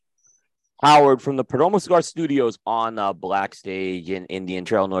Howard from the Perdomo Cigar Studios on Black Stage in Indian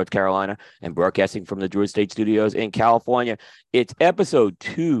Trail, North Carolina, and broadcasting from the Drew Estate Studios in California. It's episode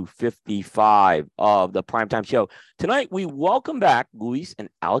 255 of the Primetime Show. Tonight, we welcome back Luis and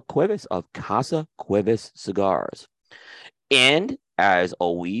Alec Cuevas of Casa Cuevas Cigars. And as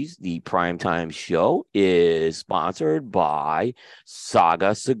always, the Primetime Show is sponsored by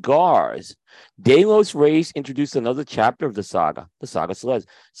Saga Cigars. De Los Reyes introduced another chapter of the saga Celeste.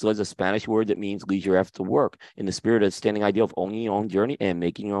 Celeste is a Spanish word that means leisure after work, in the spirit of the standing ideal of owning your own journey and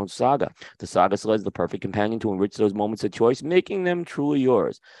making your own saga. The Saga Celeste is the perfect companion to enrich those moments of choice, making them truly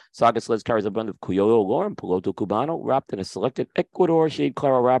yours. Saga Celeste carries a blend of Criollo Olor and Piloto Cubano, wrapped in a selected Ecuador shade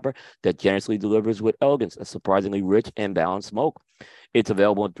Claro wrapper that generously delivers with elegance a surprisingly rich and balanced smoke. It's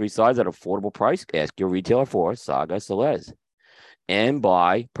available in 3 sizes at an affordable price. Ask your retailer for Saga Celeste. And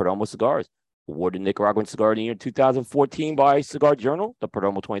by Perdomo Cigars. Awarded Nicaraguan Cigar of the Year 2014 by Cigar Journal, the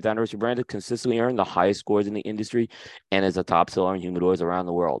Perdomo 20th anniversary brand has consistently earned the highest scores in the industry and is a top seller in humidors around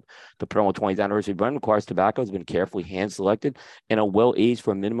the world. The Perdomo 20th anniversary brand requires tobacco has been carefully hand-selected and are well-aged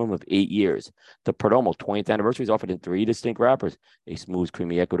for a minimum of 8 years. The Perdomo 20th anniversary is offered in 3 distinct wrappers: a smooth,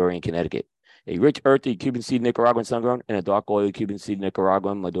 creamy Ecuadorian Connecticut, a rich, earthy Cuban seed Nicaraguan sun-grown, and a dark, oily Cuban seed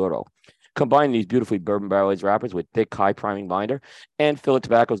Nicaraguan Maduro. Combine these beautifully bourbon barrel-aged wrappers with thick, high-priming binder, and fillet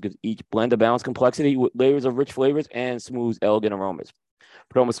tobaccos gives each blend a balanced complexity with layers of rich flavors and smooth, elegant aromas.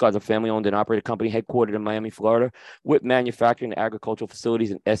 Perdomo Cigars is a family-owned and operated company headquartered in Miami, Florida, with manufacturing and agricultural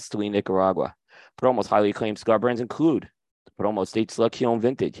facilities in Esteli, Nicaragua. Perdomo's highly acclaimed cigar brands include the Perdomo State Selection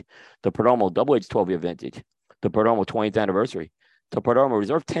Vintage, the Perdomo Double Aged 12-Year Vintage, the Perdomo 20th Anniversary, the Perdomo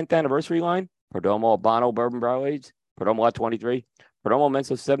Reserve 10th Anniversary line, Perdomo Habano Bourbon Barrel Aged, Perdomo Lot 23, Perdomo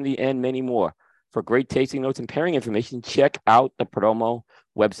Menso 70, and many more. For great tasting notes and pairing information, check out the Perdomo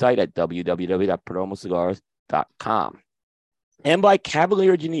website at www.perdomocigars.com. And by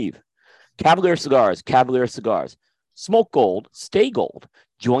Cavalier Geneve. Cavalier Cigars, Cavalier Cigars. Smoke gold, stay gold.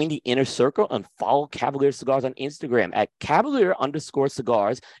 Join the inner circle and follow Cavalier Cigars on Instagram at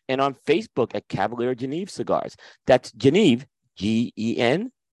Cavalier_cigars and on Facebook at Cavalier Geneve Cigars. That's Geneve,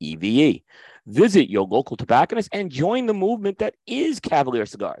 Geneve. Visit your local tobacconist and join the movement that is Cavalier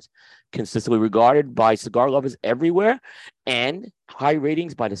Cigars, consistently regarded by cigar lovers everywhere and high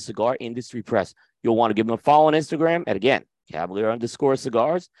ratings by the Cigar Industry Press. You'll want to give them a follow on Instagram at, again,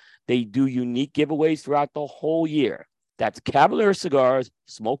 Cavalier_cigars. They do unique giveaways throughout the whole year. That's Cavalier Cigars,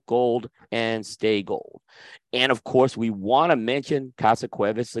 Smoke Gold, and Stay Gold. And, of course, we want to mention Casa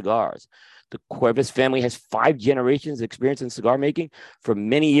Cuevas Cigars. The Cuevas family has 5 generations of experience in cigar making. For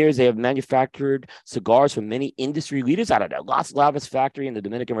many years, they have manufactured cigars for many industry leaders out of their Las Lavas factory in the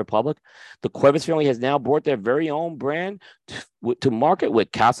Dominican Republic. The Cuevas family has now brought their very own brand to market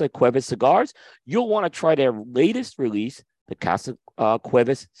with Casa Cuevas Cigars. You'll want to try their latest release, the Casa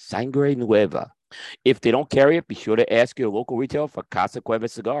Cuevas Sangre Nueva. If they don't carry it, be sure to ask your local retailer for Casa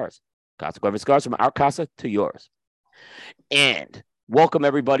Cuevas Cigars. Casa Cuevas Cigars, from our casa to yours. And welcome,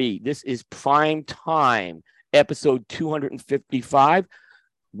 everybody. This is Prime Time, episode 255.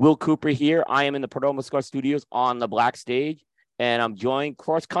 Will Cooper here. I am in the Perdomo Cigar Studios on the Black Stage, and I'm joined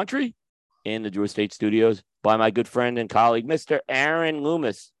cross country in the Drew Estate Studios by my good friend and colleague, Mr. Aaron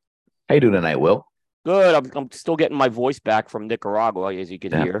Loomis. How you doing tonight, Will? Good. I'm still getting my voice back from Nicaragua, as you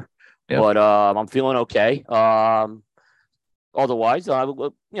can hear, but I'm feeling okay. Otherwise, it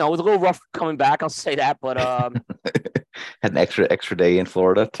was a little rough coming back. I'll say that, but had an extra day in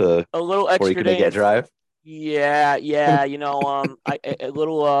Florida to a little extra before you could day make that drive. Yeah.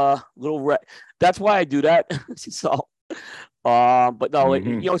 That's why I do that. So, but no,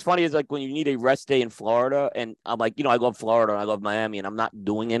 what's funny is, like, when you need a rest day in Florida, and I'm like, I love Florida and I love Miami, and I'm not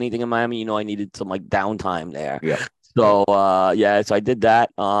doing anything in Miami. I needed some like downtime there. Yeah. So, so I did that.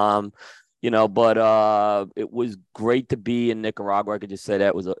 But it was great to be in Nicaragua. I could just say that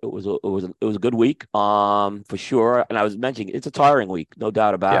it was a good week, for sure. And I was mentioning it's a tiring week, no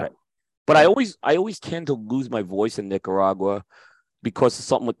doubt about it. But I always tend to lose my voice in Nicaragua because of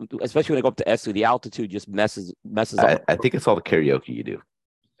something, especially when I go up to Esteli, the altitude just messes up. I think it's all the karaoke you do.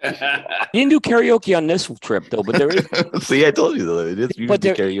 I didn't do karaoke on this trip though, but there is. See, I told you though, it is usually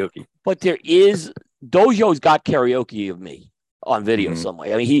karaoke. But there is. Dojo's got karaoke of me on video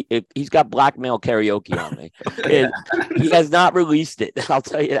somewhere. I mean, he's got blackmail karaoke on me. He has not released it. I'll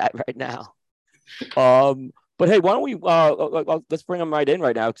tell you that right now. But hey, why don't we let's bring them right in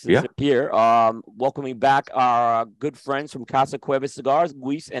right now, because they're here. Welcoming back our good friends from Casa Cuevas Cigars,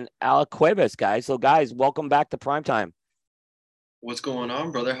 Luis and Alec Cuevas, guys. So, guys, welcome back to Primetime. What's going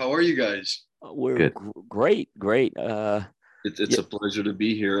on, brother? How are you guys? We're great. It's a pleasure to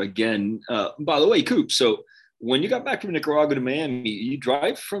be here again. By the way, Coop, so when you got back from Nicaragua to Miami, you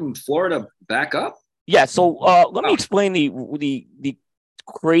drive from Florida back up? Yeah. So let me explain the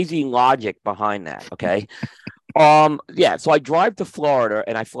crazy logic behind that. Okay. Yeah. So I drive to Florida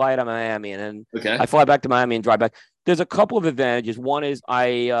and I fly out of Miami, and then I fly back to Miami and drive back. There's a couple of advantages. One is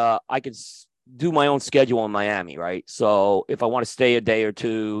I can do my own schedule in Miami, right? So if I want to stay a day or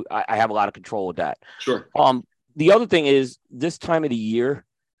two, I have a lot of control with that. Sure. The other thing is this time of the year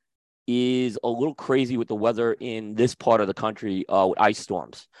is a little crazy with the weather in this part of the country with ice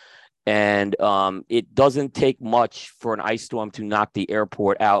storms. And it doesn't take much for an ice storm to knock the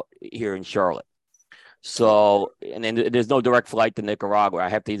airport out here in Charlotte. So, and then there's no direct flight to Nicaragua. I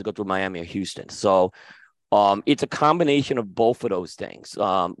have to either go through Miami or Houston. So it's a combination of both of those things,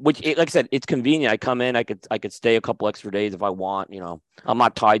 which, like I said, it's convenient. I come in, I could stay a couple extra days if I want. I'm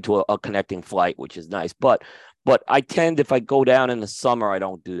not tied to a connecting flight, which is nice. But I tend, if I go down in the summer, I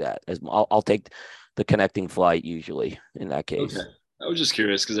don't do that. I'll take the connecting flight usually in that case. Okay. I was just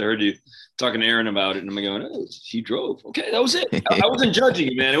curious because I heard you talking to Aaron about it, and I'm going, "Oh, he drove." Okay, that was it. I wasn't judging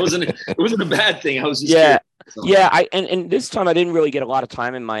you, man. It wasn't a bad thing. I was just curious. So. Yeah. And this time I didn't really get a lot of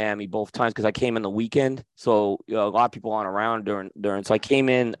time in Miami both times because I came in the weekend, so a lot of people aren't around during. So I came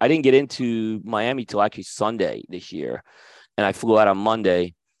in. I didn't get into Miami till actually Sunday this year, and I flew out on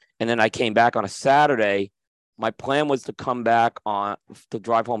Monday, and then I came back on a Saturday. My plan was to come back to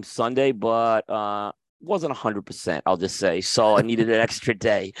drive home Sunday, but wasn't 100%. I'll just say so. I needed an extra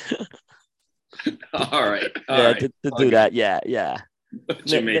day. All right. To do that. Yeah.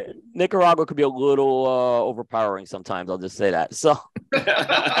 Nicaragua could be a little overpowering sometimes. I'll just say that. So,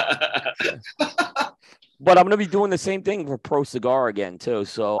 but I'm going to be doing the same thing for Pro Cigar again too.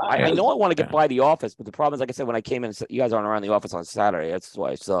 So I know I want to get by the office, but the problem is, like I said, when I came in, you guys aren't around the office on Saturday. That's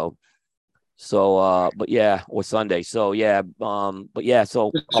why. But yeah, or Sunday. So yeah, but yeah.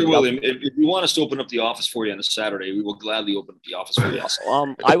 So, Mr. William, if you want us to open up the office for you on a Saturday, we will gladly open up the office for you.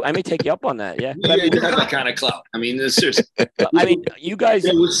 I may take you up on that. Yeah, yeah, you have that kind of clout. I mean, seriously. I mean, you guys.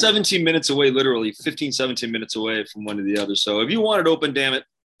 We're 17 minutes away, literally 15, 17 minutes away from one to the other. So if you want it open, damn it,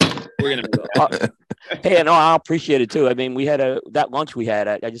 we're gonna go. Hey, no, I appreciate it too. I mean, we had that lunch we had.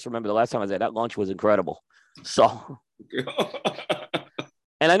 I just remember the last time I was there. That lunch was incredible. So.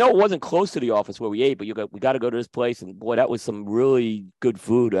 And I know it wasn't close to the office where we ate, but we got to go to this place. And boy, that was some really good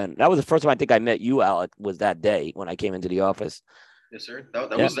food. And that was the first time I think I met you, Alec, was that day when I came into the office. Yes, sir.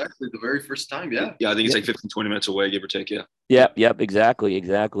 That was actually the very first time. Yeah. Yeah. I think it's like 15, 20 minutes away, give or take. Yeah. Yep. Exactly.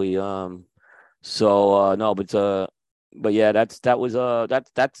 No, but yeah, that's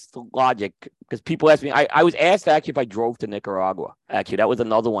the logic, because people ask me, I was asked actually if I drove to Nicaragua. Actually, that was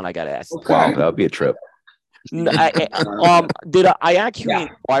another one I got asked. Okay. Wow. That would be a trip. I actually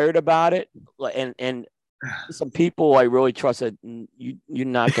inquired about it, and some people I really trust said you're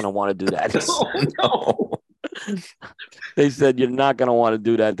not going to want to do that. No. They said you're not going to want to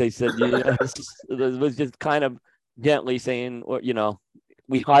do that. They said it was just kind of gently saying, or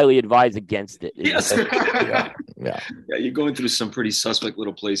we highly advise against it. Yes. Yeah. You're going through some pretty suspect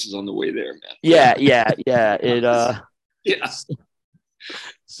little places on the way there, man. Yeah. Yeah.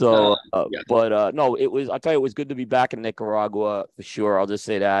 So, but no, I'll tell you, it was good to be back in Nicaragua for sure. I'll just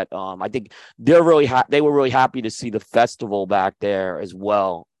say that. I think they were really happy to see the festival back there as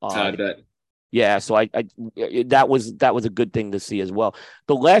well. I bet. Yeah. So that was a good thing to see as well.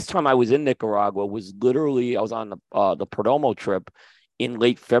 The last time I was in Nicaragua was literally, I was on the Perdomo trip in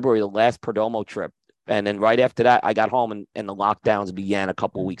late February, the last Perdomo trip. And then right after that, I got home and the lockdowns began a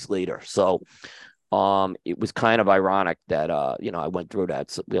couple of weeks later. So, it was kind of ironic that, I went through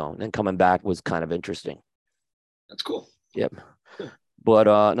that, so, and then coming back was kind of interesting. That's cool. Yep. But,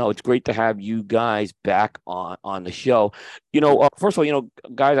 no, it's great to have you guys back on the show. First of all,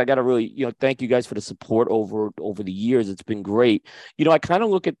 guys, I got to really, thank you guys for the support over the years. It's been great. I kind of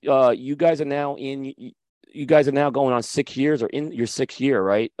look at, you guys are now going on 6 years, or in your 6th year,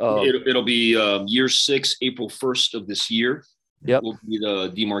 right? It'll be year 6, April 1st of this year. Yep. Will be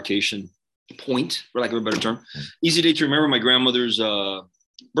the demarcation point, for lack of a better term. Easy date to remember, my grandmother's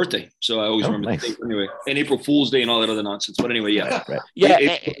birthday. So I always remember the date anyway. And April Fool's Day and all that other nonsense. But anyway, yeah. Right. Yeah.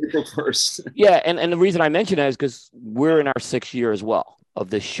 April 1st. Yeah. And the reason I mention that is because we're in our 6th year as well of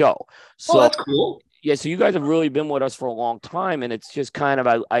this show. So that's cool. Yeah. So you guys have really been with us for a long time. And it's just kind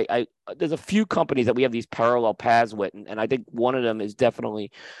of, there's a few companies that we have these parallel paths with. And I think one of them is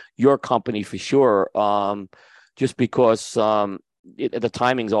definitely your company for sure. Just because, the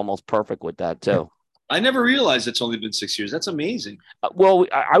timing's almost perfect with that too. I never realized it's only been 6 years. That's amazing. Well,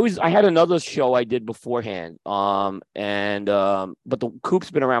 I had another show I did beforehand. But the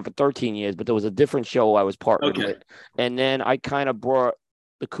Coop's been around for 13 years, but there was a different show I was partnered with. And then I kind of brought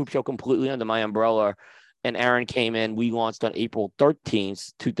the Coop show completely under my umbrella and Aaron came in. We launched on April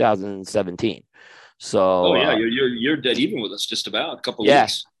 13th, 2017. So, Oh yeah, you're dead even with us, just about a couple of yeah,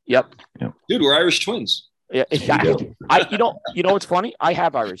 weeks. yep. Dude, we're Irish twins. Yeah, you know what's funny? I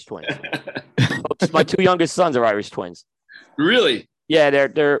have Irish twins. My two youngest sons are Irish twins. Really? Yeah,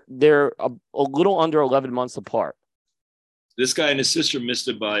 they're a little under 11 months apart. This guy and his sister missed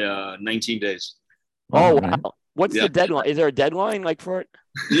it by 19 days. Oh, wow. What's the deadline? Is there a deadline like for it?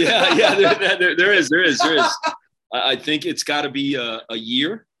 Yeah, there is. I think it's got to be a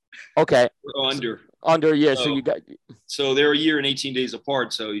year. Okay. Or under, yeah. So you got. So they're a year and 18 days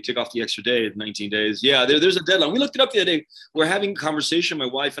apart. So you take off the extra day at 19 days. Yeah, there's a deadline. We looked it up the other day. We're having a conversation, my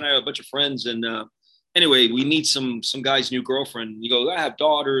wife and I, a bunch of friends, and anyway, we meet some guy's new girlfriend. You go, I have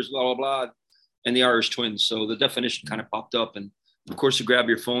daughters, blah blah blah, and the Irish twins. So the definition kind of popped up, and of course you grab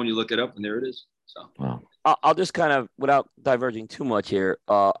your phone, you look it up, and there it is. So wow. I'll just kind of, without diverging too much here.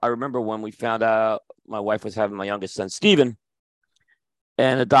 I remember when we found out my wife was having my youngest son, Steven,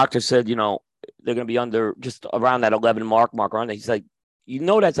 and the doctor said, they're going to be under just around that 11 mark around there. He's like,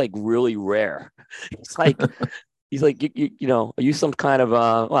 that's like really rare. It's like, he's like, are you some kind of,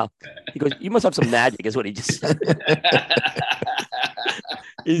 well, he goes, you must have some magic is what he just said.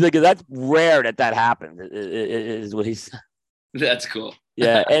 He's like, that's rare that happens is what he's. That's cool.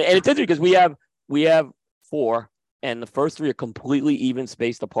 Yeah. And it's interesting because we have 4, and the first 3 are completely even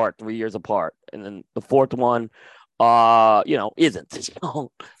spaced apart, 3 years apart. And then the 4th one, isn't.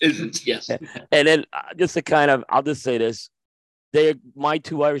 Isn't, yes. And then just to kind of, I'll just say this. My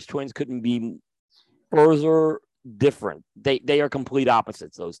 2 Irish twins couldn't be further different. They are complete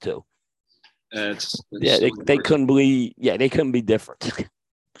opposites, those 2. They couldn't be, they couldn't be different.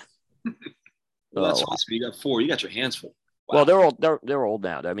 Well, that's awesome. You got 4. You got your hands full. Wow. Well, they're old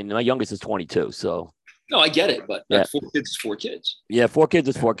now. I mean, my youngest is 22, so. No, I get it, but 4 kids is 4 kids. Yeah, 4 kids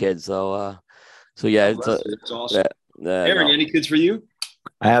is 4 kids. So yeah, it's awesome. Aaron, any kids for you?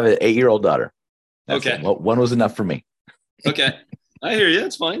 I have an 8-year-old daughter. Okay. Well, one was enough for me. Okay. I hear you.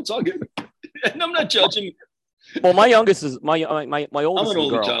 It's fine. It's all good. And I'm not judging. Well, my youngest is my oldest. I'm an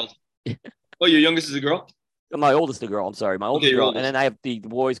older child. Oh, your youngest is a girl? My oldest is a girl. I'm sorry. My oldest girl. And then I have the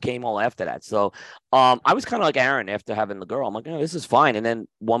boys came all after that. So I was kind of like Aaron after having the girl. I'm like, this is fine. And then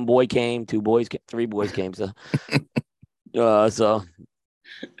 1 boy came, 2 boys came, 3 boys came. So so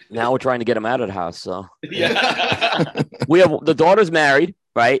now we're trying to get them out of the house. So yeah. We have the daughter's married,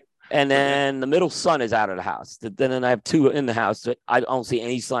 right? And then the middle son is out of the house. Then I have 2 in the house. I don't see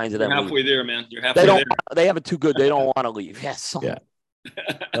any signs of them. You're halfway there, man. You're halfway there. They have it too good. They don't want to leave. Yes. So. Yeah.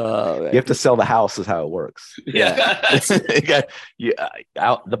 You have to sell the house is how it works. Yeah. The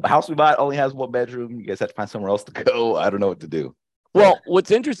house we bought only has 1 bedroom. You guys have to find somewhere else to go. I don't know what to do. Well,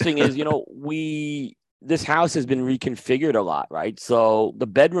 what's interesting is, this house has been reconfigured a lot, right? So the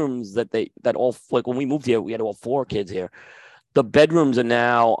bedrooms that when we moved here, we had all 4 kids here. The bedrooms are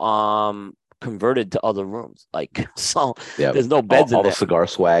now converted to other rooms. Like, so there's no beds all in there. The cigar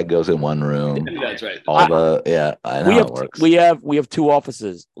swag goes in one room. That's right. I know how it works. We have 2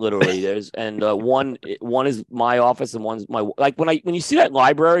 offices, literally. One is my office and one's my, like when you see that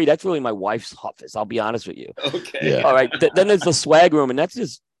library, that's really my wife's office. I'll be honest with you. Okay. Yeah. All right. Then there's the swag room, and that's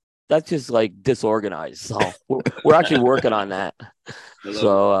just like disorganized. So we're actually working on that.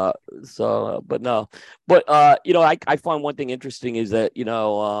 But no, but I find one thing interesting is that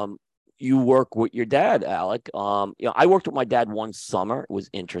you work with your dad, Alec. I worked with my dad one summer. It was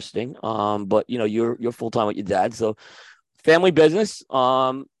interesting. But you're full time with your dad, so family business.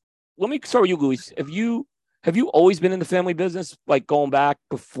 Let me start with you, Luis. Have you always been in the family business, like going back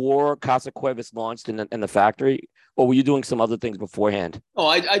before Casa Cuevas launched in the factory, or were you doing some other things beforehand? Oh,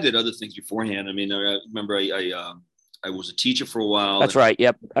 I did other things beforehand. I mean, I remember I was a teacher for a while. That's right.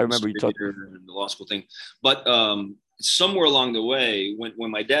 Yep, I remember you talking the law school thing. But somewhere along the way,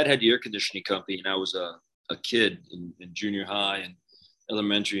 when my dad had the air conditioning company, and I was a kid in junior high and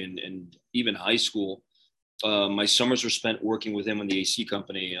elementary and even high school, my summers were spent working with him on the AC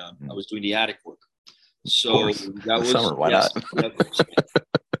company. I was doing the attic work. So that was summer. Why not?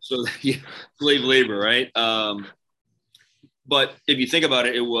 So slave labor, right? But if you think about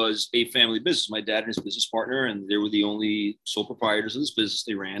it, it was a family business. My dad and his business partner, and they were the only sole proprietors of this business.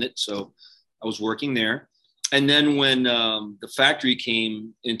 They ran it. So I was working there. And then when the factory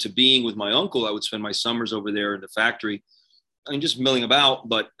came into being with my uncle, I would spend my summers over there in the factory. I mean, just milling about,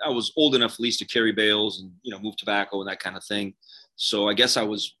 but I was old enough at least to carry bales and, move tobacco and that kind of thing. So I guess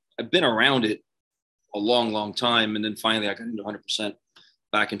I've been around it a long, long time. And then finally I got into 100%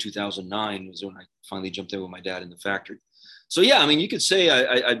 back in 2009 was when I finally jumped in with my dad in the factory. So, yeah, I mean, you could say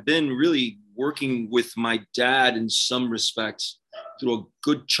I've been really working with my dad in some respects through a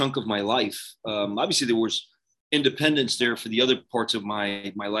good chunk of my life. Obviously, there was independence there for the other parts of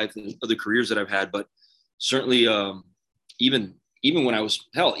my life and other careers that I've had, but certainly even when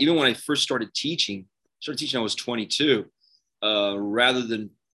even when I first started teaching, I was 22. Rather than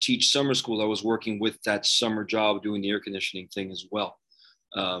teach summer school, I was working with that summer job doing the air conditioning thing as well,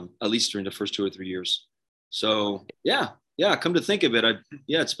 at least during the first 2 or 3 years. So yeah, come to think of it,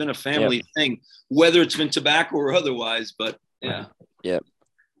 it's been a family thing, whether it's been tobacco or otherwise, but yeah.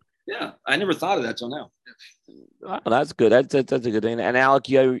 I never thought of that till now. Oh, that's good. That's a good thing. And Alec,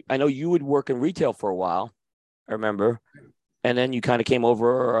 I know you would work in retail for a while, I remember, and then you kind of came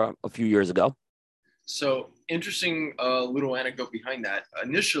over a few years ago. So interesting little anecdote behind that.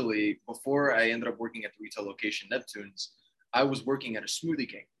 Initially, before I ended up working at the retail location Neptunes, I was working at a Smoothie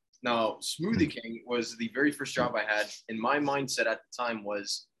King. Now, Smoothie King was the very first job I had. And my mindset at the time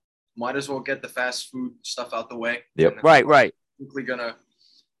was, might as well get the fast food stuff out the way. Yep. Right.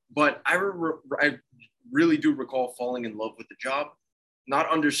 But I really do recall falling in love with the job, not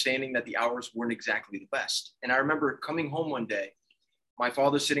understanding that the hours weren't exactly the best. And I remember coming home one day, my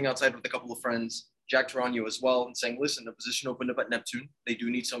father sitting outside with a couple of friends, Jack Tarano as well, and saying, listen, the position opened up at Neptune. They do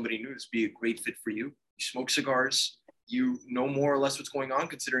need somebody new. This would be a great fit for you. You smoke cigars. You know more or less what's going on,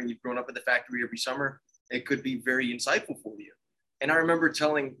 considering you've grown up at the factory every summer. It could be very insightful for you. And I remember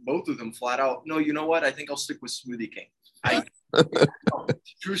telling both of them flat out, no, you know what? I think I'll stick with Smoothie King.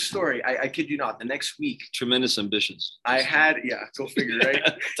 True story. I kid you not. The next week, Tremendous ambitions. I had, go figure, right?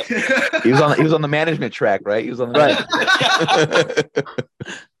 He was on the management track, right? He was on the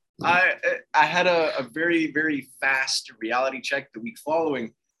I had a very, very fast reality check the week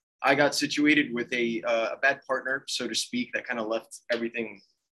following. I got situated with a bad partner, so to speak, that kind of left everything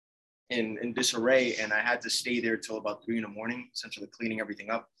in disarray, and I had to stay there till about 3 a.m, essentially cleaning everything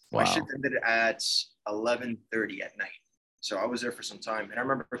up. Wow. My shift ended at 11:30 at night, so I was there for some time. And I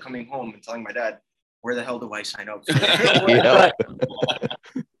remember coming home and telling my dad, "Where the hell do I sign up?" From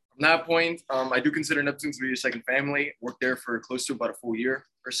that point, I do consider Neptunes to be a second family. Worked there for close to about a full year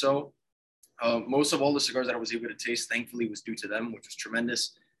or so. Most of all the cigars that I was able to taste, thankfully, was due to them, which was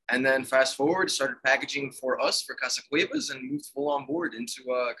tremendous. And then fast forward, started packaging for us for Casa Cuevas and moved full on board into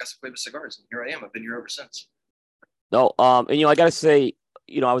Casa Cuevas cigars. And here I am. I've been here ever since. No, and I gotta say,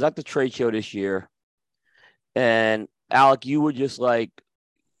 I was at the trade show this year, and Alec, you were just like,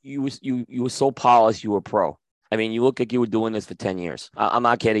 you were so polished. You were pro. I mean, you look like you were doing this for 10 years. I'm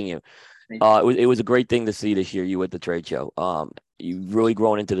not kidding you. It was a great thing to see this year. You at the trade show. You've really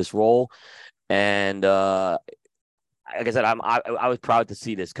grown into this role, and like I said, I was proud to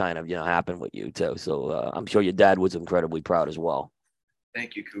see this kind of happen with you too. So I'm sure your dad was incredibly proud as well.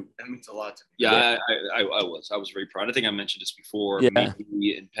 Thank you, Coop. That means a lot to me. Yeah, I was very proud. I think I mentioned this before. Yeah.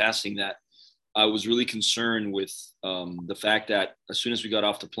 Maybe in passing that. I was really concerned with the fact that as soon as we got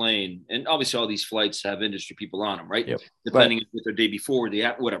off the plane, and obviously all these flights have industry people on them, right? Yep. Depending on if they're day before,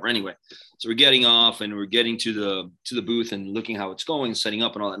 whatever. Anyway, so we're getting off and we're getting to the booth and looking how it's going, setting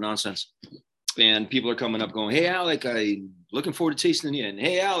up and all that nonsense. And people are coming up going, "Hey, Alec, I'm looking forward to tasting it." And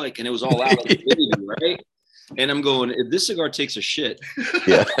 "Hey, Alec," and it was all Alec, right? And I'm going, if this cigar takes a shit,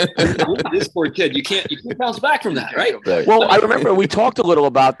 this poor kid, you can't bounce back from that, right? Well, I remember we talked a little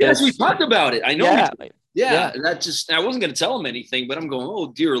about this. Yes, we talked about it. I know. Yeah. And that I wasn't going to tell him anything, but I'm going,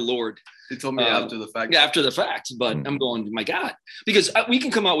 oh, dear Lord. They told me after the fact. Yeah, after the fact. But I'm going, my God. Because we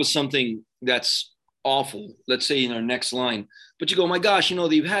can come out with something that's awful, let's say in our next line. But you go, my gosh,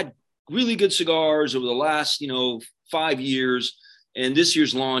 they've had really good cigars over the last, 5 years. And this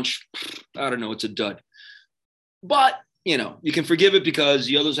year's launch, I don't know, it's a dud. But, you can forgive it because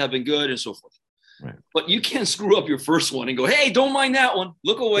the others have been good and so forth. Right. But you can't screw up your first one and go, hey, don't mind that one.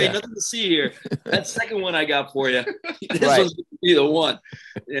 Look away. Nothing to see here. That second one I got for you. This one's going to be the one.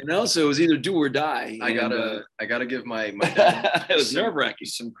 So it was either do or die. I gotta give my dad it was nerve-wracking.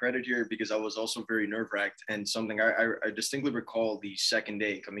 Some credit here because I was also very nerve-wracked, and something I distinctly recall the second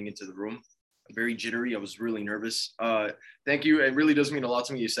day coming into the room. Very jittery. I was really nervous. Thank you. It really does mean a lot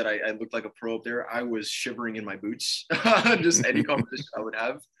to me. You said I looked like a pro up there. I was shivering in my boots. Just any conversation I would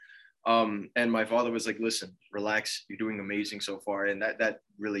have. And my father was like, listen, relax. You're doing amazing so far. And that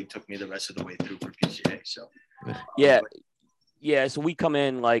really took me the rest of the way through for PCA. So yeah. So we come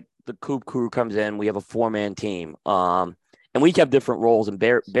in, like the Coop crew comes in. We have a 4-man team. And we each have different roles, and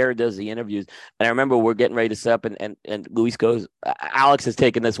Bear does the interviews. And I remember we're getting ready to set up, and Luis goes, Alex has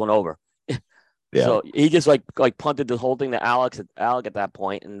taken this one over. Yeah. So he just like punted the whole thing to Alec at that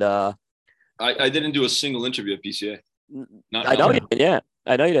point. And I didn't do a single interview at PCA. I know. Yeah.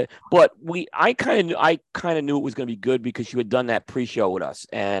 I know you did, but I kind of knew it was going to be good because you had done that pre-show with us,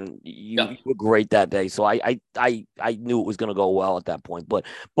 and you were great that day. So I knew it was going to go well at that point. But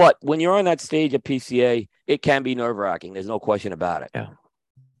when you're on that stage at PCA, it can be nerve-wracking. There's no question about it. Yeah.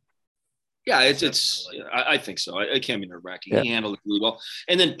 Yeah, I think so. It can be nerve-wracking. Yeah. He handled it really well.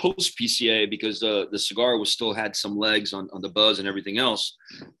 And then post PCA, because the cigar was still had some legs on the buzz and everything else.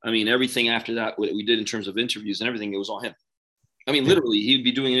 I mean, everything after that, what we did in terms of interviews and everything, it was all him. I mean, literally, he'd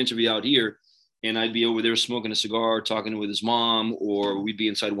be doing an interview out here, and I'd be over there smoking a cigar, talking with his mom, or we'd be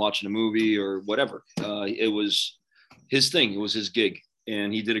inside watching a movie or whatever. It was his thing. It was his gig,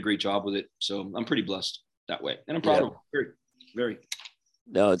 and he did a great job with it. So I'm pretty blessed that way, and I'm proud of him. Very, very.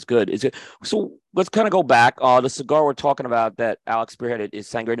 No, it's good. It's good. So let's kind of go back. The cigar we're talking about that Alex spearheaded is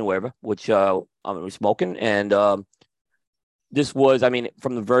Sangre Nueva, which we're smoking. And this was, I mean,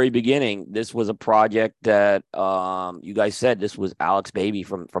 from the very beginning, this was a project that you guys said this was Alex's baby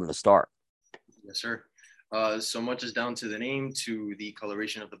from the start. Yes, sir. So much is down to the name, to the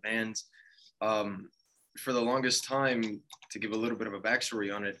coloration of the bands. For the longest time, to give a little bit of a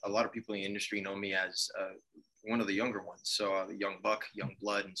backstory on it, a lot of people in the industry know me as one of the younger ones. So Young Buck, Young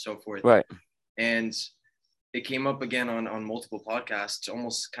Blood, and so forth. Right. And it came up again on multiple podcasts,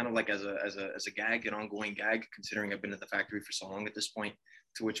 almost kind of like as a gag, an ongoing gag, considering I've been at the factory for so long at this point,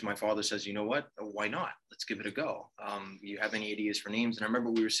 to which my father says, you know what, why not? Let's give it a go. You have any ideas for names? And I remember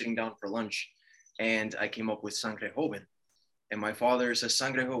we were sitting down for lunch and I came up with Sangre Joven. And my father says,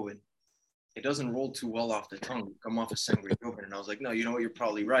 Sangre Joven. It doesn't roll too well off the tongue. Come off of Sangre Joven. And I was like, no, you know what? You're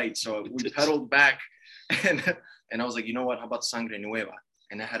probably right. So we pedaled back and I was like, you know what? How about Sangre Nueva?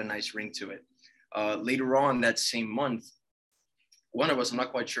 And that had a nice ring to it. Later on that same month, one of us, I'm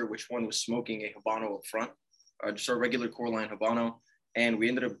not quite sure which one, was smoking a Habano up front, just our regular core line Habano. And we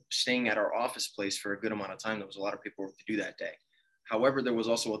ended up staying at our office place for a good amount of time. There was a lot of paperwork to do that day. However, there was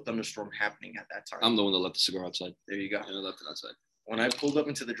also a thunderstorm happening at that time. I'm the one that left the cigar outside. There you go. I left it outside. When I pulled up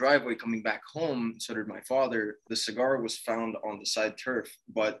into the driveway coming back home, so did my father. The cigar was found on the side turf,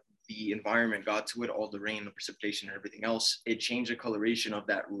 but the environment got to it, all the rain, the precipitation, and everything else. It changed the coloration of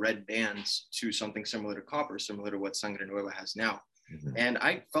that red bands to something similar to copper, similar to what Sangre Nueva has now. Mm-hmm. And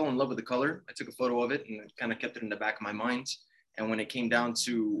I fell in love with the color. I took a photo of it and kind of kept it in the back of my mind. And when it came down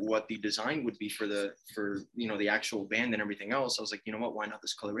to what the design would be for the actual band and everything else, I was like, you know what, why not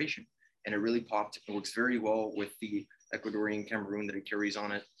this coloration? And it really popped. It works very well with the Ecuadorian Cameroon that it carries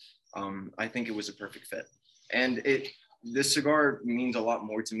on it. I think it was a perfect fit. And this cigar means a lot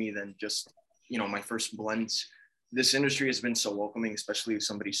more to me than just, my first blends. This industry has been so welcoming, especially with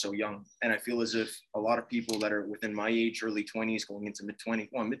somebody so young. And I feel as if a lot of people that are within my age, early 20s, going into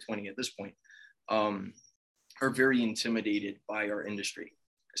mid-20 at this point, are very intimidated by our industry,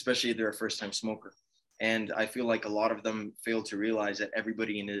 especially if they're a first-time smoker. And I feel like a lot of them fail to realize that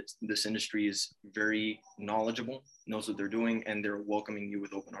everybody in this industry is very knowledgeable, knows what they're doing, and they're welcoming you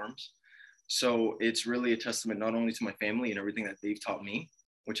with open arms. So it's really a testament not only to my family and everything that they've taught me,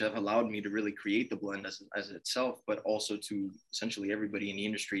 which have allowed me to really create the blend as itself, but also to essentially everybody in the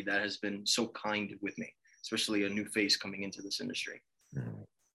industry that has been so kind with me, especially a new face coming into this industry.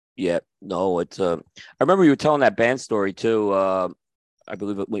 Yeah, no, it's I remember you were telling that band story too. I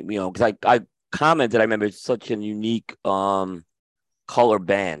believe it, because I commented, I remember it's such a unique color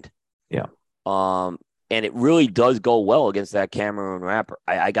band. Yeah. And it really does go well against that Cameroon rapper.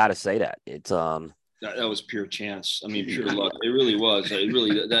 I gotta say that. It's that was pure chance. I mean, pure luck. It really was. It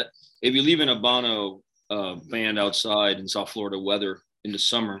really that if you leave an Habano band outside in South Florida weather in the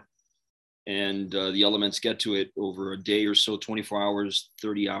summer, and the elements get to it over a day or so, 24 hours,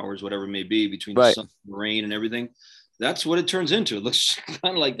 30 hours, whatever it may be, between the sun, the rain, and everything. That's what it turns into. It looks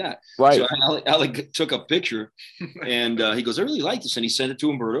kind of like that. Right. So Alec took a picture and he goes, I really like this. And he sent it to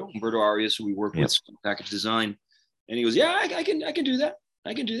Humberto Arias, who we work with, package design. And he goes, yeah, I can do that.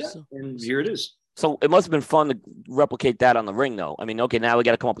 I can do that. And here it is. So it must have been fun to replicate that on the ring, though. I mean, okay, now we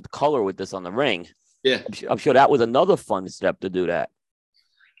got to come up with the color with this on the ring. Yeah. I'm sure that was another fun step to do that.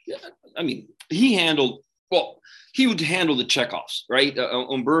 Yeah. I mean, he would handle the checkoffs, right?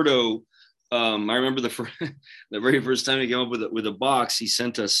 Humberto, I remember the very first time he came up with a box, he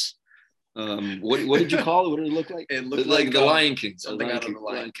sent us, what did you call it? What did it look like? It looked like the Lion King. Something out of the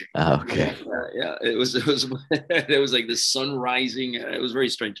Lion King. Okay. Yeah. It was it was like the sun rising. It was very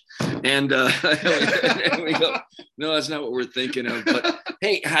strange. And we go, no, that's not what we're thinking of. But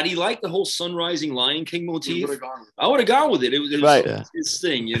hey, had he liked the whole sun rising Lion King motif, I would have gone with it. It was right. his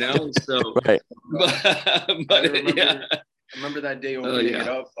thing, So right. I remember that day opening it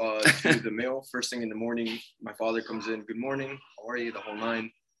up to the mail first thing in the morning. My father comes in, good morning, how are you, the whole nine.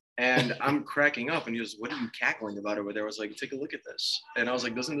 And I'm cracking up, and he goes, "What are you cackling about over there?" I was like, "Take a look at this." And I was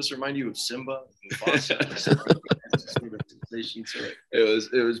like, "Doesn't this remind you of Simba, Mufasa?"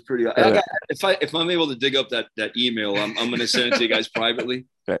 It was pretty. If I'm able to dig up that email, I'm going to send it to you guys privately,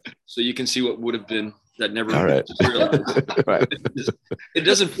 right, so you can see what would have been that never. Right. It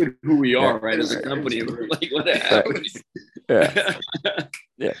doesn't fit who we are, right? As a company, we're like, what happened? Yeah.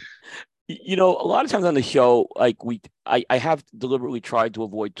 Yeah. You know, a lot of times on the show, like I have deliberately tried to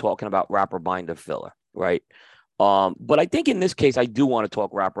avoid talking about wrapper binder filler, right? But I think in this case, I do want to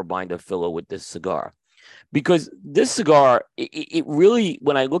talk wrapper binder filler with this cigar, because this cigar, it really,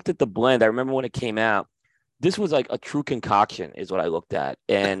 when I looked at the blend, I remember when it came out, this was like a true concoction, is what I looked at,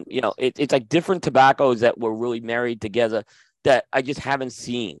 and you know, it's like different tobaccos that were really married together that I just haven't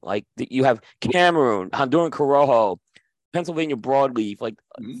seen. Like you have Cameroon, Honduran Corojo, Pennsylvania broadleaf, like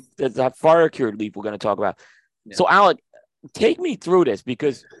there's that fire cured leaf we're going to talk about. Yeah. So, Alec, take me through this,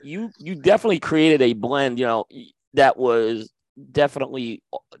 because you definitely created a blend, you know, that was definitely.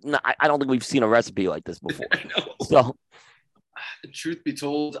 I don't think we've seen a recipe like this before. So, truth be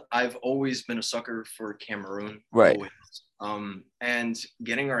told, I've always been a sucker for Cameroon. Right. Always. And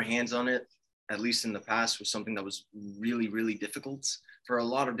getting our hands on it, at least in the past, was something that was really, really difficult for a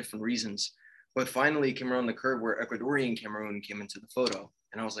lot of different reasons. But finally it came around the curve where Ecuadorian Cameroon came into the photo.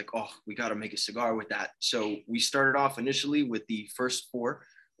 And I was like, oh, we got to make a cigar with that. So we started off initially with the first four.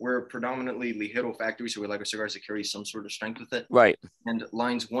 We're predominantly Ligero factory, so we like our cigars that carry some sort of strength with it. Right. And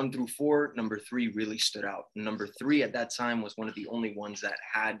lines 1 through 4, number 3 really stood out. Number 3 at that time was one of the only ones that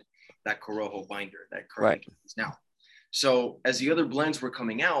had that Corojo binder that currently is now. So as the other blends were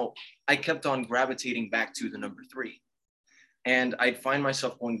coming out, I kept on gravitating back to the number 3. And I'd find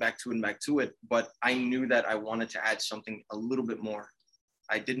myself going back to it, but I knew that I wanted to add something a little bit more.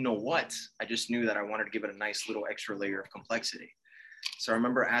 I didn't know what. I just knew that I wanted to give it a nice little extra layer of complexity. So I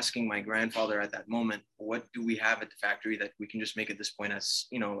remember asking my grandfather at that moment, what do we have at the factory that we can just make at this point as,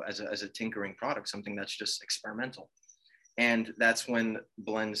 you know, as a tinkering product, something that's just experimental. And that's when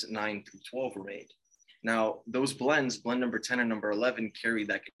blends 9 through 12 were made. Now, those blends, blend number 10 and number 11, carried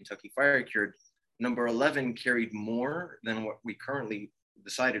that Kentucky Fire Cured. Number 11 carried more than what we currently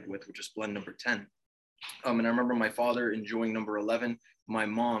decided with, which is blend number 10. And I remember my father enjoying number 11. My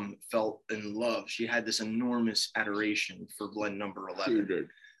mom fell in love. She had this enormous adoration for blend number 11.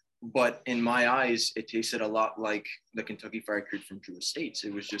 But in my eyes, it tasted a lot like the Kentucky Fire Cured from Drew Estates.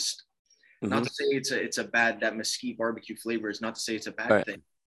 It was just, not to say it's a bad, that mesquite barbecue flavor is not to say it's a bad thing.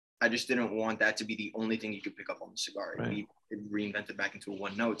 I just didn't want that to be the only thing you could pick up on the cigar. It reinvented back into a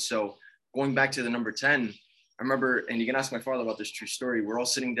one note. So going back to the number 10, I remember, and you can ask my father about this true story. We're all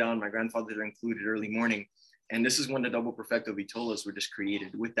sitting down, my grandfather included, early morning. And this is when the double perfecto vitolas were just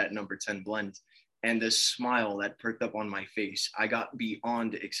created with that number 10 blend. And this smile that perked up on my face, I got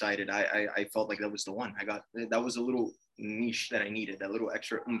beyond excited. I felt like that was the one. That was a little niche that I needed, that little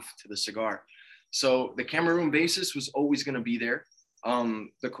extra oomph to the cigar. So the Cameroon basis was always going to be there.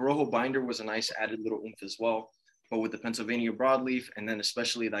 The Corojo binder was a nice added little oomph as well. But with the Pennsylvania broadleaf, and then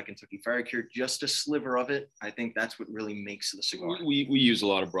especially that Kentucky Fire Cured, just a sliver of it, I think that's what really makes the cigar. We use a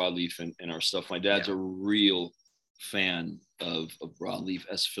lot of broadleaf in our stuff. My dad's a real fan of broadleaf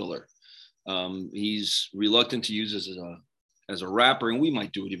as filler. He's reluctant to use it as a wrapper, and we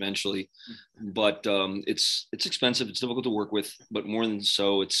might do it eventually, but it's expensive. It's difficult to work with, but more than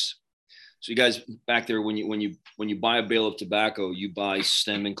so, so you guys back there, when you buy a bale of tobacco, you buy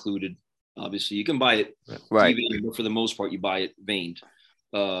stem included. Obviously, you can buy it even, but for the most part, you buy it veined.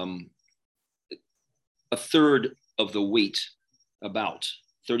 A third of the weight, about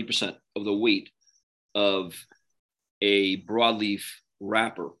 30% of the weight of a broadleaf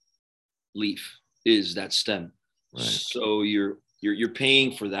wrapper leaf is that stem. Right. So you're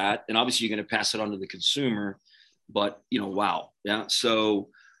paying for that, and obviously you're going to pass it on to the consumer. But wow, yeah. So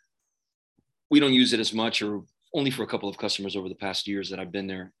we don't use it as much, or only for a couple of customers over the past years that I've been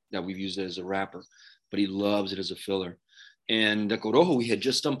there, that we've used it as a wrapper, but he loves it as a filler. And the Corojo, we had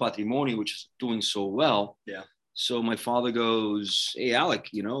just done Patrimonio, which is doing so well. Yeah. So my father goes, hey, Alec,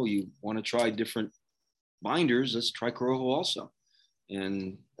 you want to try different binders? Let's try Corojo also.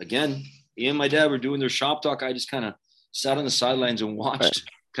 And again, he and my dad were doing their shop talk. I just kind of sat on the sidelines and watched,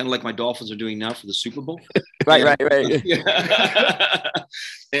 kind of like my Dolphins are doing now for the Super Bowl. Right. Yeah.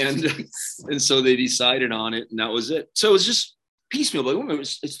 And so they decided on it, and that was it. So it was just piecemeal. But remember,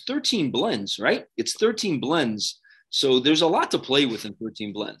 it's 13 blends, right? It's 13 blends. So there's a lot to play with in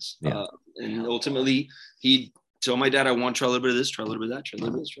 13 blends. Yeah. And ultimately, he told my dad, I want to try a little bit of this, try a little bit of that, try a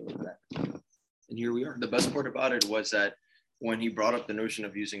little bit of this, try a little bit of that. And here we are. The best part about it was that when he brought up the notion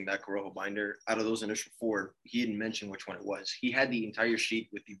of using that Corojo binder, out of those initial 4, he didn't mention which one it was. He had the entire sheet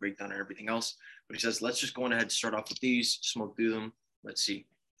with the breakdown and everything else, but he says, let's just go on ahead and start off with these, smoke through them. Let's see.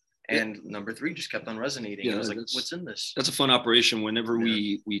 And number 3 just kept on resonating. Yeah, I was like, what's in this? That's a fun operation. Whenever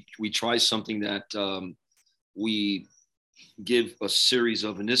we try something that we give a series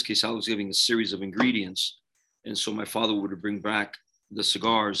of, in this case, I was giving a series of ingredients. And so my father would bring back the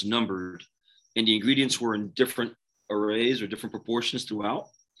cigars numbered, and the ingredients were in different arrays or different proportions throughout,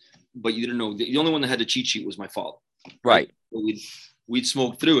 but you didn't know. The only one that had the cheat sheet was my father. Right. So we'd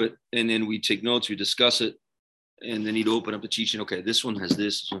smoke through it, and then we'd take notes, we'd discuss it, and then he'd open up the cheat sheet. Okay, this one has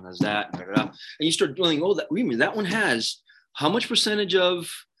this one has that, and you start doing, oh, that one has how much percentage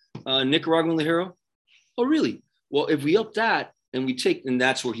of Nicaraguan Ligero? Oh, really? Well, if we up that and we take, and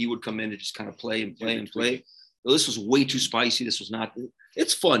that's where he would come in and just kind of play and play and play. Well, this was way too spicy. This was not.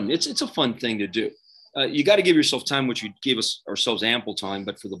 It's fun. It's a fun thing to do. You got to give yourself time, which we gave ourselves ample time,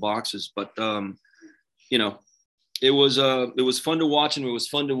 but for the boxes. But you know, it was fun to watch, and it was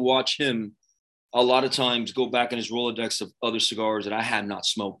fun to watch him a lot of times go back in his Rolodex of other cigars that I had not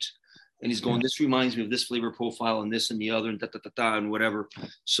smoked. And he's going, this reminds me of this flavor profile and this and the other and and whatever.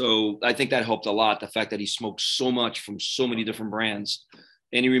 So I think that helped a lot. The fact that he smoked so much from so many different brands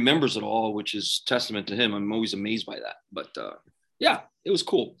and he remembers it all, which is testament to him. I'm always amazed by that. But yeah, it was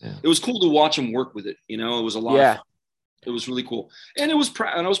cool. Yeah. It was cool to watch him work with it. You know, it was a lot of fun. It was really cool. And I was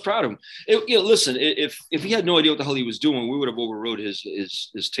proud of him. Listen, if he had no idea what the hell he was doing, we would have overrode his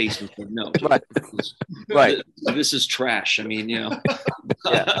taste and said, no, right. This is trash. I mean, you know,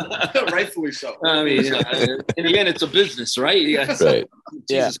 rightfully so. I mean, you know, in the end, it's a business, right? Right.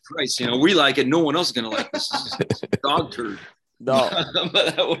 Jesus Christ, you know, we like it. No one else is going to like this. This is dog turd. No,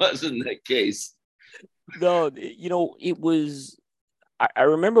 but that wasn't the case. No, you know, it was, I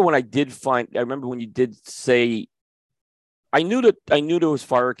remember when you did say, I knew there was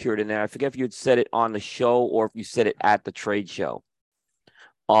fire cured in there. I forget if you had said it on the show or if you said it at the trade show.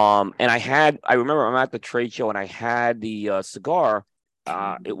 And I remember I'm at the trade show and I had the cigar.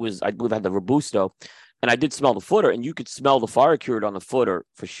 It was, I believe I had the Robusto, and I did smell the footer, and you could smell the fire cured on the footer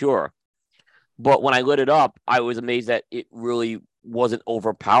for sure. But when I lit it up, I was amazed that it really wasn't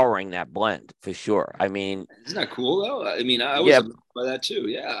overpowering that blend for sure. I mean, isn't that cool though? I mean, I was amazed by that too.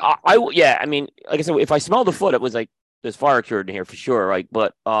 Yeah. I mean, like I said, if I smelled the foot, it was like, there's fire cured in here for sure. Right.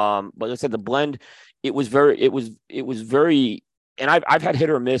 But like I said, the blend, it was very, and I've had hit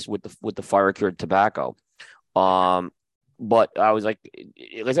or miss with the fire cured tobacco. But I was like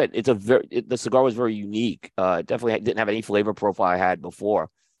I said, the cigar was very unique. It definitely didn't have any flavor profile I had before.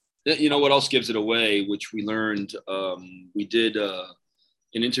 You know what else gives it away, which we learned? We did an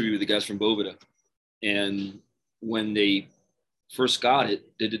interview with the guys from Boveda, and when they first got it,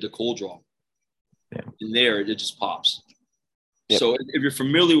 they did the cold draw. Yeah. And there, it just pops. Yep. So if you're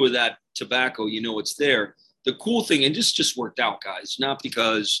familiar with that tobacco, you know it's there. The cool thing, and this just worked out, guys, not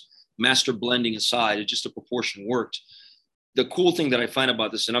because master blending aside, it just the proportion worked. The cool thing that I find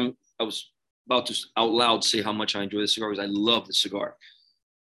about this, and I was about to out loud say how much I enjoy the cigar, because I love the cigar.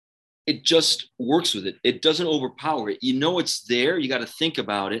 It just works with it. It doesn't overpower it. You know it's there. You got to think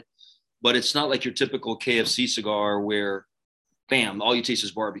about it, but it's not like your typical KFC cigar where, bam, all you taste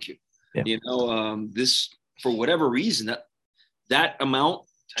is barbecue. Yeah. You know, this, for whatever reason, that amount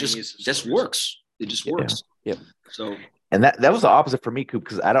just works. It just works. Yeah. So, and that was the opposite for me, Coop,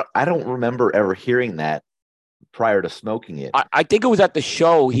 because I don't remember ever hearing that prior to smoking it. I think it was at the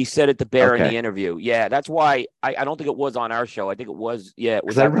show. He said it to Bear in the interview. Yeah, that's why I don't think it was on our show. I think it was. Yeah, it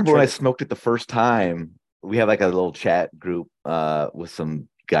was. Because I remember when I smoked it the first time, we had like a little chat group with some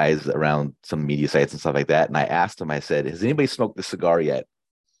guys around some media sites and stuff like that, and I asked him. I said, "Has anybody smoked this cigar yet?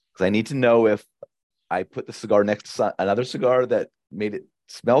 Because I need to know if I put the cigar next to another cigar that made it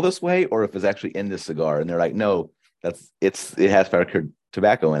smell this way, or if it's actually in this cigar." And they're like, "No, it has fire cured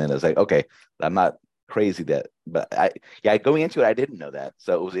tobacco in it." I was like, "Okay, I'm not crazy but going into it, I didn't know that,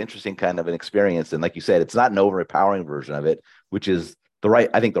 so it was interesting kind of an experience. And like you said, it's not an overpowering version of it, which is the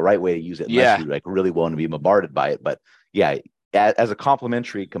right way to use it. Unless you like really want to be bombarded by it, but as a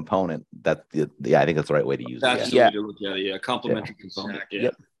complementary component, I think that's the right way to use it. Complementary component.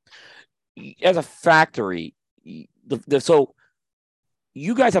 Yep. As a factory, so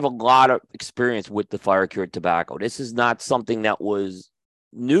you guys have a lot of experience with the fire cured tobacco. This is not something that was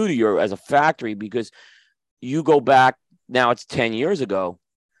new to you as a factory, because you go back now, it's 10 years ago,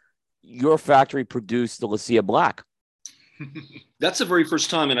 your factory produced the Lucia Black. That's the very first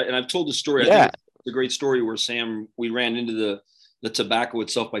time, and I've told the story. I think it's a great story where we ran into the tobacco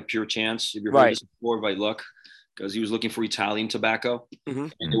itself by pure chance. Have you heard this before? By luck, because he was looking for Italian tobacco,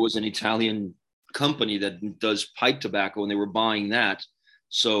 and it was an Italian company that does pipe tobacco, and they were buying that.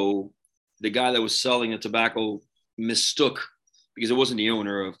 So the guy that was selling the tobacco mistook, because it wasn't the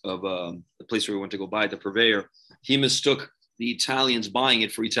owner of the place where we went to go buy it, the purveyor. He mistook the Italians buying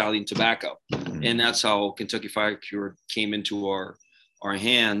it for Italian tobacco, and that's how Kentucky Fire Cured came into our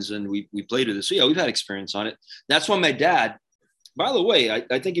hands, and we played with it. So yeah, we've had experience on it. That's why my dad. By the way,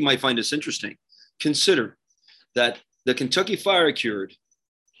 I think you might find this interesting. Consider that the Kentucky Fire Cured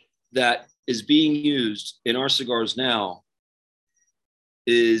that is being used in our cigars now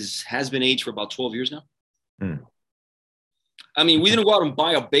has been aged for about 12 years now. I mean, we didn't go out and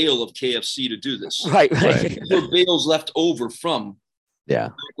buy a bale of KFC to do this. Right. There were bales left over from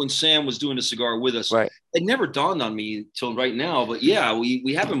when Sam was doing the cigar with us. Right. It never dawned on me till right now, but yeah,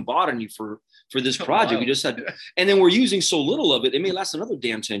 we haven't bought any for this project. We just had, and then we're using so little of it, it may last another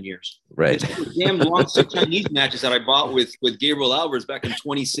damn 10 years. Right. The damn long Chinese matches that I bought with Gabriel Alvarez back in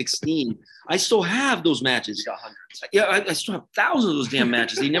 2016. I still have those matches. You got hundreds. Yeah, I still have thousands of those damn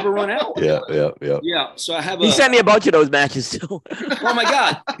matches. They never run out. Yeah. So I have He sent me a bunch of those matches too. Oh my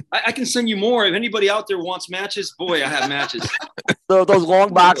God. I can send you more. If anybody out there wants matches, boy, I have matches. Those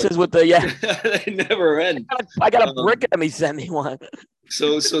long boxes with the They never end. I got a brick of them. He sent me one.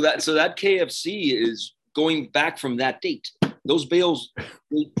 So that KFC is going back from that date. Those bales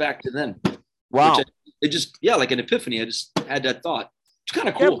date back to then. Wow. It just like an epiphany. I just had that thought. It's kind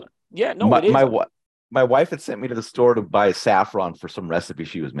of cool. Yeah, no, it is. My wife had sent me to the store to buy saffron for some recipe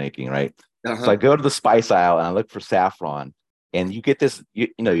she was making, right? Uh-huh. So I go to the spice aisle and I look for saffron, and you get this, your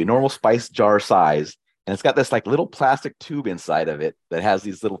normal spice jar size, and it's got this like little plastic tube inside of it that has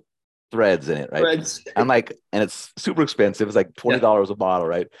these little threads in it, right? Threads. I'm like, and it's super expensive. It's like $20 a bottle,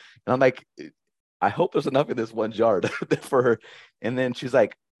 right? And I'm like, I hope there's enough in this one jar for her. And then she's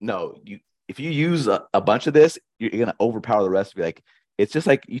like, no, if you use a bunch of this, you're gonna overpower the recipe. Like, it's just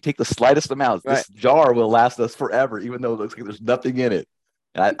like you take the slightest amount. Right. This jar will last us forever, even though it looks like there's nothing in it.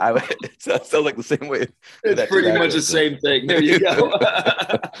 And I it sounds like the same way. It's pretty much the same thing. There you go.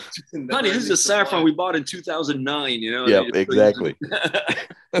 Honey, this is a saffron we bought in 2009, Yeah, exactly.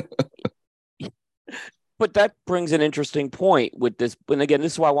 But that brings an interesting point with this. And again,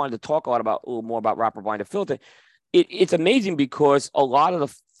 this is why I wanted to talk a little more about Robert Binder Filter. It's amazing because a lot of the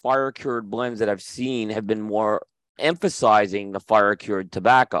fire cured blends that I've seen have been more emphasizing the fire cured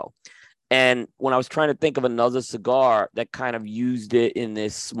tobacco. And when I was trying to think of another cigar that kind of used it in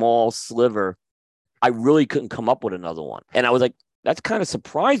this small sliver, I really couldn't come up with another one. And I was like, that's kind of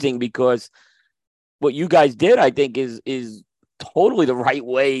surprising, because what you guys did, I think, is totally the right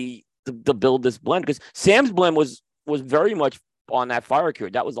way to build this blend. Because Sam's blend was very much on that fire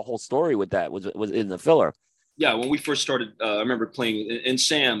cured. That was the whole story with that, was in the filler. Yeah, when we first started, I remember playing, and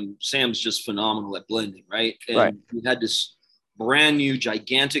Sam's just phenomenal at blending, right? And Right. we had this brand new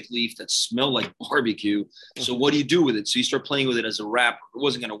gigantic leaf that smelled like barbecue. So what do you do with it? So you start playing with it as a wrapper. It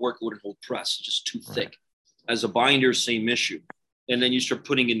wasn't going to work. It wouldn't hold press. It's just too thick. As a binder, same issue. And then you start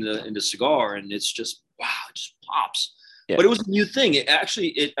putting in the cigar, and it's just, wow, it just pops. Yeah. But it was a new thing. I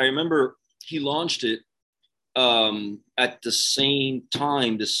remember he launched it at the same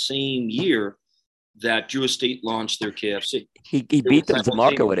time, the same year that Drew Estate launched their KFC. He beat them to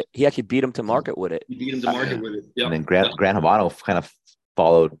market with it. He actually beat them to market with it. He beat them to market with it. Yep. And then Gran Habano kind of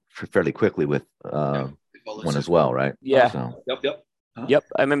followed fairly quickly with one as well, right? Yeah. So, Yep. Yep.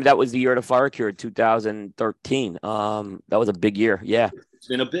 I remember that was the year of the fire cure, 2013. That was a big year. Yeah. It's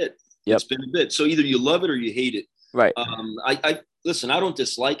been a bit. Yep. It's been a bit. So either you love it or you hate it. Right. I listen, I don't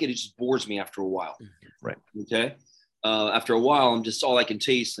dislike it. It just bores me after a while. Right. Okay. After a while, I'm just all I can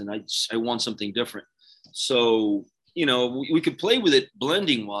taste, and I want something different. So, we could play with it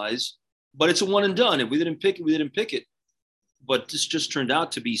blending wise, but it's a one and done. If we didn't pick it, we didn't pick it. But this just turned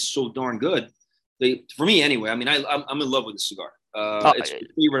out to be so darn good. For me anyway, I mean, I'm in love with the cigar. It's my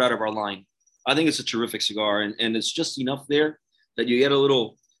favorite out of our line. I think it's a terrific cigar, and it's just enough there that you get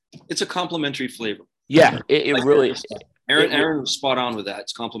it's a complimentary flavor. Yeah. It really is. Aaron was spot on with that.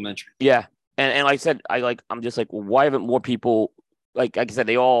 It's complimentary. Yeah. And like I said, I'm just like, well, why haven't more people, like I said,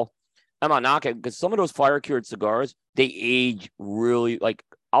 I'm not knocking, because some of those fire cured cigars, they age really, like,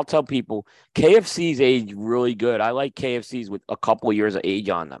 I'll tell people KFC's age really good. I like KFC's with a couple of years of age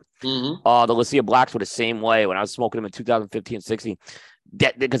on them. Mm-hmm. The Lucia Blacks were the same way when I was smoking them in 2015, 16,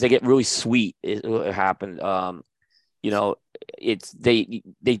 because they get really sweet. It happened. They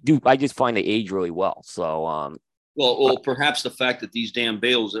do. I just find they age really well. So, well, perhaps the fact that these damn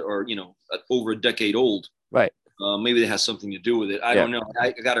bales are, over a decade old, right. Maybe it has something to do with it. I don't know. I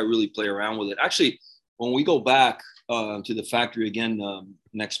got to really play around with it. Actually, when we go back to the factory again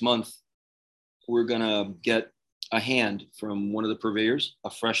next month, we're going to get a hand from one of the purveyors, a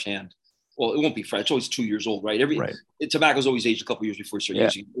fresh hand. well, it won't be fresh. It's always 2 years old, right? Right. Tobacco's always aged a couple years before you start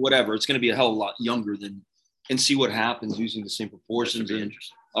using it. Whatever. It's going to be a hell of a lot younger than, and see what happens using the same proportions. And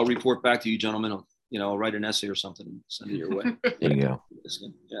I'll report back to you, gentlemen. I'll write an essay or something and send it your way. There you go.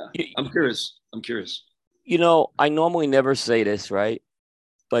 Yeah. I'm curious. I normally never say this, right?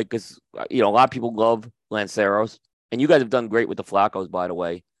 Like, because, a lot of people love Lanceros, and you guys have done great with the Flacos, by the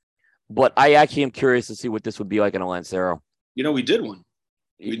way. But I actually am curious to see what this would be like in a Lancero. We did one.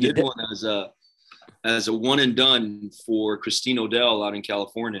 We did one as a one and done for Christine Odell out in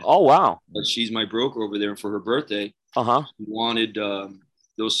California. Oh, wow. But she's my broker over there, and for her birthday, she wanted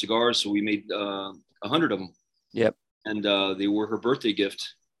those cigars, so we made 100 of them. Yep. And they were her birthday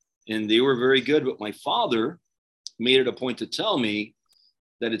gift, and they were very good. But my father made it a point to tell me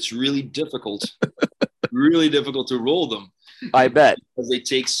that it's really difficult to roll them. I bet. Because they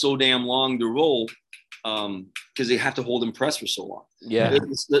take so damn long to roll, because they have to hold them pressed for so long. Yeah.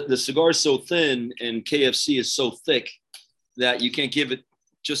 The cigar is so thin and KFC is so thick that you can't give it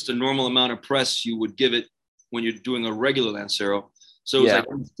just a normal amount of press you would give it when you're doing a regular Lancero. So it's like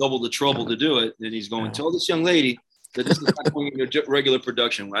double the trouble to do it. And he's going, tell this young lady that this is not going into regular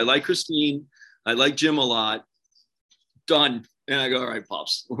production. I like Christine. I like Jim a lot. Done. And I go, all right,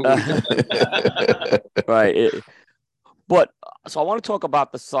 Pops. Right. So I want to talk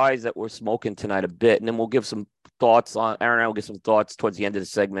about the size that we're smoking tonight a bit, and then we'll give some thoughts on, Aaron and I will give some thoughts towards the end of the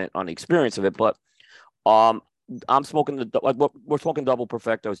segment on the experience of it. But I'm smoking we're smoking double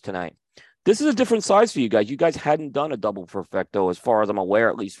perfectos tonight. This is a different size for you guys. You guys hadn't done a double perfecto, as far as I'm aware,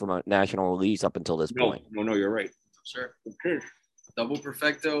 at least from a national release up until this point. No, you're right. Sure. Okay. Double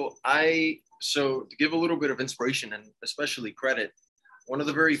perfecto. So to give a little bit of inspiration and especially credit, one of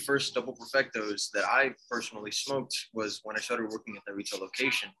the very first double perfectos that I personally smoked was when I started working at the retail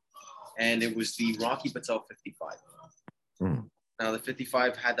location, and it was the Rocky Patel 55. Now the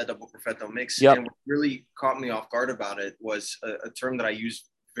 55 had that double perfecto mix, and what really caught me off guard about it was a term that I use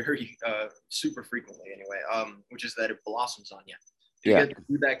very super frequently anyway, which is that it blossoms on you. You get to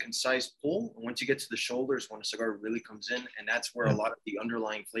do that concise pull, and once you get to the shoulders, when a cigar really comes in, and that's where a lot of the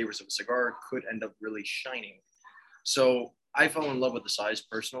underlying flavors of a cigar could end up really shining. So I fell in love with the size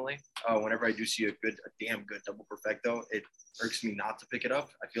personally. Whenever I do see a damn good double perfecto, it irks me not to pick it up.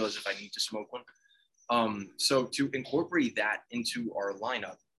 I feel as if I need to smoke one. So to incorporate that into our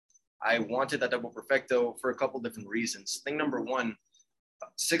lineup, I wanted that double perfecto for a couple different reasons. Thing number one,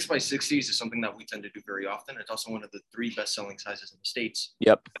 6x60s is something that we tend to do very often. It's also one of the 3 best-selling sizes in the States.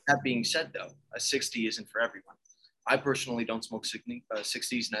 Yep. That being said, though, a 60 isn't for everyone. I personally don't smoke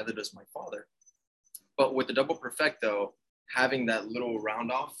 60s, neither does my father. But with the double perfecto, having that little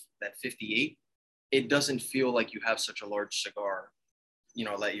round off, that 58, it doesn't feel like you have such a large cigar,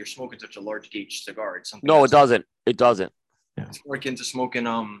 like you're smoking such a large gauge cigar. It's something. No, it doesn't. It doesn't. It's more akin to smoking,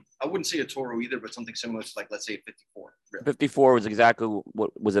 I wouldn't say a Toro either, but something similar to, like, let's say a 54. Really. 54 was exactly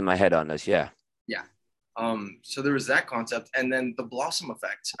what was in my head on this. Yeah. Yeah. So there was that concept. And then the blossom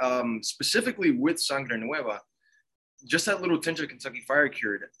effect, specifically with Sangre Nueva, just that little tinge of Kentucky Fire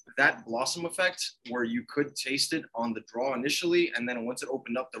Cured, that blossom effect where you could taste it on the draw initially, and then once it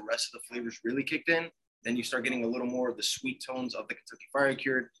opened up, the rest of the flavors really kicked in. Then you start getting a little more of the sweet tones of the Kentucky Fire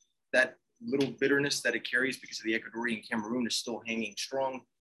Cured. That little bitterness that it carries because of the Ecuadorian Cameroon is still hanging strong.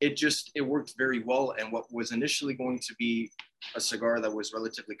 It worked very well. And what was initially going to be a cigar that was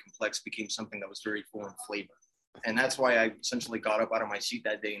relatively complex became something that was very full in flavor. And that's why I essentially got up out of my seat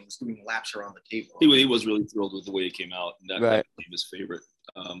that day and was doing laps around the table. He was really thrilled with the way it came out. And that became his favorite.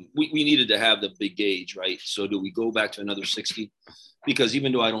 We needed to have the big gauge, right? So do we go back to another 60? Because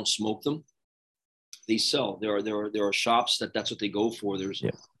even though I don't smoke them, they sell. There are shops that's what they go for.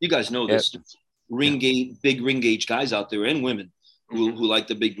 You guys know this. Big ring gauge guys out there and women who like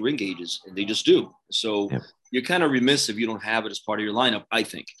the big ring gauges, and they just do. So you're kind of remiss if you don't have it as part of your lineup, I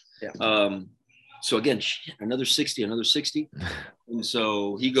think. Yeah. So again, another 60. And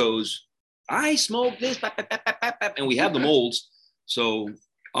so he goes, I smoke this, and we have the molds. So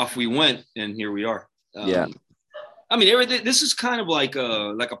off we went, and here we are. I mean, everything. This is kind of like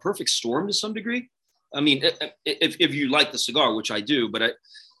a perfect storm to some degree. I mean, if you like the cigar, which I do, but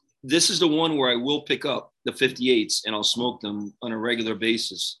this is the one where I will pick up the 58s and I'll smoke them on a regular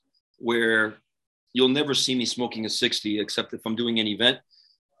basis, where you'll never see me smoking a 60 except if I'm doing an event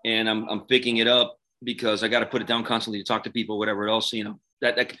and I'm picking it up because I got to put it down constantly to talk to people, whatever else,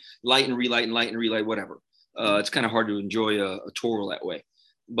 that light and relight, whatever. It's kind of hard to enjoy a Toro that way.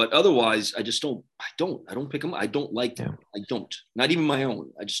 But otherwise, I don't pick them. I don't like them. I don't. Not even my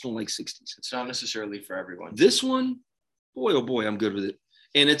own. I just don't like 60s. It's not necessarily for everyone. This one, boy, oh boy, I'm good with it.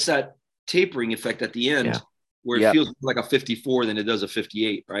 And it's that tapering effect at the end where it feels like a 54 than it does a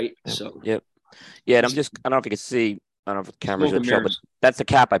 58, right? So yeah, and I don't know if you can see. I don't know if the camera's going to show, but that's the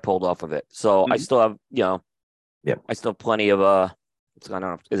cap I pulled off of it. So I still have, I still have plenty of I don't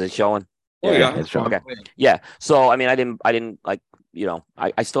know. Is it showing? Oh yeah, it's showing. Okay. Yeah. So I mean, I didn't like,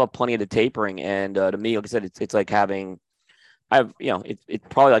 I still have plenty of the tapering, and to me, like I said, it's like having. It's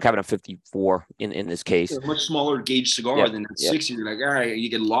probably like having a 54 in this case. A much smaller gauge cigar than that 60. You're like, all right, you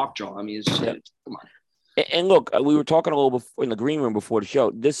get lockjaw. I mean, it's come on. And look, we were talking a little before in the green room before the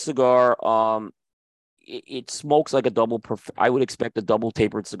show. This cigar, it smokes like a double. I would expect a double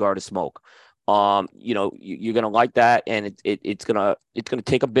tapered cigar to smoke. You're gonna like that, and it's gonna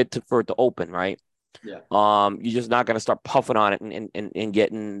take a bit for it to open, right? Yeah. You're just not gonna start puffing on it and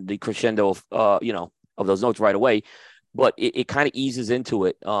getting the crescendo of those notes right away. But it kind of eases into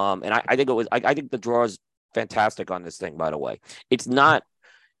it. And I think I think the draw is fantastic on this thing, by the way. It's not,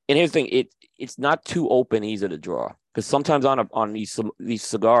 and here's the thing, it's not too open easy to draw. Because sometimes on these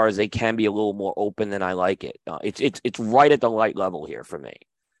cigars, they can be a little more open than I like it. It's right at the light level here for me.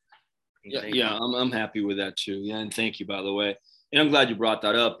 Yeah, I'm happy with that too. Yeah, and thank you, by the way. And I'm glad you brought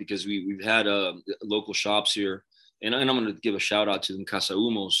that up because we've had local shops here. And I'm going to give a shout out to them, Casa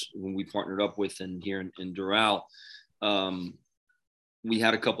Humos, when we partnered up with here in Doral. We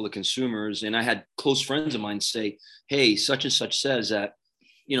had a couple of consumers, and I had close friends of mine say, hey, such and such says that,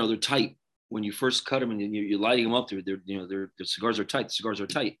 they're tight when you first cut them and you're lighting them up. The cigars are tight. The cigars are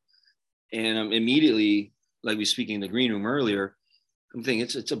tight. And immediately, like we were speaking in the green room earlier, I'm thinking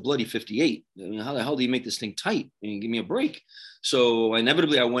it's a bloody 58. I mean, how the hell do you make this thing tight? I mean, give me a break. So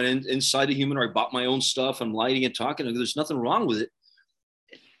inevitably I went inside the humidor. I bought my own stuff. I'm lighting and talking. There's nothing wrong with it.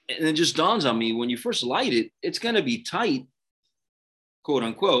 And it just dawns on me when you first light it, it's going to be tight, quote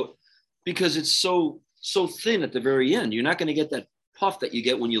unquote, because it's so thin at the very end. You're not going to get that puff that you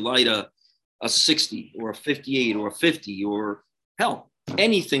get when you light a 60 or a 58 or a 50 or hell,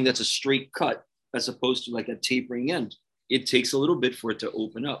 anything that's a straight cut as opposed to like a tapering end. It takes a little bit for it to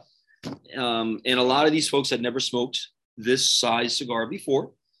open up. And a lot of these folks had never smoked this size cigar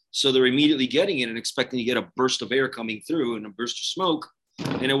before. So they're immediately getting it and expecting to get a burst of air coming through and a burst of smoke.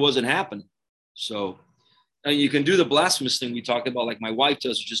 And it wasn't happening. So, and you can do the blasphemous thing we talked about, like my wife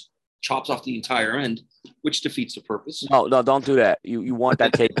does, just chops off the entire end, which defeats the purpose. No, don't do that. You want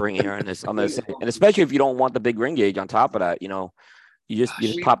that tapering here in this. I'm gonna say, and especially if you don't want the big ring gauge on top of that, you just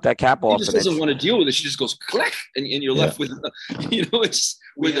pop that cap off. She just doesn't want to deal with it. She just goes click, and you're left with, it's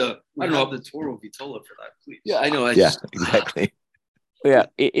with I don't know. The Toro Vitola for that, please. Yeah, I know. Exactly. Yeah,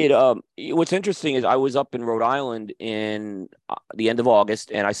 what's interesting is I was up in Rhode Island in the end of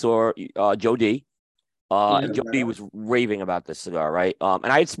August, and I saw Joe D. And Joe D was raving about this cigar, right? And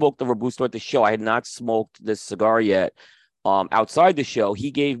I had smoked the Robusto at the show. I had not smoked this cigar yet. Outside the show, he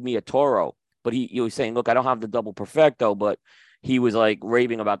gave me a Toro, but he was saying, "Look, I don't have the double perfecto," but he was like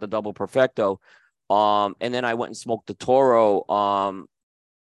raving about the double perfecto. And then I went and smoked the Toro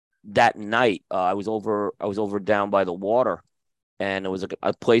that night. I was over down by the water, and it was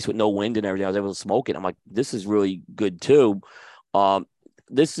a place with no wind and everything. I was able to smoke it. I'm like, this is really good too.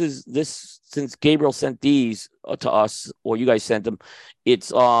 This since Gabriel sent these to us, or you guys sent them, it's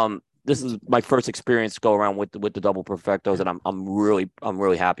this is my first experience to go around with the double perfectos, and I'm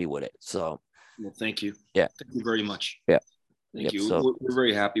really happy with it. So, well, thank you. Yeah, thank you very much. Yeah, thank you. So, we're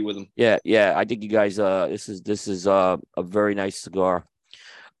very happy with them. Yeah. I think you guys, this is a very nice cigar.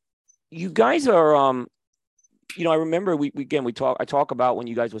 You guys are I remember I talk about when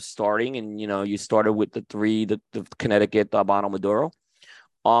you guys were starting, and you started with the Connecticut Habano Maduro.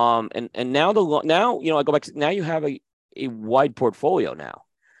 And now I go back now you have a wide portfolio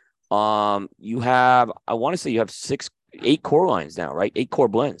now. You have, I want to say you have 8 core lines now, right? 8 core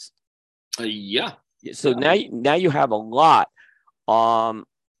blends. Yeah. So now you have a lot.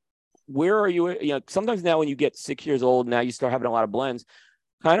 Where are you? Sometimes now when you get 6 years old, now you start having a lot of blends.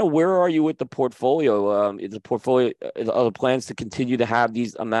 Kind of where are you with the portfolio? Is the portfolio, are the plans to continue to have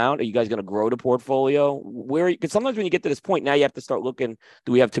these amount? Are you guys going to grow the portfolio? Because sometimes when you get to this point, now you have to start looking,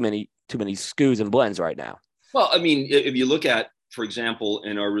 do we have too many SKUs and blends right now? Well, I mean, if you look at, for example,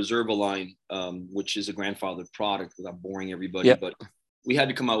 in our Reserva line, which is a grandfathered product, without boring everybody, but we had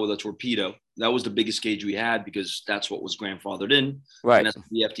to come out with a Torpedo. That was the biggest gauge we had because that's what was grandfathered in. Right. And that's what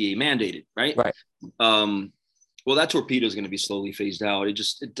the FDA mandated, right? Right. Well, that Torpedo is going to be slowly phased out.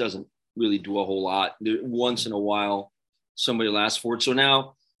 It doesn't really do a whole lot. Once in a while, somebody will ask for it. So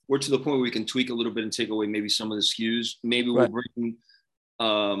now we're to the point where we can tweak a little bit and take away maybe some of the SKUs. Maybe we'll bring,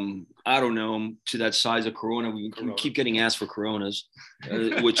 I don't know, to that size of Corona. We keep getting asked for Coronas,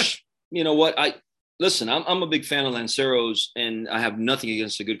 which, you know what, listen, I'm a big fan of Lanceros, and I have nothing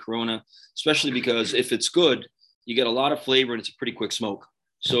against a good Corona, especially because if it's good, you get a lot of flavor and it's a pretty quick smoke.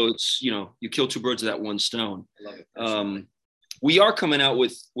 So it's, you kill two birds with that one stone. I love it. We are coming out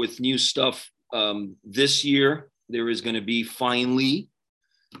with new stuff this year. There is going to be finally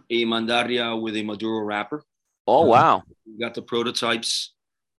a Mandaria with a Maduro wrapper. Oh, wow. We got the prototypes.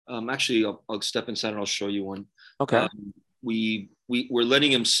 Actually, I'll step inside and I'll show you one. Okay. We're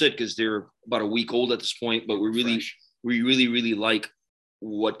letting them sit because they're about a week old at this point, but we really like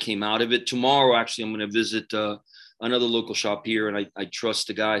what came out of it. Tomorrow, actually, I'm going to visit another local shop here, and I trust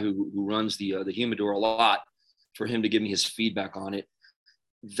the guy who runs the humidor a lot for him to give me his feedback on it.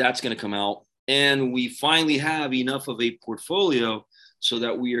 That's going to come out, and we finally have enough of a portfolio so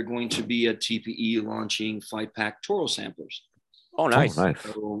that we are going to be at TPE launching 5-pack Toro samplers. Oh, nice.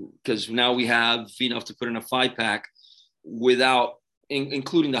 Because now we have enough to put in a 5-pack without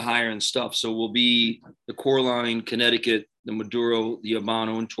including the higher end stuff. So we'll be the core line, Connecticut, the Maduro, the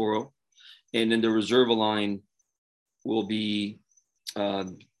Habano, and Toro. And then the Reserva line will be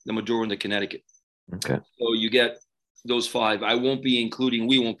the Maduro and the Connecticut. Okay. So you get those 5. We won't be including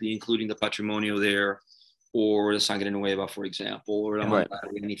the Patrimonio there, or the Sangre Nueva, for example, or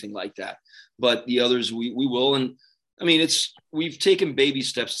anything like that. But the others we will. And I mean, we've taken baby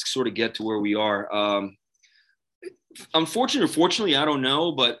steps to sort of get to where we are. Unfortunately, or fortunately, I don't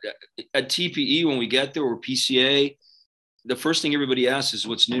know, but at TPE, when we get there, or PCA, the first thing everybody asks is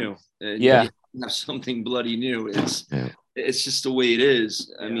what's new. And yeah. You have something bloody new. It's just the way it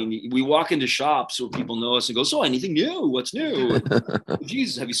is. I mean, we walk into shops where people know us and go, so anything new? What's new?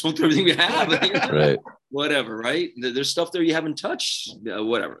 Jesus, have you smoked everything we have? Right. Whatever, right? There's stuff there you haven't touched,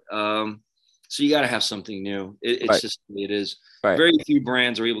 whatever. So you got to have something new. It's just the way it is. Right. Very few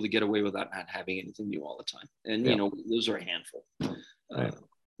brands are able to get away without not having anything new all the time. And, those are a handful.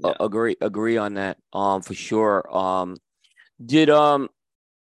 Agree on that. For sure.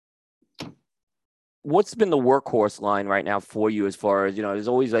 What's been the workhorse line right now for you, as far as, there's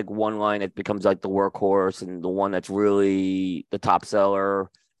always like one line that becomes like the workhorse and the one that's really the top seller.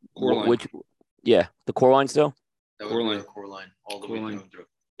 Core line. The core line still? That would be the core line all the way through.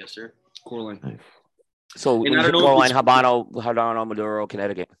 Yes, sir. Core line. So and I don't know core line, Habano, Maduro,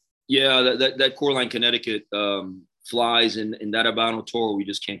 Connecticut. Yeah, that core line Connecticut flies, and that Habano Toro, we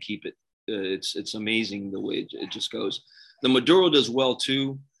just can't keep it. It's amazing the way it just goes. The Maduro does well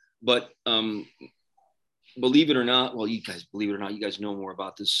too, but believe it or not, you guys know more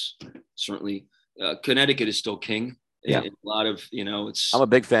about this. Certainly, Connecticut is still king. Yeah, a lot of it's. I'm a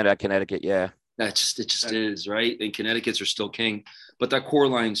big fan of that Connecticut. Yeah, it just is, right. And Connecticut's are still king, but that core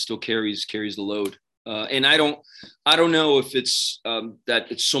line still carries the load. And I don't know if it's that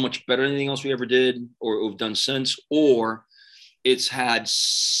it's so much better than anything else we ever did or have done since, or it's had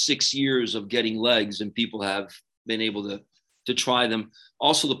 6 years of getting legs and people have been able to try them.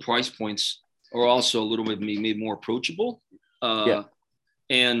 Also, the price points are also a little bit made more approachable.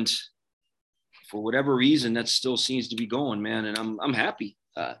 And for whatever reason, that still seems to be going, man. And I'm happy.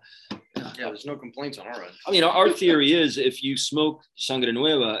 There's no complaints on our end. I mean, our theory is if you smoke Sangre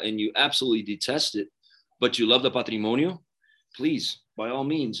Nueva and you absolutely detest it, but you love the Patrimonio, please, by all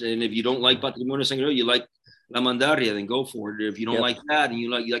means. And if you don't like Patrimonio Sangre Nueva, you like La Mandaria, then go for it. If you don't like that and you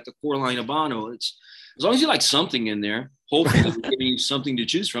like the core line Habano, it's as long as you like something in there, hopefully we're giving you something to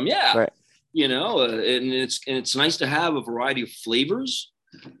choose from. Yeah. Right. And it's nice to have a variety of flavors,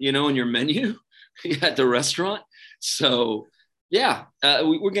 in your menu at the restaurant. So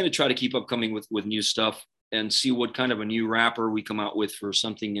we're going to try to keep up coming with new stuff and see what kind of a new wrapper we come out with for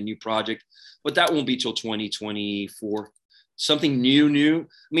something, a new project. But that won't be till 2024. Something new. I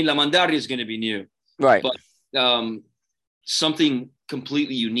mean, La Mandaria is going to be new. Right. But something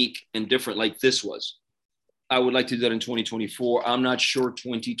completely unique and different like this was. I would like to do that in 2024. I'm not sure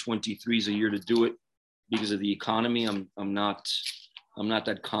 2023 is a year to do it because of the economy. I'm not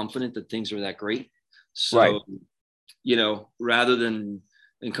that confident that things are that great. So, rather than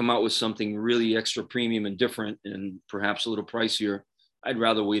come out with something really extra premium and different and perhaps a little pricier, I'd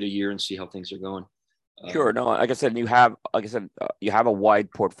rather wait a year and see how things are going. Sure. No, like I said, you have a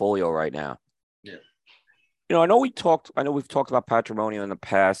wide portfolio right now. Yeah. I know we've talked about Patrimonio in the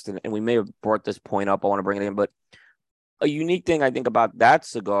past, and we may have brought this point up. I want to bring it in, but a unique thing I think about that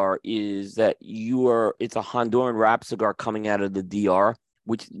cigar is that it's a Honduran wrap cigar coming out of the DR,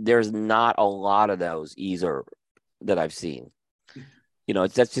 which there's not a lot of those either that I've seen.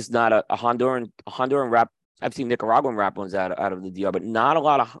 That's just not a Honduran wrap. I've seen Nicaraguan wrap ones out of the DR, but not a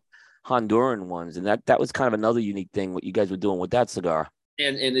lot of Honduran ones. And that was kind of another unique thing what you guys were doing with that cigar.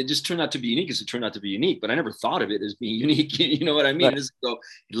 and it just turned out to be unique as it turned out to be unique, but I never thought of it as being unique. You know what I mean? Right. So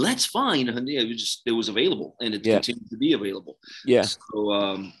let's find, it was available, and it continues to be available. Yeah.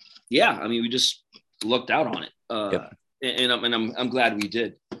 So, yeah, I mean, we just lucked out on it. Yep. And I'm glad we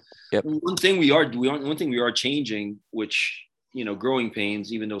did. Yep. One thing we are changing, which, you know, growing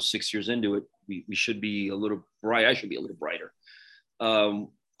pains, even though 6 years into it, we should be a little bright. I should be a little brighter.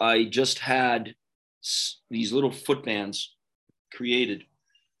 I just had these little footbands created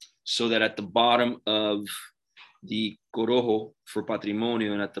so that at the bottom of the Corojo for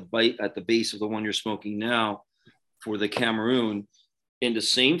Patrimonio and at the base of the one you're smoking now for the Cameroon, in the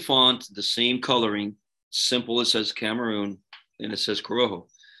same font, the same coloring, simple, it says Cameroon and it says Corojo.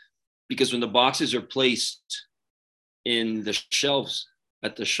 Because when the boxes are placed in the shelves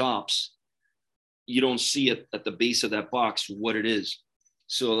at the shops, you don't see it at the base of that box what it is.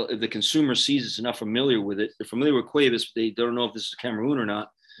 So if the consumer sees it's not familiar with it, they're familiar with Cuevas, but they don't know if this is Cameroon or not.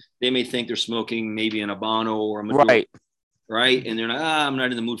 They may think they're smoking maybe an Habano or a Maduro, right? And they're not, I'm not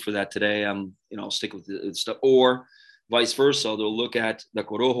in the mood for that today. I'll stick with the stuff. Or vice versa. They'll look at the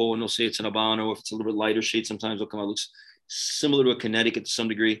Corojo and they'll say it's an Habano. If it's a little bit lighter shade, sometimes it'll come out, looks similar to a Connecticut to some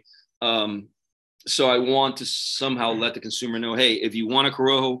degree. So I want to somehow let the consumer know, hey, if you want a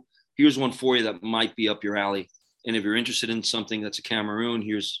Corojo, here's one for you that might be up your alley. And if you're interested in something that's a Cameroon,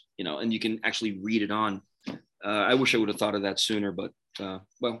 here's, and you can actually read it on. I wish I would have thought of that sooner, but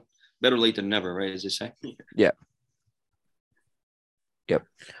well, better late than never, right? As they say. Yeah. Yep.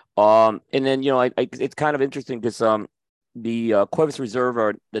 And then, it's kind of interesting because the Cuevas Reserve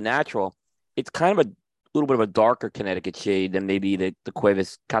or the natural, it's kind of a little bit of a darker Connecticut shade than maybe the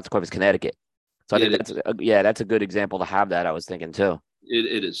Casa Cuevas Connecticut. So I think that's a good example to have that. I was thinking too.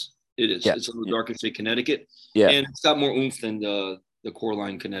 It is. Yeah. It's a little darker shade Connecticut. Yeah. And it's got more oomph than the core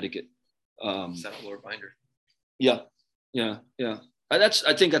line Connecticut. Is that a lower binder? Yeah. I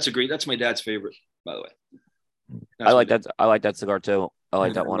think that's my dad's favorite, by the way. I like that cigar too. I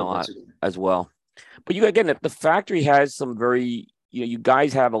like that one a lot as well. But the factory has some very, you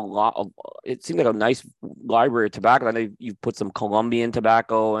guys have a lot of, it seems like a nice library of tobacco. I know you've put some Colombian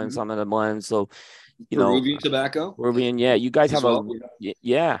tobacco and some of the blends. So, Peruvian tobacco. Peruvian, yeah. You guys have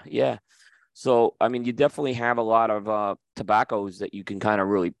yeah. So, I mean, you definitely have a lot of tobaccos that you can kind of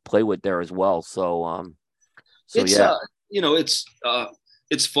really play with there as well. So, it's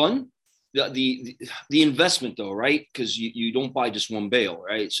fun. The investment though, right? Because you don't buy just one bale,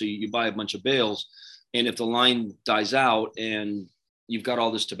 right? So you buy a bunch of bales, and if the line dies out and you've got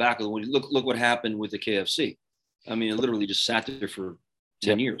all this tobacco, look what happened with the KFC. I mean, it literally just sat there for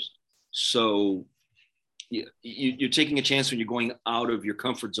 10 years. So you're taking a chance when you're going out of your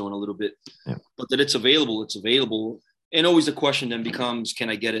comfort zone a little bit, but that it's available. And always the question then becomes, can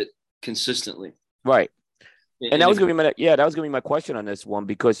I get it consistently? Right. And that was going to be my question on this one,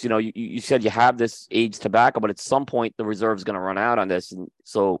 because, you said you have this aged tobacco, but at some point the reserve is going to run out on this. And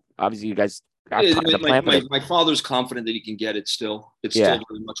so obviously you guys have time to plan for it. My father's confident that he can get it still. It's still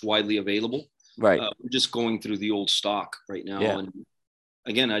very much widely available. Right. We're just going through the old stock right now. Yeah. And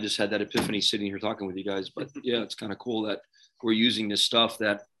again, I just had that epiphany sitting here talking with you guys, but it's kind of cool that we're using this stuff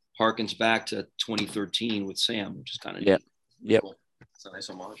that harkens back to 2013 with Sam, which is kind of neat. Yep. Cool. It's a nice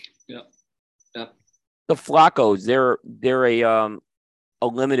homage. Yeah. The Flacos, they're a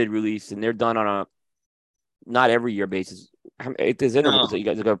limited release, and they're done on a not every year basis. There's intervals that you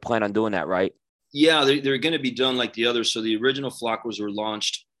guys are going to plan on doing that, right? Yeah, they're going to be done like the others. So the original Flacos were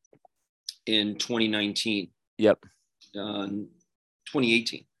launched in 2019. Yep.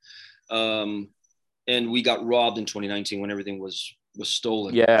 2018. And we got robbed in 2019 when everything was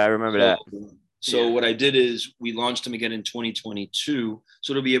stolen. Yeah, I remember that. So what I did is we launched them again in 2022.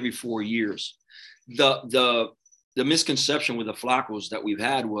 So it'll be every 4 years. The misconception with the Flacos that we've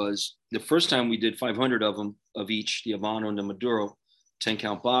had was the first time we did 500 of them, of each, the Habano and the Maduro, 10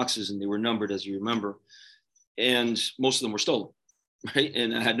 count boxes, and they were numbered, as you remember. And most of them were stolen, right?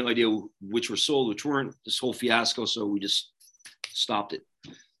 And I had no idea which were sold, which weren't, this whole fiasco. So we just stopped it.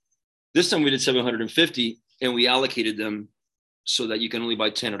 This time we did 750, and we allocated them so that you can only buy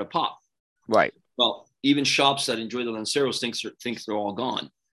 10 at a pop. Right. Well, even shops that enjoy the Lanceros think they're all gone.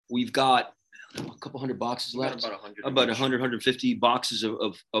 We've got a couple hundred boxes left, about 150 boxes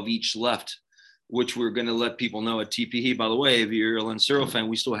of each left, which we're going to let people know at TPE. By the way, if you're a Lancero fan,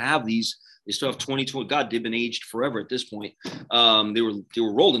 we still have these. They still have 2020. God, they've been aged forever at this point. They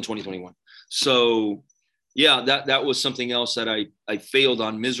were rolled in 2021. So yeah, that was something else that I failed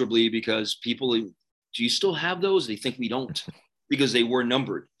on miserably, because people, do you still have those? They think we don't, because they were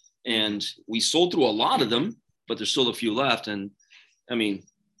numbered, and we sold through a lot of them, but there's still a few left. And I mean,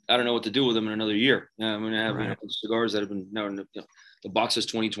 I don't know what to do with them in another year. I'm going to have cigars that have been The box says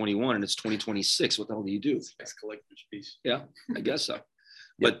 2021 and it's 2026. What the hell do you do? Nice collector's piece. Yeah, I guess so.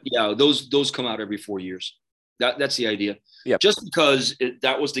 But yeah, those come out every 4 years. That's the idea. Yep. Just because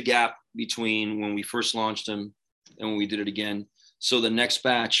that was the gap between when we first launched them and when we did it again. So the next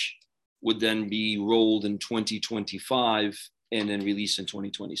batch would then be rolled in 2025 and then released in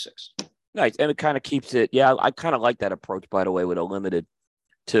 2026. Nice. And it kind of keeps it. Yeah, I kind of like that approach, by the way, with a limited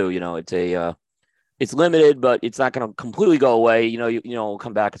too. It's limited, but it's not going to completely go away. It'll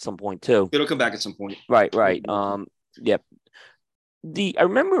come back at some point too. It'll come back at some point. Right. Yep. I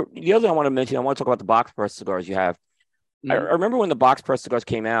remember the other thing I want to mention. I want to talk about the box press cigars you have. I remember when the box press cigars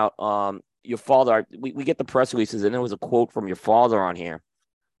came out. Your father, we get the press releases, and there was a quote from your father on here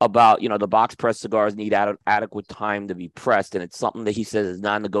about the box press cigars need adequate time to be pressed, and it's something that he says is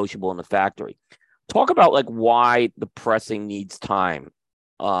non-negotiable in the factory. Talk about like why the pressing needs time,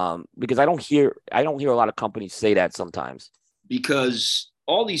 because I don't hear a lot of companies say that sometimes. Because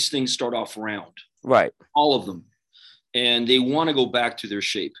all these things start off round, right? All of them. And they want to go back to their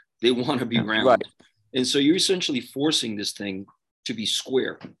shape. They want to be round. Right. And so you're essentially forcing this thing to be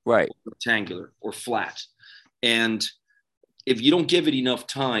square, right, or rectangular, or flat. And if you don't give it enough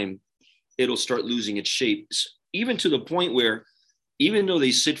time, it'll start losing its shape, even to the point where, even though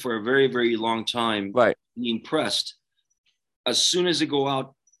they sit for a very, very long time, right, being pressed, as soon as they go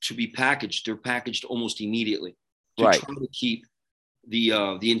out to be packaged, they're packaged almost immediately to right, try to keep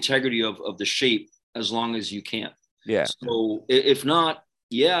the integrity of the shape as long as you can. Yeah. So if not,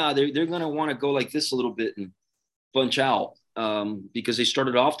 they're going to want to go like this a little bit and bunch out because they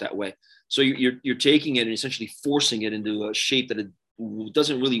started off that way. So you're taking it and essentially forcing it into a shape that it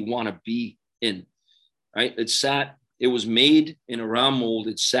doesn't really want to be in, right? It was made in a round mold.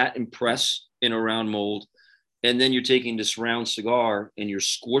 It sat in press in a round mold. And then you're taking this round cigar and you're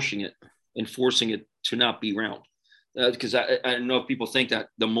squishing it and forcing it to not be round. Because I don't know if people think that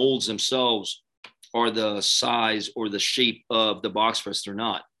the molds themselves are the size or the shape of the box press. They're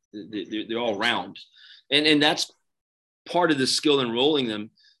not. They're all round. And that's part of the skill in rolling them,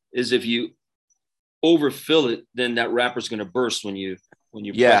 is if you overfill it, then that wrapper is going to burst when you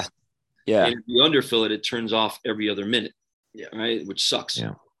press it. Yeah. And if you underfill it, it turns off every other minute. Yeah. Right. Which sucks.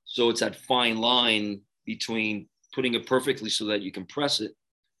 Yeah. So it's that fine line between putting it perfectly so that you can press it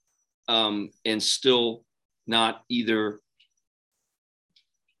and still not either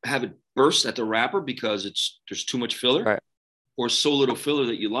have it burst at the wrapper because there's too much filler, right, or so little filler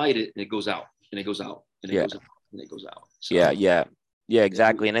that you light it and it goes out and it goes out and it goes out and it goes out. So, yeah,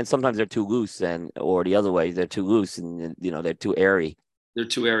 exactly. And then sometimes they're too loose, or the other way, they're too loose and they're too airy. They're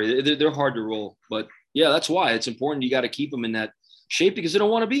too airy. They're hard to roll, but yeah, that's why it's important. You got to keep them in that shape because they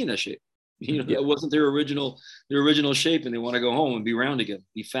don't want to be in that shape. That wasn't their original shape, and they want to go home and be round again,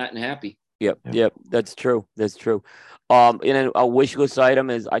 be fat and happy. Yep. That's true. And then a wish list item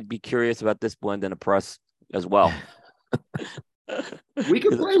is I'd be curious about this blend in a press as well. We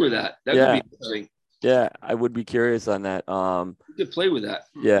could play with that. That would be interesting. Yeah, I would be curious on that. We could play with that.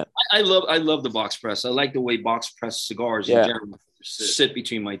 Yeah. I love the box press. I like the way box press cigars in general sit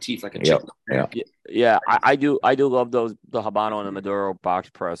between my teeth like a chicken. Yeah. I do love those, the Habano and the Maduro box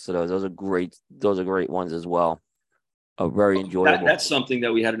press. So those are great ones as well. Very enjoyable. That's something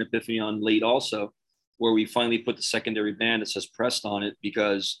that we had an epiphany on late also, where we finally put the secondary band that says pressed on it,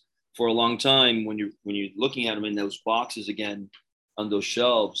 because for a long time when you're looking at them in those boxes again on those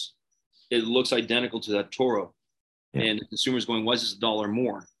shelves, it looks identical to that Toro. Yeah. And the consumer's going, why is this $1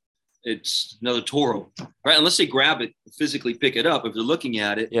 more? It's another Toro, right? Unless they grab it, physically pick it up. If they're looking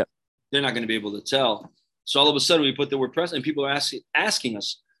at it, they're not going to be able to tell. So all of a sudden we put the word press and people are asking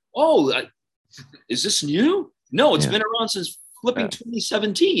us, is this new? No, it's been around since flipping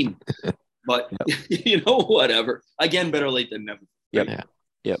 2017, but whatever. Again, better late than never.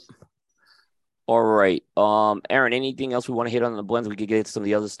 Yep. All right. Aaron, anything else we want to hit on the blends? We could get into some of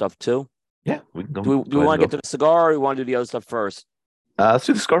the other stuff too. Yeah, we can go. Do we want to get to the cigar, or we want to do the other stuff first? Let's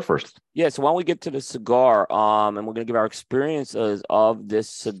do the cigar first. Yeah, so why don't we get to the cigar? And we're going to give our experiences of this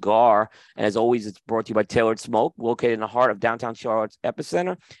cigar. And as always, it's brought to you by Tailored Smoke, located in the heart of downtown Charlotte's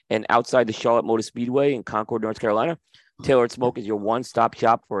epicenter and outside the Charlotte Motor Speedway in Concord, North Carolina. Tailored Smoke is your one-stop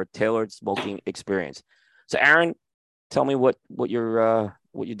shop for a tailored smoking experience. So, Aaron, tell me what you're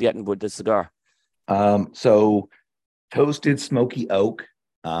getting with this cigar. So toasted smoky oak,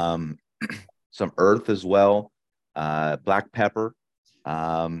 some earth as well, black pepper.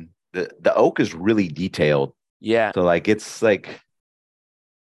 The oak is really detailed. Yeah. So it's I'm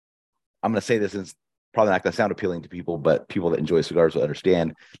going to say this is probably not going to sound appealing to people, but people that enjoy cigars will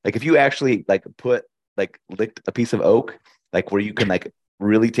understand. If you actually licked a piece of oak, where you can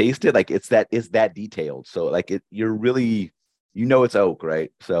really taste it, it's that detailed. So you're really you know it's oak,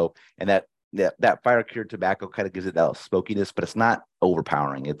 right? So, and that fire cured tobacco kind of gives it that smokiness, but it's not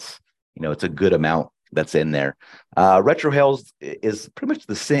overpowering. It's, it's a good amount that's in there. Retrohales is pretty much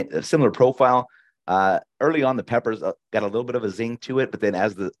the same, similar profile. Early on, the peppers got a little bit of a zing to it, but then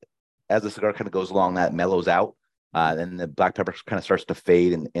as the cigar kind of goes along, that mellows out. And the black pepper kind of starts to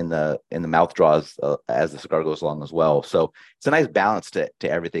fade in the mouth draws as the cigar goes along as well. So it's a nice balance to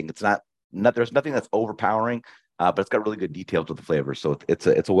everything. It's not there's nothing that's overpowering, but it's got really good details with the flavors. So it's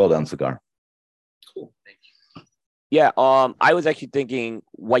a well done cigar. Cool, thank you. Yeah, I was actually thinking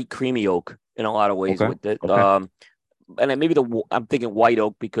white creamy oak in a lot of ways with it. Okay. And then maybe I'm thinking white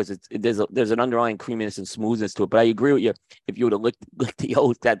oak because there's an underlying creaminess and smoothness to it. But I agree with you. If you were to lick the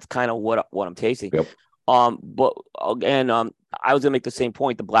oak, that's kind of what I'm tasting. Yep. But again, I was gonna make the same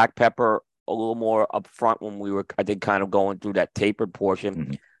point. The black pepper a little more up front when we were, I think, kind of going through that tapered portion.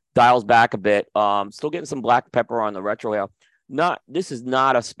 Mm-hmm. Dials back a bit. Still getting some black pepper on the retrohale. This is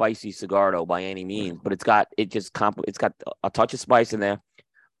not a spicy cigar though by any means, but it's got a touch of spice in there.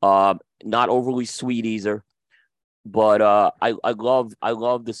 Not overly sweet either. But I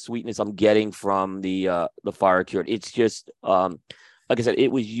love the sweetness I'm getting from the fire cured. It's just like I said,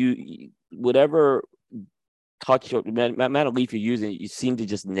 it was whatever touch or amount of leaf you're using, you seem to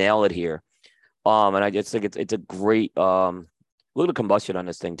just nail it here. And I just think it's a great look at the combustion on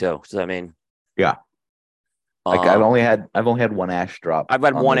this thing too. So I mean, yeah. Like I've only had one ash drop. I've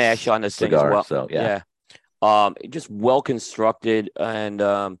had one ash on this cigar, thing as well. So yeah. Just well constructed and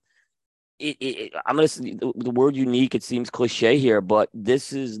I'm gonna say the word unique. It seems cliche here, but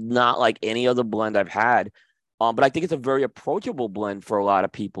this is not like any other blend I've had. But I think it's a very approachable blend for a lot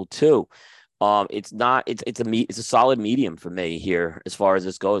of people too. It's a solid medium for me here as far as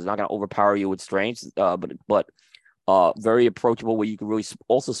this goes. It's not gonna overpower you with strengths, but very approachable where you can really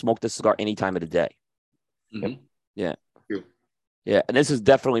also smoke this cigar any time of the day. Mm-hmm. Yeah. True. Yeah, and this is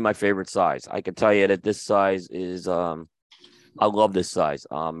definitely my favorite size. I can tell you that this size is I love this size.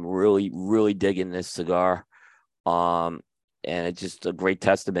 I'm really, really digging this cigar. And it's just a great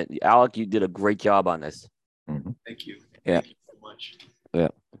testament. Alec, you did a great job on this. Mm-hmm. Thank you. Yeah. Thank you so much.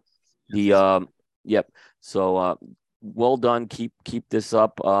 Yeah. Yep. So well done. Keep this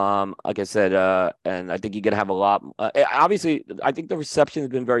up. Like I said, and I think you're gonna have a lot. Obviously, I think the reception has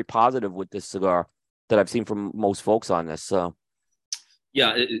been very positive with this cigar that I've seen from most folks on this. So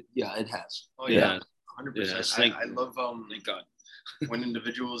yeah, it has. Oh yeah. 100%. I love thank God. when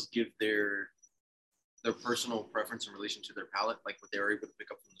individuals give their personal preference in relation to their palate, like what they're able to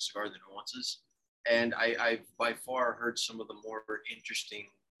pick up from the cigar, the nuances. And I've by far heard some of the more interesting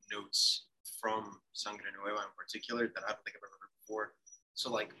notes from Sangre Nueva in particular that I don't think I've ever heard before.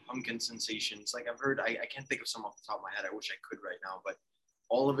 So like pumpkin sensations, like I've heard, I can't think of some off the top of my head. I wish I could right now, but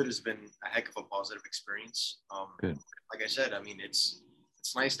all of it has been a heck of a positive experience. Good. Like I said, I mean, it's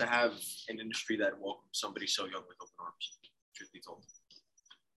nice to have an industry that welcomes somebody so young with open arms, truth be told.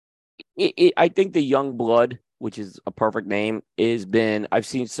 I think the young blood, which is a perfect name, I've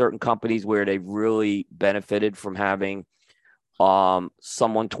seen certain companies where they've really benefited from having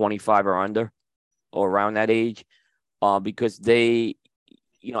someone 25 or under or around that age, because they,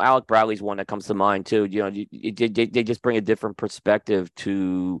 Alec Bradley's one that comes to mind too. They just bring a different perspective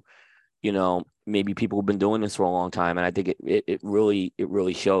to, maybe people who've been doing this for a long time. And I think it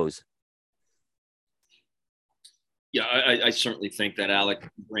really shows. Yeah, I certainly think that Alec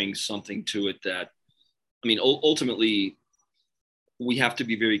brings something to it that, I mean, ultimately, we have to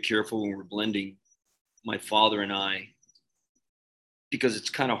be very careful when we're blending, my father and I, because it's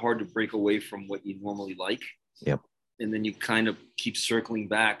kind of hard to break away from what you normally like. Yep. And then you kind of keep circling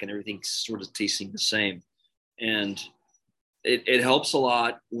back and everything's sort of tasting the same. And it helps a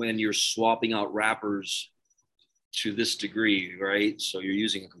lot when you're swapping out wrappers to this degree, right? So you're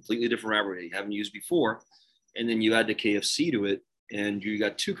using a completely different wrapper that you haven't used before. And then you add the KFC to it and you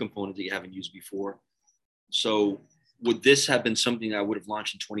got two components that you haven't used before. So would this have been something I would have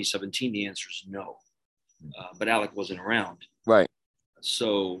launched in 2017? The answer is no. But Alec wasn't around. Right.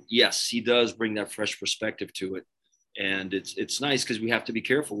 So yes, he does bring that fresh perspective to it. And it's nice because we have to be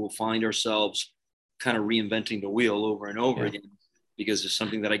careful. We'll find ourselves kind of reinventing the wheel over and over again, because there's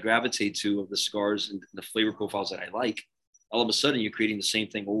something that I gravitate to of the cigars and the flavor profiles that I like. All of a sudden you're creating the same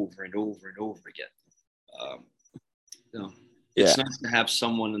thing over and over and over again. It's nice to have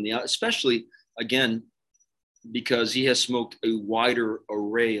someone in the, especially again, because he has smoked a wider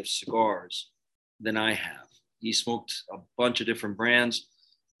array of cigars than I have. He smoked a bunch of different brands.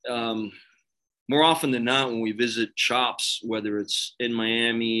 More often than not, when we visit shops, whether it's in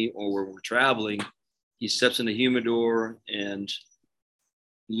Miami or where we're traveling, he steps in the humidor and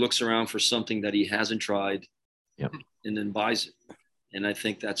looks around for something that he hasn't tried. Yep. and then buys it. And I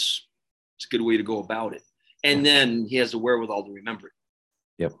think it's a good way to go about it. And then he has the wherewithal to remember it.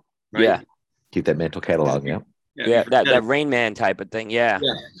 Yep. Right? Yeah. Keep that mental catalog. Yeah. Yeah, that Rain Man type of thing. Yeah.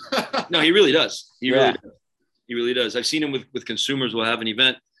 No, he really does. He Yeah. really does. He really does. I've seen him with consumers. We'll have an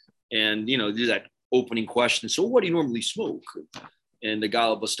event and, do that opening question. So what do you normally smoke? And the guy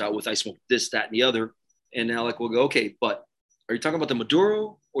will bust out with, I smoke this, that, and the other. And Alec will go, okay, but are you talking about the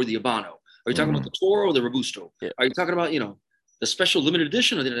Maduro or the Habano? Are you talking about the Toro or the Robusto? Yeah. Are you talking about, the special limited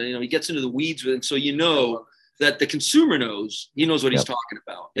edition? Or he gets into the weeds with it. So that the consumer knows, he knows what he's talking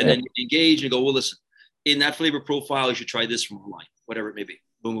about. And then you engage and go, well, listen, in that flavor profile, you should try this from our line, whatever it may be.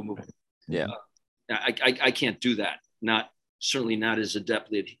 Boom, boom, boom. Yeah. I can't do that. Certainly not as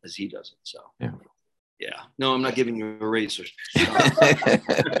adeptly as he does it. So yeah. No, I'm not giving you a raise.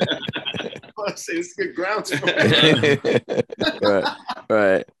 Let's say it's good grounds.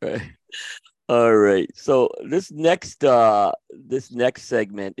 Right. All right. So this next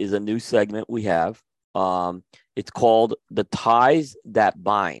segment is a new segment we have. It's called The Ties That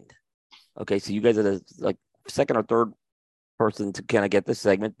Bind. Okay, so you guys are the second or third person to kind of get this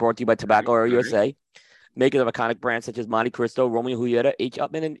segment. Brought to you by Tobacco Area USA, makers of iconic brands such as Monte Cristo, Romeo Julieta, H.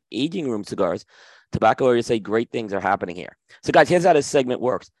 Upman, and Aging Room Cigars. Tobacco Area USA, great things are happening here. So, guys, here's how this segment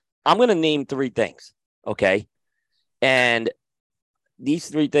works. I'm going to name 3 things, okay? And these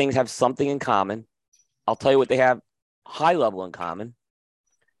 3 things have something in common. I'll tell you what they have high level in common.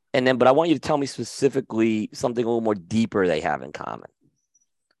 But I want you to tell me specifically something a little more deeper they have in common.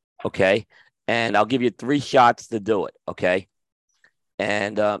 Okay. And I'll give you 3 shots to do it. Okay.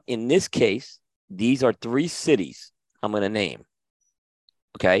 And in this case, these are 3 cities I'm going to name.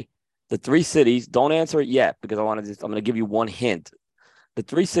 Okay. The 3 cities, don't answer it yet because I'm going to give you one hint. The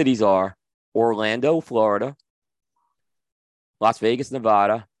 3 cities are Orlando, Florida, Las Vegas,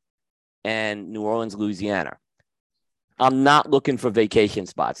 Nevada, and New Orleans, Louisiana. I'm not looking for vacation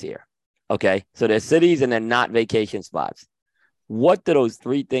spots here. Okay. So they're cities and they're not vacation spots. What do those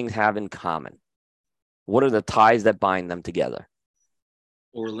 3 things have in common? What are the ties that bind them together?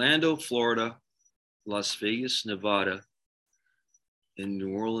 Orlando, Florida, Las Vegas, Nevada, and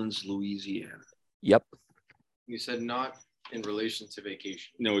New Orleans, Louisiana. Yep. You said not in relation to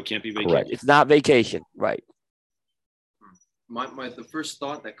vacation. No, it can't be vacation. Correct. It's not vacation. Right. The first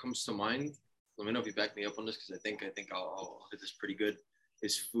thought that comes to mind, let me know if you back me up on this because I think I'll hit this pretty good,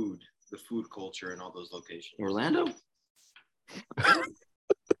 is food, the food culture in all those locations. Orlando?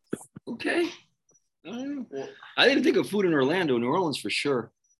 Okay. I didn't think of food in Orlando. New Orleans for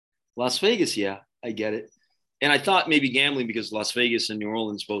sure. Las Vegas, yeah, I get it. And I thought maybe gambling because Las Vegas and New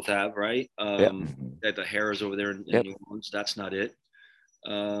Orleans both have, right? At the Harrah's over there in New Orleans. That's not it.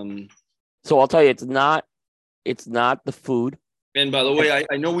 So I'll tell you, it's not the food. And by the way,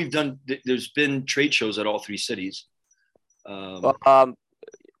 I know there's been trade shows at all 3 cities.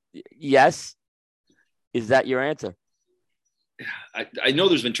 Yes. Is that your answer? I know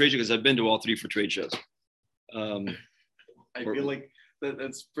there's been trade shows because I've been to all 3 for trade shows. I feel like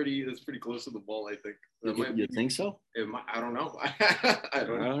that's pretty close to the ball. I think. You think so? I don't know. I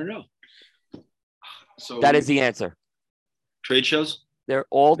don't know. So that is the answer. Trade shows? They're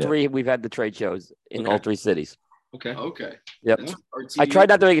all 3. We've had the trade shows in all 3 cities. Okay. Yep. I tried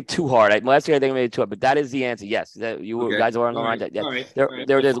not to make it too hard. Last year I think I made it too hard, but that is the answer. Yes, guys are on the line. Yeah. All right.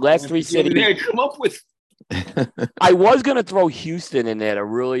 There, the last 3 cities. I come up with. I was gonna throw Houston in there to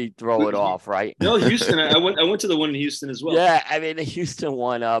really throw it off, right? No, Houston. I went to the one in Houston as well. Yeah, I mean the Houston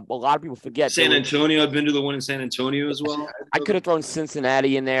one. A lot of people forget. San Antonio. I've been to the one in San Antonio as well. I could have thrown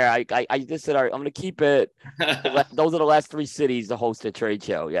Cincinnati in there. I just said, all right, I'm gonna keep it. Those are the last 3 cities to host a trade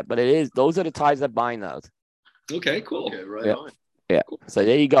show. Yeah, but those are the ties that bind those. Okay, cool. Okay, right on. Yeah. Cool. So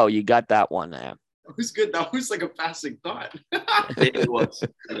there you go. You got that one there. That was good. That was like a passing thought. It was.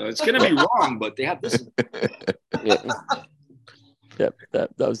 It's going to be wrong, but they have this. Yep.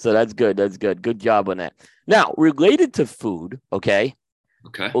 So that's good. That's good. Good job on that. Now, related to food, okay,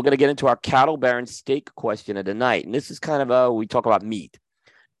 we're going to get into our Cattle Baron steak question of the night. And this is kind of we talk about meat.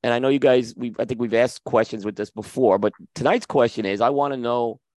 And I know you guys, I think we've asked questions with this before, but tonight's question is, I want to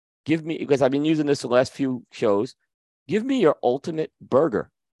know, because I've been using this the last few shows, give me your ultimate burger.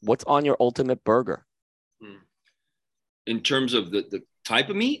 What's on your ultimate burger? In terms of the type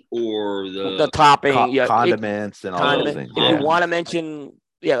of meat or the topping, condiments and all those things. If you want to mention,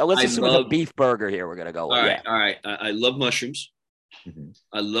 let's assume it's a beef burger here. We're gonna go with. All right. I love mushrooms. Mm-hmm.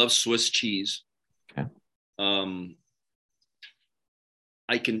 I love Swiss cheese. Okay.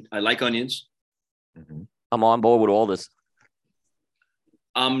 I like onions. Mm-hmm. I'm on board with all this.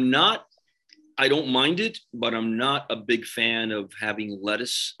 I don't mind it, but I'm not a big fan of having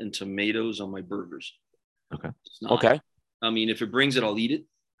lettuce and tomatoes on my burgers. Okay. It's not. Okay. I mean, if it brings it, I'll eat it.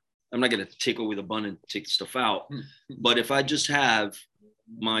 I'm not going to take away the bun and take stuff out. But if I just have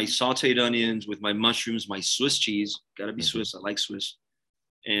my sauteed onions with my mushrooms, my Swiss cheese, got to be Swiss. I like Swiss.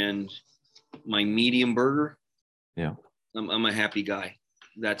 And my medium burger. Yeah. I'm a happy guy.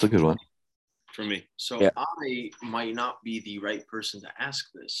 That's a good one for me. So I might not be the right person to ask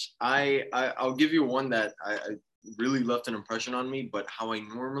this. I'll give you one that I really left an impression on me, but how I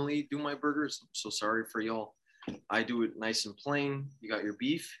normally do my burgers, I'm so sorry for y'all. I do it nice and plain. You got your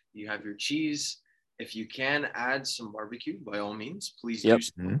beef, you have your cheese. If you can add some barbecue, by all means, please do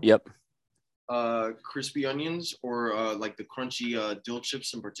so. Mm-hmm. Yep. Crispy onions or like the crunchy dill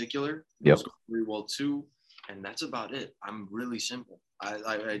chips in particular. Yep. Those go very well too. And that's about it. I'm really simple. I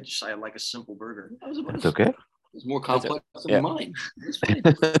like a simple burger. That's okay. It's more complex than mine. It's fine.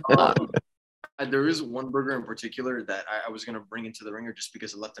 There is one burger in particular that I was going to bring into the ringer just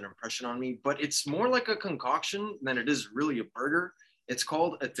because it left an impression on me, but it's more like a concoction than it is really a burger. It's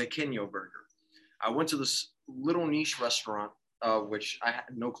called a tequeño burger. I went to this little niche restaurant, which I had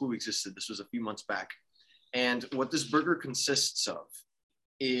no clue existed. This was a few months back. And what this burger consists of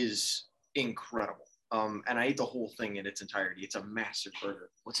is incredible. And I ate the whole thing in its entirety. It's a massive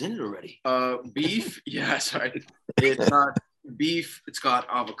burger. What's in it already? Beef. Yeah, sorry. It's got beef. It's got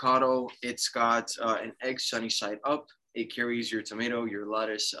avocado. It's got an egg sunny side up. It carries your tomato, your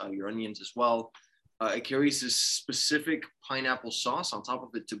lettuce, your onions as well. It carries this specific pineapple sauce on top of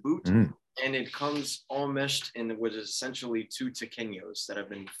it to boot. Mm. And it comes all meshed in what is essentially two tequeños that have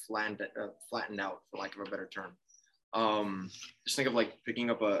been flattened out, for lack of a better term. Just think of like picking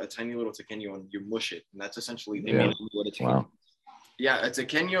up a tiny little tequeño and you mush it, and that's essentially what a tequeño. Wow. Yeah, a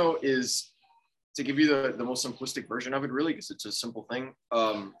tequeño is, to give you the most simplistic version of it, really, because it's a simple thing.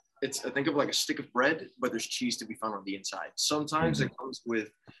 It's, I think of like a stick of bread, but there's cheese to be found on the inside. Sometimes it comes with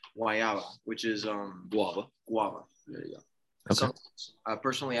guayaba, which is guava. There you go. Okay.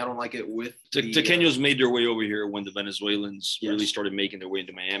 Personally, I don't like it with tequeños made their way over here when the Venezuelans really started making their way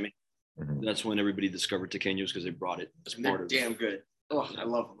into Miami. Mm-hmm. That's when everybody discovered tequeños because they brought it as part of it. Damn good. Oh, I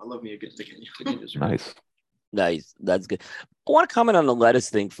love them. I love me a good tequeño. Nice. That's good. I want to comment on the lettuce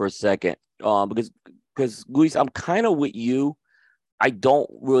thing for a second, because Luis, I'm kind of with you. I don't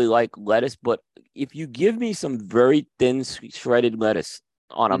really like lettuce, but if you give me some very thin shredded lettuce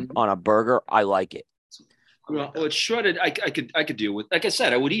on a burger, I like it. Well, it's shredded. I could deal with. Like I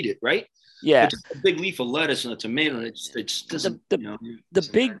said, I would eat it, right? Yeah. But just a big leaf of lettuce and a tomato. It just doesn't.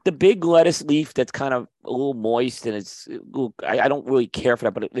 The big lettuce leaf that's kind of a little moist and I don't really care for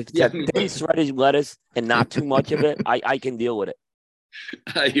that. But if it's a thin shredded lettuce and not too much of it, I can deal with it.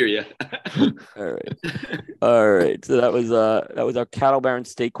 I hear you. All right. So that was our Cattle Baron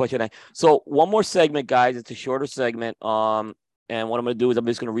steak question. So one more segment, guys. It's a shorter segment. And what I'm going to do is I'm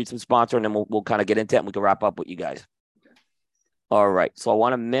just going to read some sponsor, and then we'll kind of get into it, and we can wrap up with you guys. Okay. All right. So I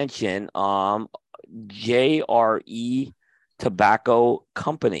want to mention JRE Tobacco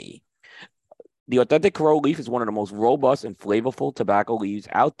Company. The authentic Corojo leaf is one of the most robust and flavorful tobacco leaves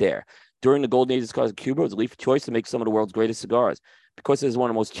out there. During the golden age of cigars in Cuba, it was a leaf of choice to make some of the world's greatest cigars. Because it is one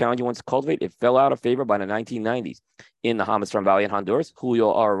of the most challenging ones to cultivate, it fell out of favor by the 1990s. In the Jamastran Valley in Honduras,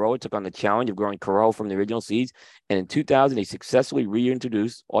 Julio Araroa took on the challenge of growing Corojo from the original seeds, and in 2000, he successfully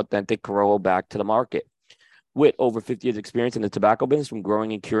reintroduced authentic Corojo back to the market. With over 50 years' experience in the tobacco business, from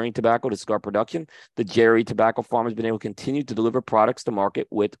growing and curing tobacco to cigar production, the JRE Tobacco Farm has been able to continue to deliver products to market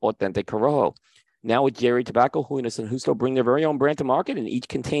with authentic Corojo. Now with JRE Tobacco, Julius and Justo bring their very own brand to market, and each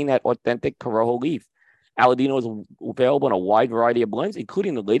contain that authentic Corojo leaf. Aladino is available in a wide variety of blends,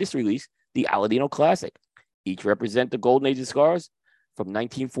 including the latest release, the Aladino Classic. Each represent the golden age of cigars from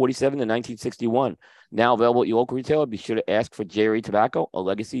 1947 to 1961. Now available at your local retailer. Be sure to ask for JRE Tobacco, a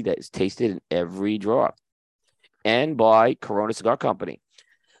legacy that is tasted in every drawer. And by Corona Cigar Company.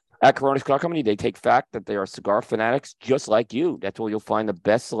 At Corona Cigar Company, they take fact that they are cigar fanatics just like you. That's where you'll find the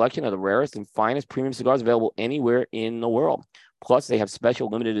best selection of the rarest and finest premium cigars available anywhere in the world. Plus, they have special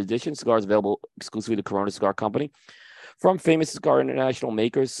limited edition cigars available exclusively to Corona Cigar Company from famous cigar international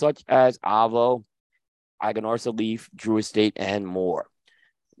makers such as Avo, Aganorsa Leaf, Drew Estate, and more.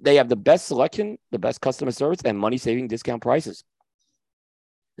 They have the best selection, the best customer service, and money-saving discount prices.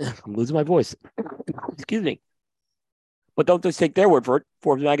 I'm losing my voice. Excuse me. But don't just take their word for it.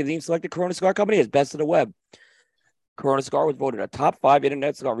 Forbes magazine selected Corona Cigar Company as best of the web. Corona Cigar was voted a top 5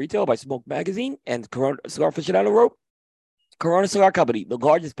 internet cigar retailer by Smoke Magazine, and Corona Cigar Aficionado wrote, Corona Cigar Company, the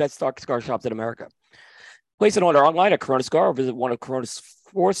largest pet stock cigar shops in America. Place an order online at Corona Cigar or visit one of Corona's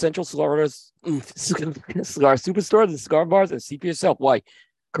 4 central cigar superstores and cigar bars and see for yourself why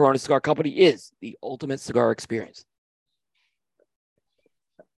Corona Cigar Company is the ultimate cigar experience.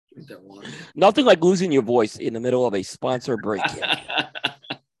 Drink that water. Nothing like losing your voice in the middle of a sponsor break.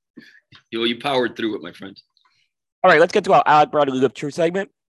 You powered through it, my friend. All right, let's get to our Alec Bradley Live True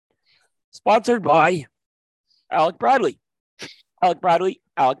segment. Sponsored by Alec Bradley. Alec Bradley,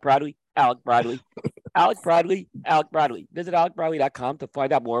 Alec Bradley, Alec Bradley, Alec Bradley, Alec Bradley. Visit alecbradley.com to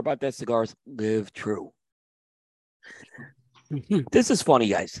find out more about their cigars. Live true. This is funny,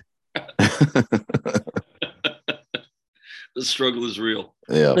 guys. The struggle is real.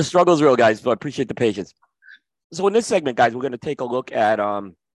 Yeah. The struggle is real, guys, but I appreciate the patience. So in this segment, guys, we're going to take a look at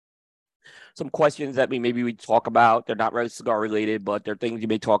some questions that maybe we talk about. They're not really cigar related, but they're things you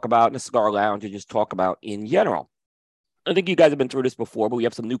may talk about in the cigar lounge and just talk about in general. I think you guys have been through this before, but we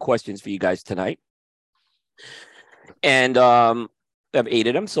have some new questions for you guys tonight. And I've 8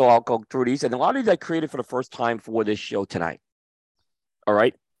 of them, so I'll go through these. And a lot of these I created for the first time for this show tonight. All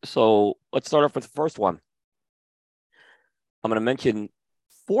right, so let's start off with the first one. I'm going to mention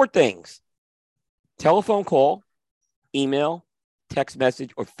 4 things: telephone call, email, text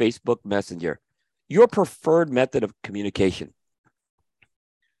message, or Facebook Messenger. Your preferred method of communication.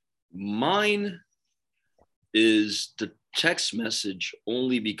 Mine is the text message,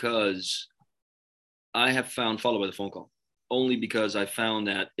 only because I have found, followed by the phone call, only because I found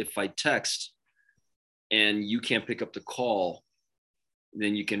that if I text and you can't pick up the call,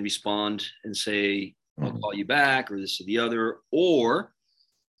 then you can respond and say, I'll call you back, or this or the other. Or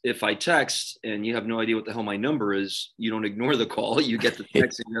if I text and you have no idea what the hell my number is, you don't ignore the call. You get the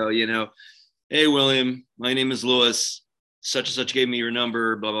text and go, hey, William, my name is Louis. Such and such gave me your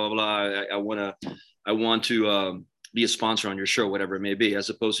number, blah, blah, blah. I want to be a sponsor on your show, whatever it may be, as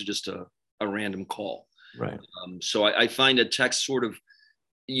opposed to just a random call. Right. So I find that text sort of,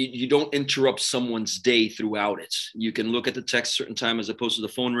 you don't interrupt someone's day throughout it. You can look at the text certain time, as opposed to the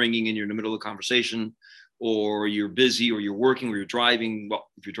phone ringing and you're in the middle of a conversation, or you're busy, or you're working, or you're driving. Well,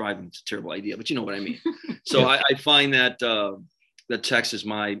 if you're driving, it's a terrible idea, but you know what I mean. So yeah. I find that that text is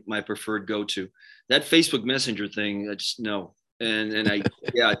my preferred go-to. That Facebook Messenger thing, I just know. And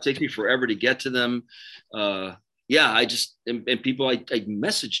it takes me forever to get to them. And people, I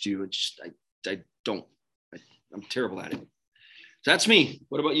messaged you. I'm terrible at it. That's me.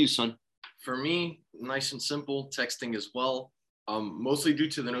 What about you, son? For me, nice and simple, texting as well. Mostly due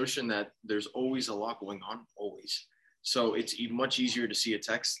to the notion that there's always a lot going on, always. So it's much easier to see a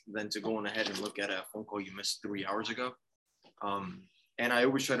text than to go on ahead and look at a phone call you missed 3 hours ago. And I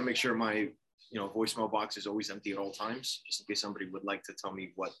always try to make sure my voicemail box is always empty at all times, just in case somebody would like to tell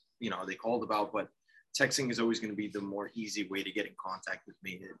me what they called about. But texting is always going to be the more easy way to get in contact with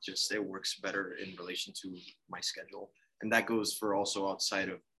me. It works better in relation to my schedule. And that goes for also outside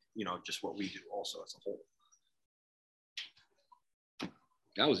of, just what we do also as a whole.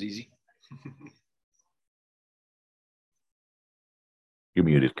 That was easy. You're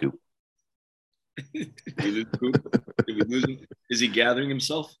muted, Coop. Did we lose him? Is he gathering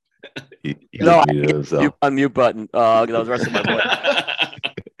himself? No, unmute button. That was the rest of my voice.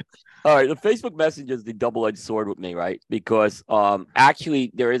 All right, the Facebook Messenger is the double-edged sword with me, right? Because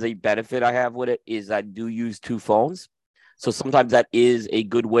actually there is a benefit I have with it, is I do use 2 phones. So sometimes that is a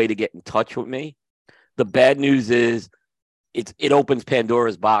good way to get in touch with me. The bad news is it opens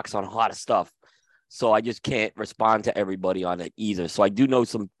Pandora's box on a lot of stuff. So I just can't respond to everybody on it either. So I do know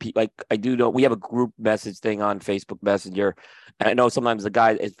some people, we have a group message thing on Facebook Messenger. And I know sometimes the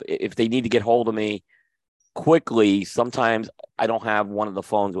guys, if they need to get hold of me quickly, sometimes I don't have one of the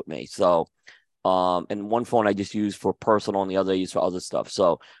phones with me. So, and one phone I just use for personal and the other I use for other stuff.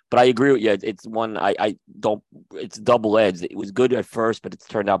 So, but I agree with you. It's one it's double-edged. It was good at first, but it's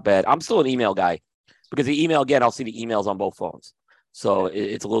turned out bad. I'm still an email guy because the email, again, I'll see the emails on both phones. So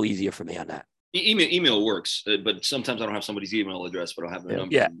it's a little easiher for me on that. Email works, but sometimes I don't have somebody's email address, but I'll have their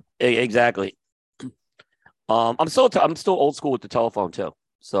number. Yeah, exactly. I'm still old school with the telephone too.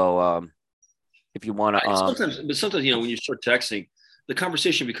 So if you want to, sometimes when you start texting, the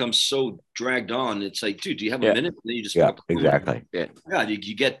conversation becomes so dragged on. It's like, dude, do you have a minute? And then you just exactly. Yeah,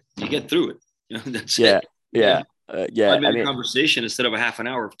 you get through it. That's it. Yeah. 5-minute conversation instead of a half an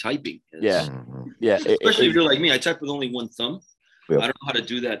hour of typing. Especially if you're like me, I type with only one thumb. Yep. I don't know how to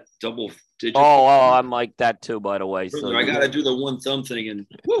do that double digit. Oh, I'm like that too, by the way. So I gotta do the one thumb thing and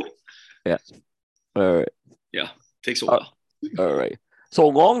woo. Yeah. All right. Yeah, takes a while. All right. So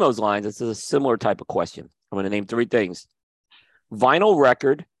along those lines, this is a similar type of question. I'm going to name 3 things: vinyl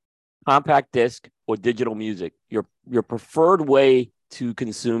record, compact disc, or digital music. Your preferred way to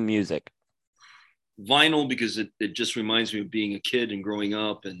consume music. Vinyl, because it just reminds me of being a kid and growing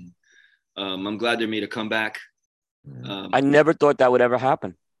up, and I'm glad they made a comeback. I never thought that would ever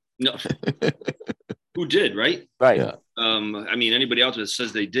happen. No. who did, right? Right. Yeah. I mean, anybody out there that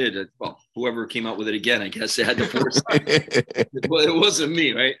says they did, well, whoever came out with it again, I guess they had the foresight. Well, it wasn't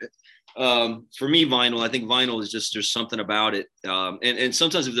me, right? For me, vinyl, I think vinyl is just, there's something about it. And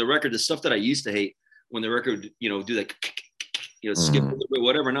sometimes if the record, the stuff that I used to hate when the record, do that, skip a little bit,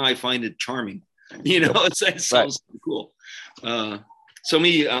 whatever. Now I find it charming. It sounds cool. So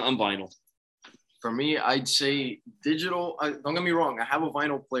me, I'm vinyl. For me, I'd say digital. Don't get me wrong. I have a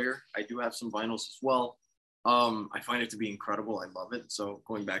vinyl player. I do have some vinyls as well. I find it to be incredible. I love it. So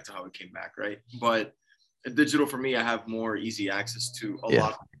going back to how it came back, right? But digital for me, I have more easy access to a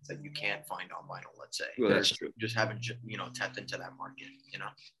lot of things that you can't find on vinyl. Let's say. Well, that's true. Just haven't tapped into that market.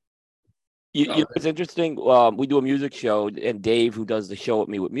 It's interesting. We do a music show, and Dave, who does the show with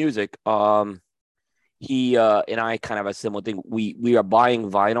me with music, he and I kind of have a similar thing. We are buying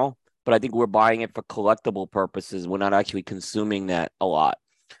vinyl, but I think we're buying it for collectible purposes. We're not actually consuming that a lot.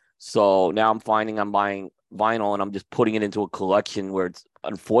 So now I'm finding I'm buying vinyl and I'm just putting it into a collection where it's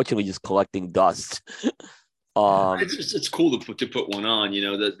unfortunately just collecting dust. It's cool to put one on,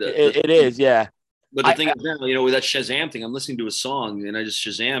 it is, yeah. But the thing is now, with that Shazam thing, I'm listening to a song and I just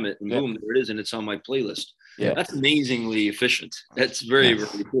Shazam it and boom, there it is, and it's on my playlist. Yeah, that's amazingly efficient. That's very,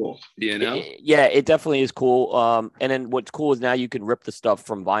 very cool. Yeah, it definitely is cool. And then what's cool is now you can rip the stuff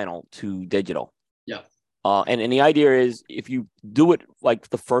from vinyl to digital. Yeah. And the idea is if you do it like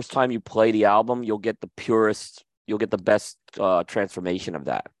the first time you play the album, you'll get the purest, you'll get the best transformation of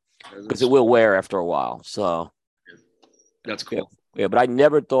that because it will wear after a while. So that's cool. Yeah, but I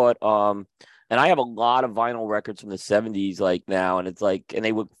never thought. And I have a lot of vinyl records from the 70s like now, and it's like, and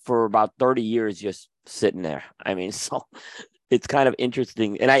they were for about 30 years just sitting there. I mean, so it's kind of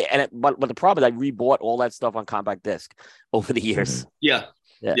interesting. But the problem is I rebought all that stuff on compact disc over the years. Yeah.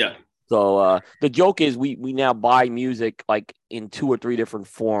 So the joke is we now buy music like in 2 or 3 different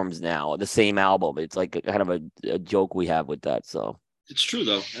forms now, the same album. It's like kind of a joke we have with that. So it's true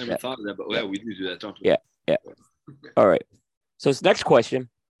though. I never thought of that, but yeah, we do that, don't we? Yeah. All right. So this next question.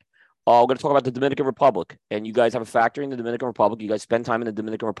 We're going to talk about the Dominican Republic, and you guys have a factory in the Dominican Republic. You guys spend time in the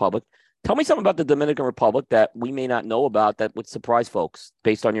Dominican Republic. Tell me something about the Dominican Republic that we may not know about that would surprise folks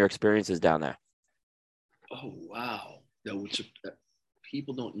based on your experiences down there. Oh, wow. That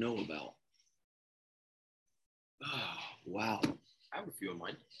people don't know about. Oh, wow. I have a few of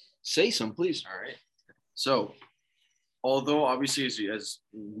mine. Say some, please. All right. So, although obviously, as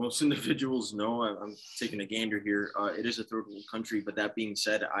most individuals know, I'm taking a gander here. It is a third world country, but that being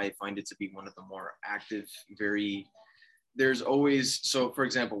said, I find it to be one of the more active. There's always, so for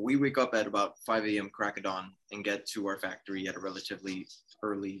example, we wake up at about 5 a.m. crack of dawn and get to our factory at a relatively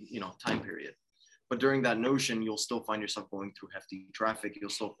early, time period. But during that notion, you'll still find yourself going through hefty traffic.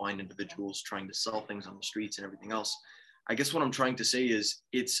 You'll still find individuals trying to sell things on the streets and everything else. I guess what I'm trying to say is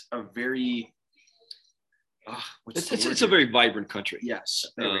it's a very it's a very vibrant country. Yes,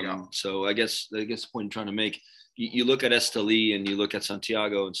 there we go. So I guess the point I'm trying to make, you look at Esteli and you look at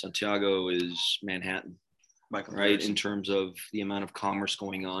Santiago, and Santiago is Manhattan, right? In terms of the amount of commerce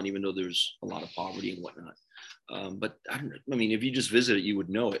going on, even though there's a lot of poverty and whatnot. But I don't know. I mean, if you just visit it, you would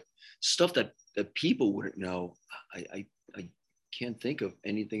know it. Stuff that people wouldn't know. I can't think of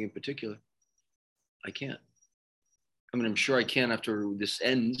anything in particular. I can't. I mean, I'm sure I can after this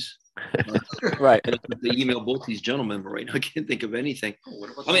ends. Right. And they email both these gentlemen, but right now I can't think of anything.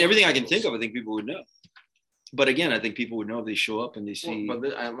 I mean, everything I can think of, I think people would know. But again, I think people would know if they show up and they see. Well,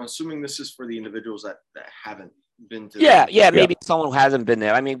 but I'm assuming this is for the individuals that haven't been to. Maybe someone who hasn't been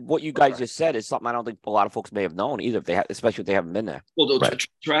there. I mean, what you guys just said is something I don't think a lot of folks may have known either, especially if they haven't been there. Well,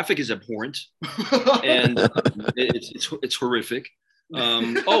 traffic is abhorrent, and it's horrific.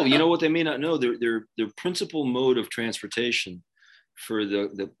 You know what they may not know? Their principal mode of transportation for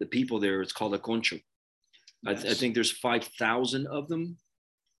the people there, it's called a concho. Yes. I think there's 5,000 of them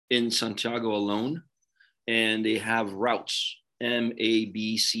in Santiago alone, and they have routes M, A,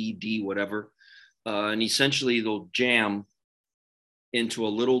 B, C, D, whatever, and essentially they'll jam into a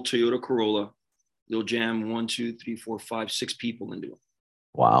little Toyota Corolla. They'll jam 1, 2, 3, 4, 5, 6 people into it.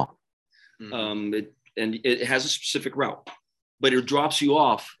 Wow. It has a specific route, but it drops you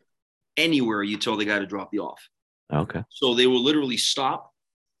off anywhere you tell the guy to drop you off. Okay. So they will literally stop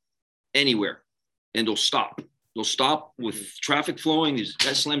anywhere, and they'll stop. They'll stop with traffic flowing.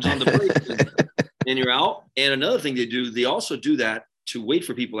 That slams on the brakes, and you're out. And another thing they also do that to wait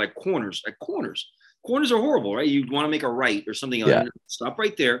for people at corners. Corners are horrible, right? You want to make a right or something. Yeah. Stop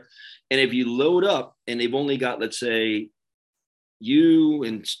right there. And if you load up and they've only got, let's say, you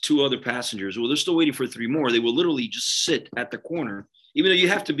and 2 other passengers, well, they're still waiting for 3 more. They will literally just sit at the corner, even though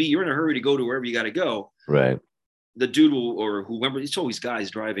you're in a hurry to go to wherever you got to go. Right. The dude will, or whoever, it's always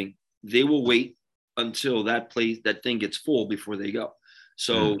guys driving, they will wait until that thing gets full before they go.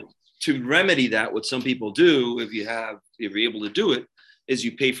 So to remedy that, what some people do, if you're able to do it, is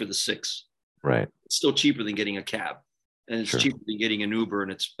you pay for the 6. Right. It's still cheaper than getting a cab, and it's Sure. cheaper than getting an Uber,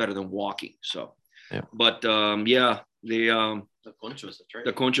 and it's better than walking. So, Yeah. But The conchos, that's right.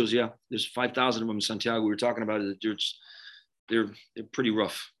 the conchos, yeah, there's 5,000 of them in Santiago. We were talking about it. They're pretty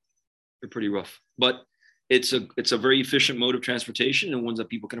rough. They're pretty rough, but it's a very efficient mode of transportation and ones that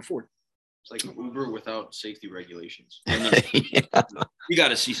people can afford. It's like Uber without safety regulations. Yeah. You got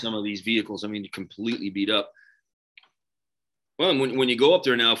to see some of these vehicles. I mean, completely beat up. Well, when you go up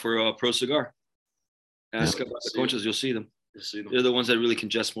there now for Pro Cigar, ask about the conchos, you'll see them. You'll see them. They're the ones that really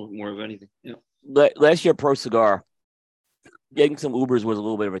congest more of anything. Yeah. Last year, Pro Cigar, getting some Ubers was a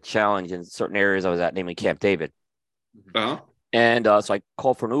little bit of a challenge in certain areas I was at, namely Camp David. Uh-huh. And so I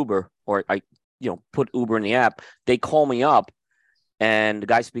called for an Uber, or I put Uber in the app. They call me up, and the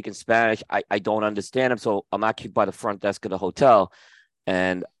guy speaking Spanish, I don't understand him. So I'm actually by the front desk of the hotel,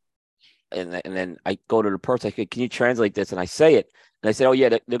 and then I go to the person. I say, "Can you translate this?" And I say it, and I said, "Oh yeah,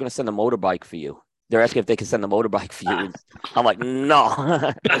 they're going to send a motorbike for you. They're asking if they can send a motorbike for you." I'm like,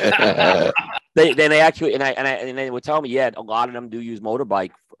 "No." They actually and they would tell me, yeah, a lot of them do use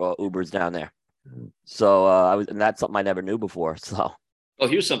motorbike Ubers down there. So that's something I never knew before. So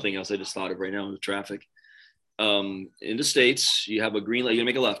Here's something else I just thought of right now in the traffic. In the States, you have a green light. You're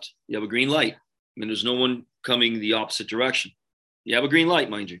gonna make a left. You have a green light, and there's no one coming the opposite direction. You have a green light,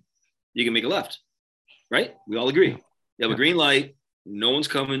 mind you. You can make a left, right? We all agree. You have a green light. No one's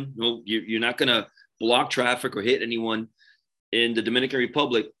coming. No, you're not gonna block traffic or hit anyone. In the Dominican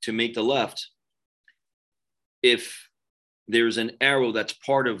Republic, to make the left, if there's an arrow that's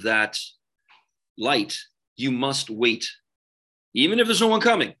part of that light, you must wait. Even if there's no one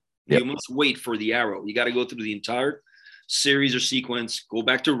coming, you must wait for the arrow. You got to go through the entire series or sequence, go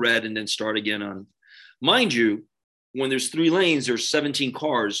back to red, and then start again on. Mind you, when there's 3 lanes, there's 17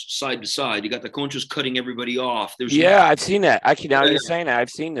 cars side to side. You got the conchos cutting everybody off. I've seen that. Actually, now you're saying that, I've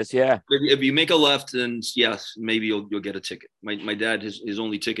seen this. Yeah. If you make a left, then yes, maybe you'll get a ticket. My dad, his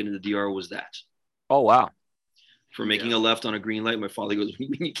only ticket in the DR was that. Oh wow. For making a left on a green light. My father goes,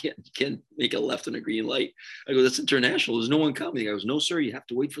 you can't make a left on a green light. I go, that's international. There's no one coming. I goes, no, sir, you have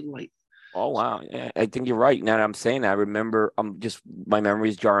to wait for the light. Oh, wow. Yeah, I think you're right. Now that I'm saying that, I remember, my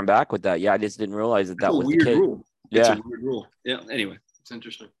memory's jarring back with that. Yeah, I just didn't realize that was the case. Rule. It's a weird rule. Yeah, anyway. It's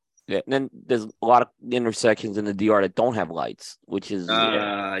interesting. Yeah, and then there's a lot of intersections in the DR that don't have lights, which is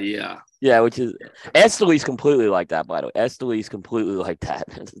which is Esteli's completely like that. By the way, Esteli's completely like that.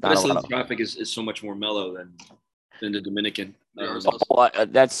 Esteli's traffic is so much more mellow than the Dominican.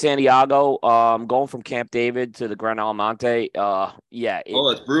 That's Santiago. Going from Camp David to the Gran Almonte.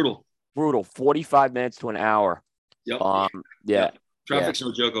 It's brutal. Brutal. 45 minutes to an hour. Yep. Traffic's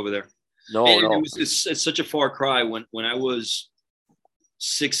no joke over there. No. It's such a far cry. When I was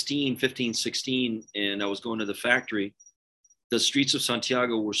 16, and I was going to the factory, the streets of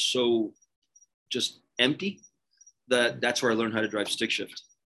Santiago were so just empty that's where I learned how to drive stick shift.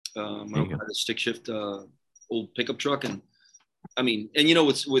 I had a stick shift old pickup truck, and I mean, and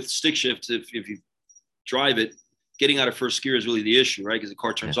with stick shift, if you drive it, getting out of first gear is really the issue, right? Because the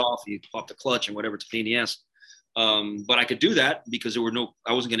car turns off, you pop the clutch and whatever, it's a pain in the ass. But I could do that because I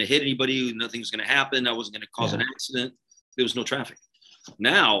wasn't going to hit anybody. Nothing was going to happen. I wasn't going to cause an accident. There was no traffic.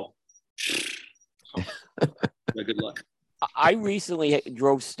 Now, good luck. I recently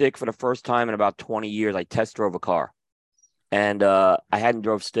drove stick for the first time in about 20 years. I test drove a car, and I hadn't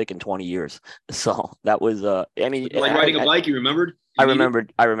drove stick in 20 years. So that was, riding a bike. You remembered? I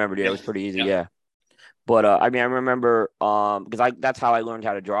remembered. Yeah, it was pretty easy. Yeah. But I remember because that's how I learned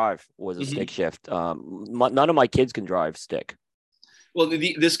how to drive was a stick shift. None of my kids can drive stick. Well,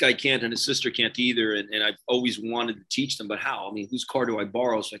 this guy can't, and his sister can't either. And I've always wanted to teach them, but how? I mean, whose car do I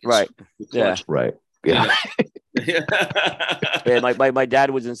borrow so I can? Right. Yeah. Right. Yeah. Yeah. My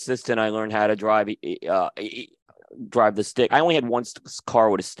dad was insistent I learned how to drive drive the stick. I only had one car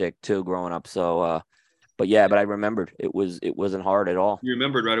with a stick too growing up. So, but I remembered it wasn't hard at all. You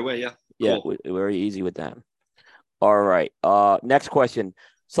remembered right away. Yeah. Yeah, cool. Very easy with that. All right. Next question.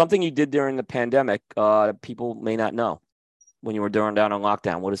 Something you did during the pandemic that people may not know when you were down on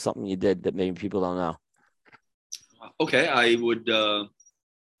lockdown. What is something you did that maybe people don't know? Okay, I would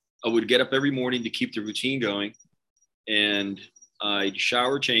get up every morning to keep the routine going, and I'd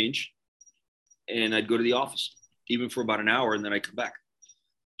shower, change, and I'd go to the office, even for about an hour, and then I'd come back,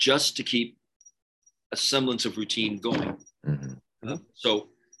 just to keep a semblance of routine going. Mm-hmm. So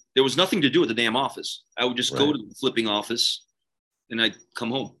there was nothing to do at the damn office. I would just go to the flipping office, and I'd come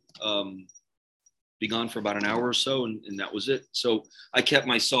home. be gone for about an hour or so, and that was it. So I kept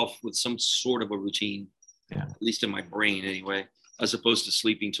myself with some sort of a routine, at least in my brain anyway, as opposed to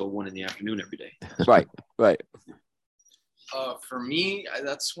sleeping till 1 p.m. every day. Right. Right. For me,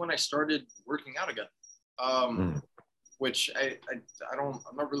 that's when I started working out again. Which I'm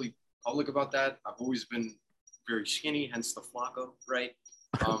not really public about that. I've always been very skinny, hence the Flacco, right?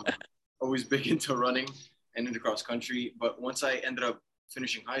 Always big into running and into cross country. But once I ended up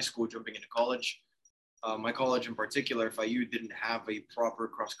finishing high school, jumping into college, my college in particular, FIU, didn't have a proper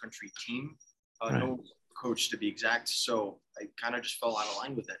cross country team, no coach to be exact. So I kind of just fell out of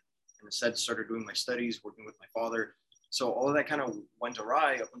line with it, and instead started doing my studies, working with my father. So all of that kind of went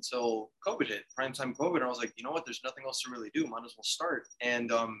awry up until COVID hit, primetime COVID. And I was like, you know what? There's nothing else to really do. Might as well start. And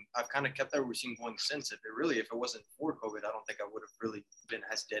I've kind of kept that routine going since. If it wasn't for COVID, I don't think I would have really been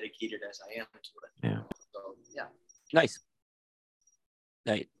as dedicated as I am to it. Yeah. So yeah. Nice.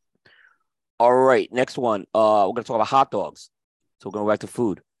 Nice. All right. Next one. We're gonna talk about hot dogs. So we're going back to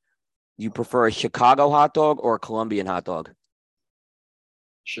food. You prefer a Chicago hot dog or a Colombian hot dog?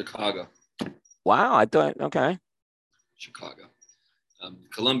 Chicago. Wow. I thought okay. Chicago.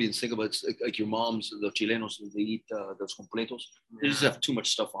 Colombians, think about it like your moms, the Chilenos, they eat those completos. They just have too much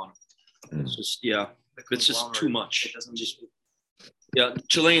stuff on them. It's just, it's just too much. It doesn't just...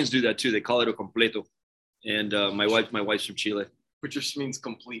 Chileans do that too. They call it a completo. And my wife's from Chile. Which just means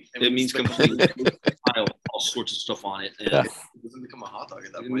complete. It means complete. All sorts of stuff on it. And it doesn't become a hot dog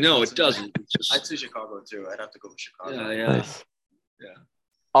at that point. No, it doesn't. I'd say Chicago too. I'd have to go with Chicago.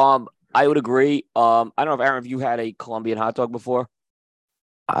 Yeah. I would agree. I don't know if Aaron, have you had a Colombian hot dog before?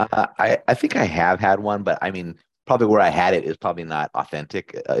 I think I have had one, but I mean, probably where I had it is probably not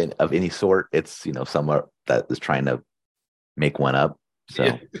authentic of any sort. It's somewhere that is trying to make one up.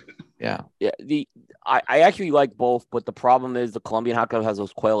 So yeah. I actually like both, but the problem is the Colombian hot dog has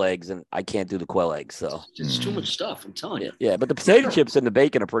those quail eggs, and I can't do the quail eggs. So it's too much stuff. I'm telling you. Yeah, but the potato chips and the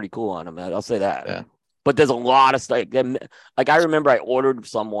bacon are pretty cool on them. I'll say that. Yeah. But there's a lot of stuff. Like I remember I ordered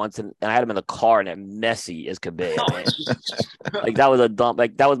some once and I had them in the car and they're messy as could be. Like that was a dump.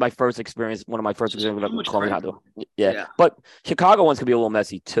 Like that was my first experience. One of my first experiences with Colombian hot dog. Yeah. But Chicago ones can be a little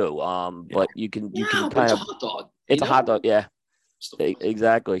messy too. But you can kind of. It's a hot dog. It's a hot dog. Yeah.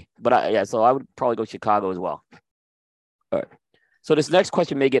 Exactly. But so I would probably go Chicago as well. All right. So this next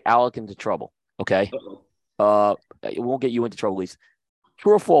question may get Alec into trouble. Okay. It won't get you into trouble, Lisa.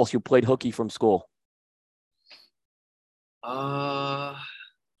 True or false? You played hooky from school.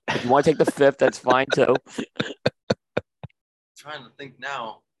 If you want to take the fifth, that's fine too. Trying to think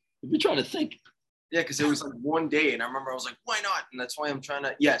now. You're trying to think. Yeah, because it was like one day, and I remember I was like, "Why not?" And that's why I'm trying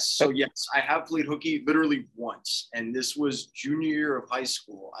to. Yes, so yes, I have played hooky literally once, and this was junior year of high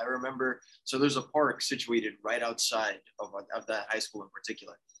school. I remember. So there's a park situated right outside of that high school in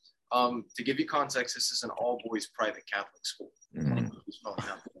particular. To give you context, this is an all-boys private Catholic school. It's probably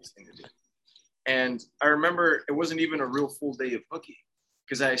not the best thing to do. And I remember it wasn't even a real full day of hooky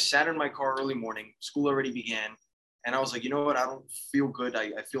because I sat in my car early morning, school already began. And I was like, you know what? I don't feel good. I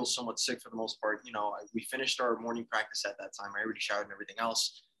feel somewhat sick for the most part. We finished our morning practice at that time. I already showered and everything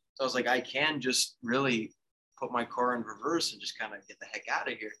else. So I was like, I can just really put my car in reverse and just kind of get the heck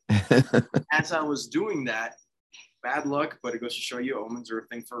out of here. As I was doing that, bad luck, but it goes to show you omens are a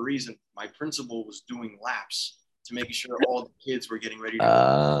thing for a reason. My principal was doing laps to making sure all the kids were getting ready to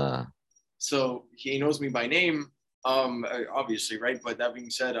go. So he knows me by name, obviously, right? But that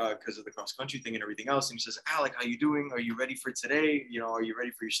being said, because of the cross country thing and everything else, and he says, Alec, how you doing? Are you ready for today? Are you ready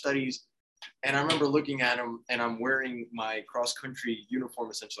for your studies? And I remember looking at him, and I'm wearing my cross country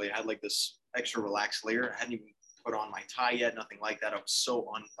uniform. Essentially, I had like this extra relaxed layer. I hadn't even put on my tie yet, nothing like that. I was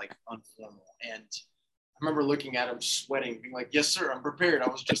so unformal. And I remember looking at him sweating, being like, yes, sir, I'm prepared. I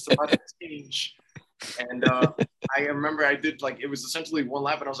was just about to change. And I remember I did it was essentially one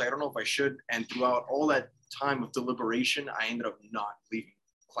lap, and I was like, I don't know if I should. And throughout all that time of deliberation, I ended up not leaving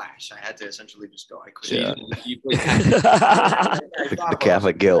class. I had to essentially just go. I couldn't. Yeah. The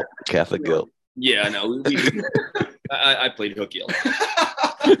Catholic guilt. Catholic guilt. Yeah, no. I played hooky.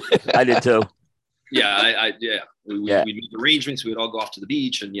 I did too. Yeah, we made arrangements. We'd all go off to the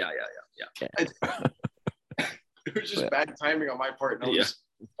beach, and yeah. It was just bad timing on my part. And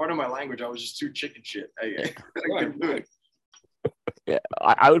part of my language, I was just too chicken shit. I couldn't do it. Yeah,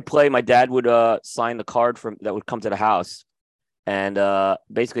 I would play. My dad would sign the card that would come to the house, and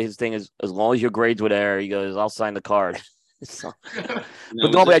basically his thing is, as long as your grades were there, he goes, "I'll sign the card." So,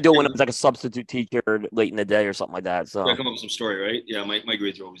 but normally I do it when it was like a substitute teacher late in the day or something like that. So come up with some story, right? Yeah, my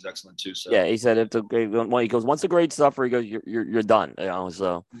grades are always excellent too. So yeah, he said if the grade, he goes, once the grades suffer, he goes, you're done.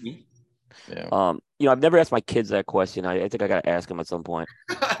 So Yeah. I've never asked my kids that question. I think I got to ask them at some point.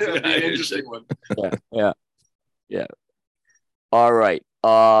 That'd be an interesting one. Yeah. All right.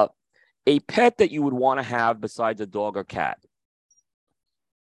 A pet that you would want to have besides a dog or cat.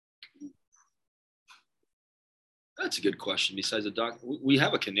 That's a good question. Besides a dog, we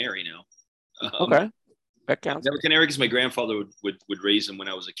have a canary now. Okay, that counts. We have a canary because my grandfather would raise them when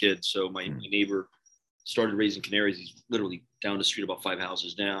I was a kid. So my neighbor started raising canaries. He's literally down the street, about 5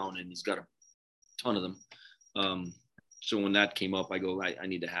 houses down, and he's got a ton of them. So when that came up, I go, I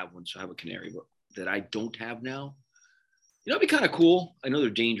need to have one. So I have a canary, but that I don't have now. It'd be kind of cool. I know they're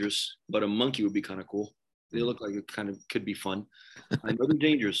dangerous, but a monkey would be kind of cool. They look like it kind of could be fun. I know they're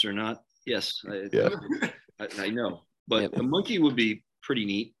dangerous or not. Yes, I know, but a monkey would be pretty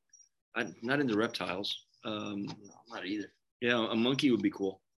neat. I'm not into reptiles. No, I'm not either. Yeah, a monkey would be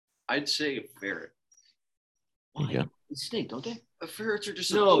cool. I'd say a ferret. Why? Yeah. They stink, don't they? Ferrets are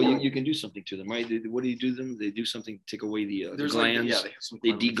just No, you can do something to them, right? What do you do to them? They do something to take away the There's glands. they have some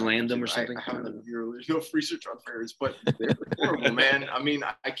They cleanliness degland them or too. something? I haven't there's no research on ferrets, but they're horrible, man. I mean,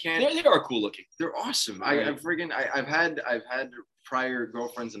 I can't. They are cool looking. They're awesome. Right. I've had prior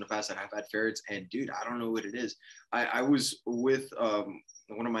girlfriends in the past that have had ferrets, and dude, I don't know what it is. I was with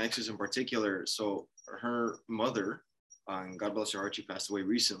one of my exes in particular. So her mother, God bless her heart, she passed away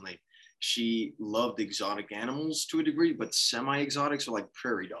recently. She loved exotic animals to a degree, but semi-exotic, so like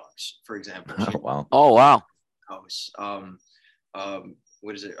prairie dogs, for example. Oh, wow. Oh wow. House.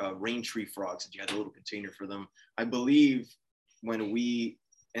 What is it? Rain tree frogs. And you had a little container for them. I believe when we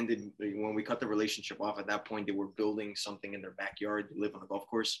cut the relationship off, at that point they were building something in their backyard. They live on a golf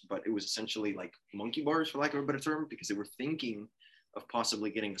course, but it was essentially like monkey bars, for lack of a better term, because they were thinking of possibly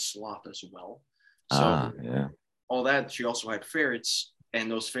getting a sloth as well. So all that. She also had ferrets. And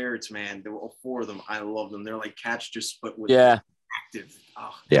those ferrets, man, there were all 4 of them. I love them. They're like cats, just but with active.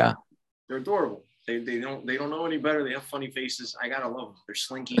 Yeah. They're adorable. They don't know any better. They have funny faces. I gotta love them. They're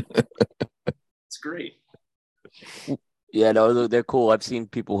slinky. It's great. Yeah, no, they're cool. I've seen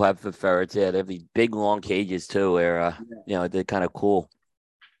people who have the ferrets. Yeah, they have these big long cages too, where they're kind of cool.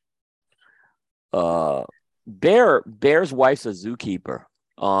 Bear's wife's a zookeeper.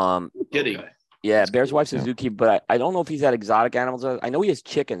 Kidding. Okay. Yeah, Bear's wife's a zookeeper, but I don't know if he's had exotic animals. I know he has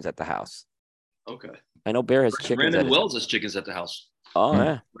chickens at the house. Okay. I know Bear has chickens. Brandon Wells has chickens at the house. Oh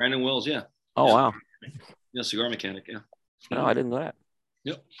yeah. Brandon Wells, yeah. Oh wow. Yeah, cigar mechanic, yeah. No, I didn't know that.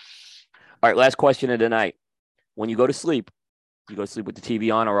 Yep. All right, last question of the night. When you go to sleep, you go to sleep with the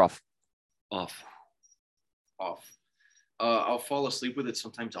TV on or off? Off. I'll fall asleep with it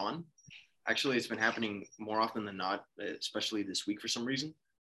sometimes on. Actually, it's been happening more often than not, especially this week for some reason.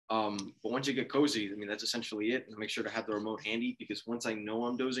 But once you get cozy, I mean, that's essentially it. And make sure to have the remote handy, because once I know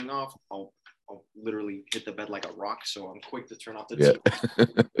I'm dozing off, I'll literally hit the bed like a rock. So I'm quick to turn off the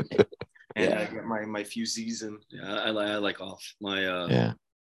TV. And I get my few Z's in. Yeah, I like off. My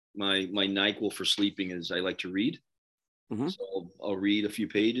my NyQuil for sleeping is I like to read. Mm-hmm. So I'll read a few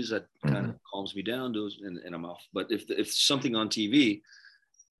pages. That kind of calms me down, and I'm off. But if something on TV,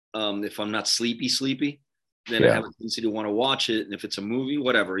 if I'm not sleepy, then I have a tendency to want to watch it. And if it's a movie,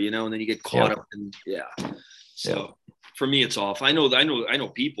 whatever, and then you get caught up in, So for me, it's off. I know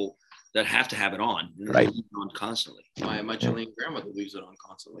people that have to have it on, right? Leave it on constantly. My Chilean grandmother leaves it on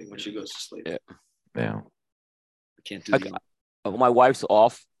constantly when she goes to sleep. Yeah. I can't do that. My wife's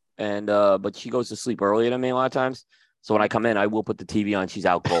off, and but she goes to sleep earlier than me a lot of times. So when I come in, I will put the TV on. She's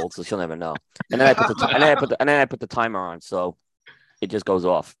out cold, so she'll never know. And then I put the timer on, so it just goes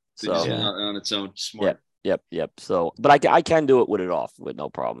off. So on its own. Smart. Yep. So, but I can do it with it off with no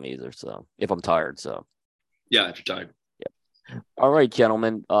problem either. So if I'm tired, so yeah, if you're tired. Yep. All right,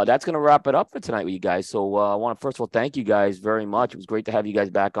 gentlemen, that's gonna wrap it up for tonight with you guys. So I want to first of all thank you guys very much. It was great to have you guys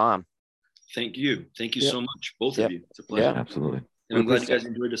back on. Thank you so much, both of you. It's a pleasure. Yeah, absolutely. And I'm glad you guys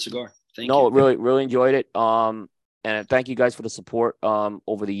enjoyed the cigar. Thank you. Really enjoyed it. And thank you guys for the support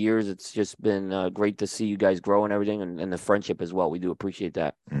over the years. It's just been great to see you guys grow and everything, and the friendship as well. We do appreciate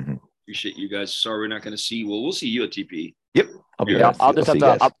that. Mm-hmm. Appreciate you guys. Sorry we're not going to see you. Well, we'll see you at TPE. Yep. I'll just have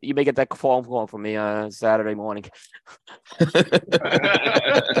to. You may get that phone call from me Saturday morning. But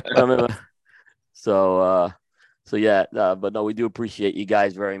no, we do appreciate you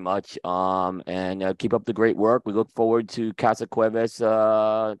guys very much. And keep up the great work. We look forward to Casa Cuevas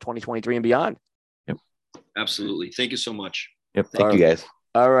 2023 and beyond. Yep. Absolutely. Thank you so much. Yep. Thank you guys.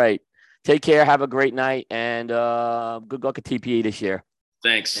 All right. Take care. Have a great night, and good luck at TPE this year.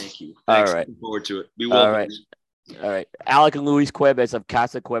 Thanks. Thank you. Thanks. All right. Looking forward to it. Be well. All right. Alec and Luis Cuevas of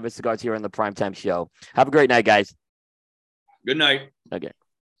Casa Cuevas Cigars here on the Primetime Show. Have a great night, guys. Good night. Okay.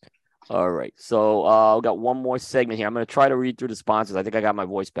 All right. So we got one more segment here. I'm going to try to read through the sponsors. I think I got my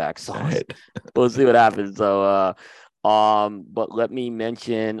voice back. So Right. we'll see what happens. So, but let me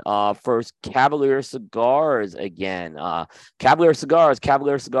mention first Cavalier Cigars again. Cavalier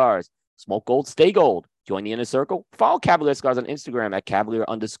Cigars. Smoke gold, stay gold. Join the inner circle. Follow Cavalier Cigars on Instagram at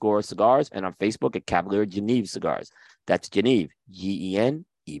Cavalier_cigars and on Facebook at Cavalier Geneve Cigars. That's Geneve,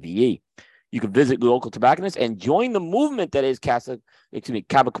 Geneve. You can visit the local tobacconists and join the movement that is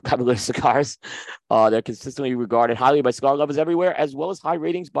Cavalier Cigars. They're consistently regarded highly by cigar lovers everywhere, as well as high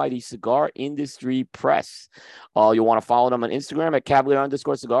ratings by the Cigar Industry Press. You'll want to follow them on Instagram at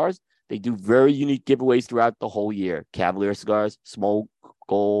Cavalier_cigars. They do very unique giveaways throughout the whole year. Cavalier Cigars, smoke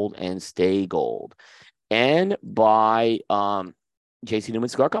gold, and stay gold. And by J.C. Newman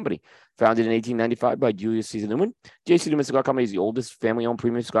Cigar Company. Founded in 1895 by Julius Caesar Newman, J.C. Newman Cigar Company is the oldest family-owned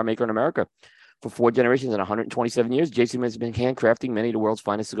premium cigar maker in America. For 4 generations and 127 years, J.C. Newman has been handcrafting many of the world's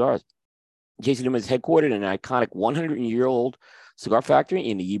finest cigars. J.C. Newman is headquartered in an iconic 100-year-old cigar factory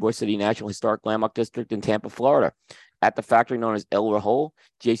in the Ybor City National Historic Landmark District in Tampa, Florida. At the factory known as El Rahol,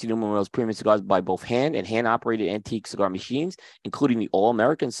 J.C. Newman rolls premium cigars by both hand and hand-operated antique cigar machines, including the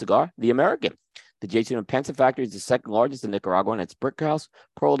All-American cigar, the American. The J.C. Newman Pensa factory is the second largest in Nicaragua, and its Brick House,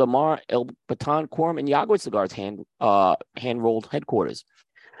 Pearl de Mar, El Baton, Quorum, and Yagua Cigars hand-rolled headquarters.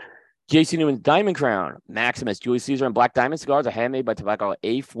 J.C. Newman's Diamond Crown, Maximus, Julius Caesar, and Black Diamond cigars are handmade by Tobacco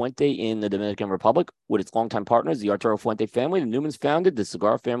A. Fuente in the Dominican Republic. With its longtime partners, the Arturo Fuente family, the Newmans founded the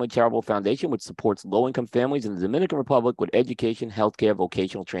Cigar Family Charitable Foundation, which supports low-income families in the Dominican Republic with education, healthcare,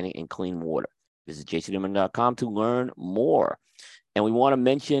 vocational training, and clean water. Visit jcnewman.com to learn more. And we want to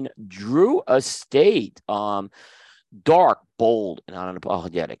mention Drew Estate. Dark, bold, and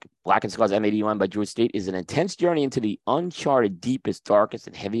unapologetic. Black & Cigars M81 by Drew Estate is an intense journey into the uncharted, deepest, darkest,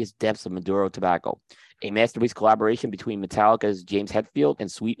 and heaviest depths of Maduro tobacco. A masterpiece collaboration between Metallica's James Hetfield and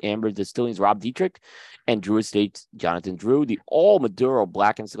Sweet Amber Distilling's Rob Dietrich and Drew Estate's Jonathan Drew. The all-Maduro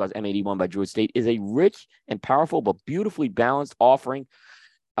Black & Cigars M81 by Drew Estate is a rich and powerful but beautifully balanced offering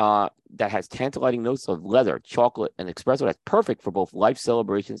that has tantalizing notes of leather, chocolate, and espresso that's perfect for both life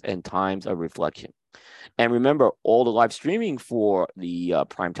celebrations and times of reflection. And remember, all the live streaming for the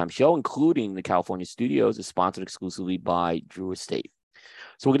primetime show, including the California studios, is sponsored exclusively by Drew Estate.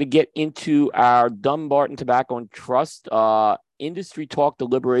 So we're going to get into our Dumbarton Tobacco and Trust Industry Talk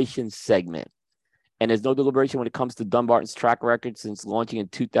Deliberation segment. And there's no deliberation when it comes to Dumbarton's track record since launching in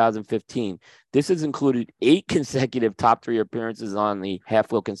 2015. This has included 8 consecutive top 3 appearances on the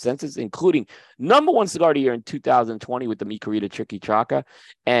Half Wheel Consensus, including #1 cigar of the year in 2020 with the Mi Querida Tricky Chaka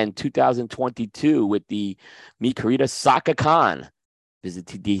and 2022 with the Mi Querida Saka Khan. Visit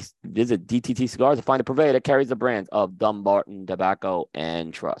DTT Cigars to find a purveyor that carries the brands of Dumbarton Tobacco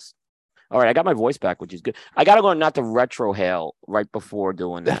and Trust. All right, I got my voice back, which is good. I got to learn not to retro hail right before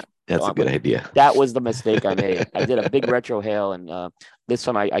doing that. That's a good idea. That was the mistake I made. I did a big retro hail, and this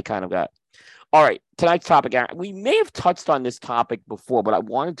time I kind of got. All right, tonight's topic, Aaron. We may have touched on this topic before, but I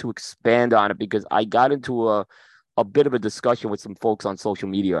wanted to expand on it because I got into a bit of a discussion with some folks on social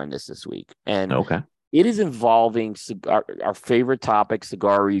media on this week. And okay, it is involving our favorite topic,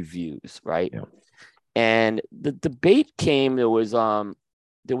 cigar reviews, right? Yeah. And the debate came. There was a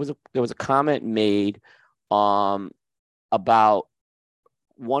comment made about.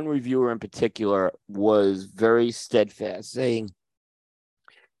 One reviewer in particular was very steadfast, saying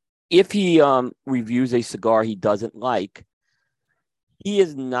if he reviews a cigar he doesn't like, he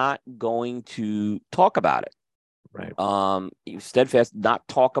is not going to talk about it. Right. He was steadfast, not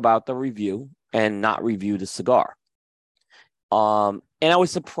talk about the review and not review the cigar. And I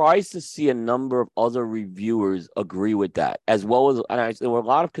was surprised to see a number of other reviewers agree with that, as well as there were a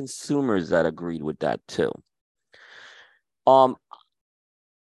lot of consumers that agreed with that too.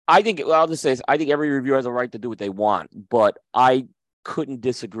 I think, well, I'll just say this, I think every reviewer has a right to do what they want, but I couldn't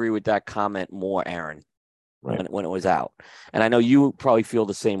disagree with that comment more, Aaron, right, when it was out. And I know you probably feel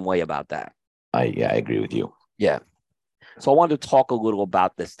the same way about that. I agree with you. Yeah. So I wanted to talk a little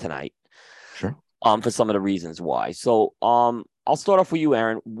about this tonight. Sure. For some of the reasons why. So I'll start off with you,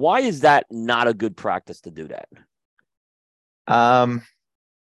 Aaron. Why is that not a good practice to do that?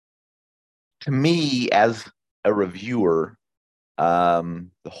 To me, as a reviewer,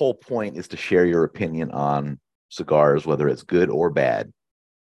 the whole point is to share your opinion on cigars, whether it's good or bad.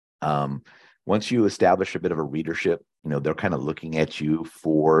 Once you establish a bit of a readership, they're kind of looking at you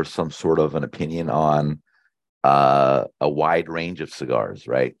for some sort of an opinion on a wide range of cigars,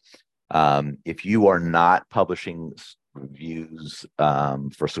 right? If you are not publishing reviews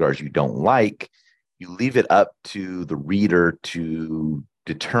for cigars you don't like, you leave it up to the reader to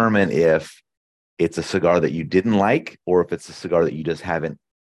determine if it's a cigar that you didn't like or if it's a cigar that you just haven't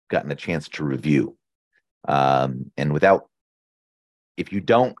gotten a chance to review. And if you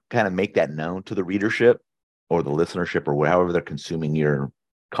don't kind of make that known to the readership or the listenership or however they're consuming your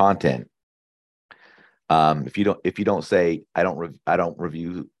content, if you don't say I don't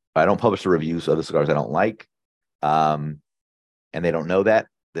publish the reviews of the cigars I don't like, and they don't know that,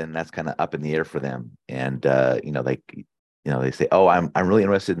 then that's kind of up in the air for them. And they say, oh, I'm really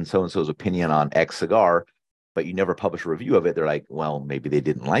interested in so and so's opinion on X cigar, but you never publish a review of it. They're like, well, maybe they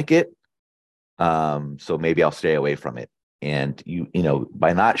didn't like it, so maybe I'll stay away from it. And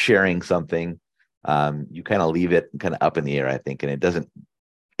by not sharing something, you kind of leave it kind of up in the air, I think, and it doesn't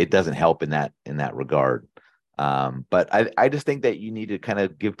help in that regard. But I just think that you need to kind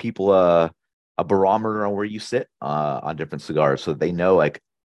of give people a barometer on where you sit on different cigars, so they know, like,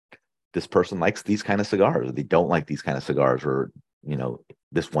 this person likes these kind of cigars, or they don't like these kind of cigars, or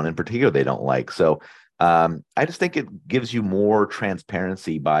this one in particular they don't like. So I just think it gives you more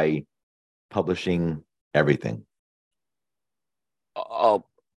transparency by publishing everything.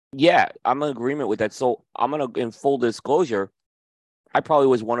 Yeah, I'm in agreement with that. So in full disclosure, I probably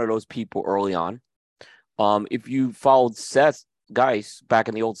was one of those people early on. If you followed Seth Geis back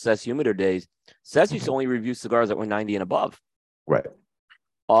in the old Seth Humidor days, Seth used to only review cigars that were 90 and above. Right.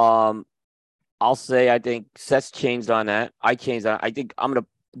 I'll say I think Seth's changed on that. I changed on. I think I'm gonna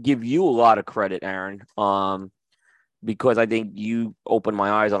give you a lot of credit, Aaron, because I think you opened my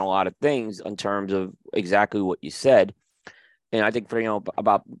eyes on a lot of things in terms of exactly what you said. And I think for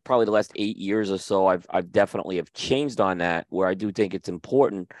about probably the last 8 years or so, I've definitely have changed on that, where I do think it's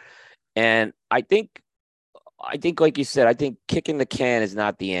important. And I think like you said, I think kicking the can is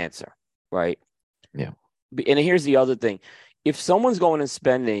not the answer, right? Yeah. And here's the other thing: if someone's going and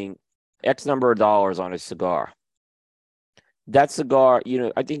spending X number of dollars on a cigar, that cigar,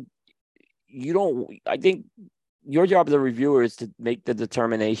 I think your job as a reviewer is to make the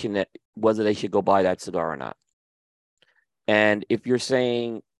determination that whether they should go buy that cigar or not. And if you're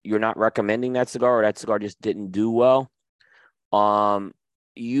saying you're not recommending that cigar, or that cigar just didn't do well, I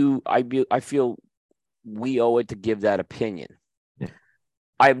feel we owe it to give that opinion. Yeah.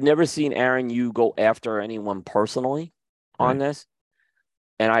 I've never seen, Aaron, you go after anyone personally on this,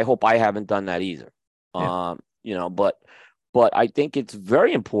 and I hope I haven't done that either. Yeah. But I think it's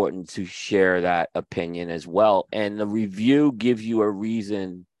very important to share that opinion as well, and the review gives you a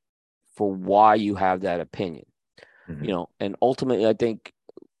reason for why you have that opinion. Mm-hmm. And ultimately, I think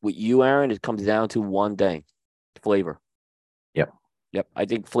with you, Aaron, it comes down to one thing: flavor. Yep. I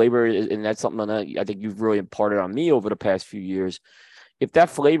think flavor is, and that's something that I think you've really imparted on me over the past few years. If that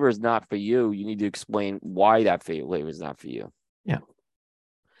flavor is not for you, you need to explain why that flavor is not for you. Yeah.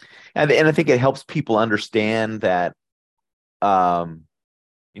 And I think it helps people understand that, not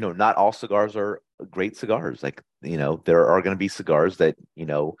all cigars are great cigars. Like, there are going to be cigars that,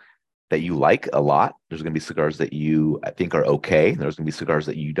 that you like a lot. There's going to be cigars that I think are okay. And there's going to be cigars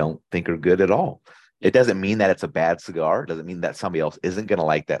that you don't think are good at all. It doesn't mean that it's a bad cigar. It doesn't mean that somebody else isn't going to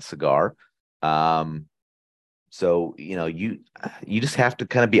like that cigar. So, you just have to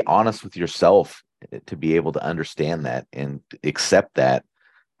kind of be honest with yourself to be able to understand that and accept that.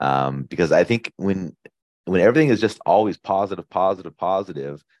 Because I think when everything is just always positive,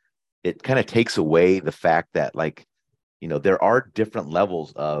 it kind of takes away the fact that, like, there are different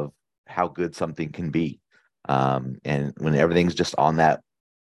levels of how good something can be. And when everything's just on that,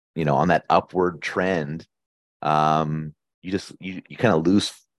 on that upward trend, you kind of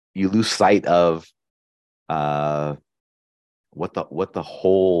lose sight of what the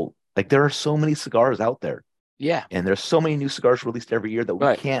whole, like, there are so many cigars out there. Yeah. And there's so many new cigars released every year that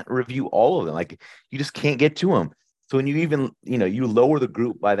we can't review all of them. Like, you just can't get to them. So when you even, you lower the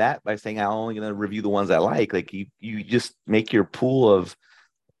group by saying I'm only going to review the ones I like you just make your pool of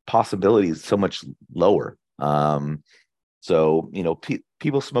possibilities so much lower. So,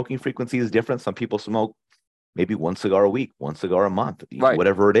 people's smoking frequency is different. Some people smoke maybe one cigar a week, one cigar a month,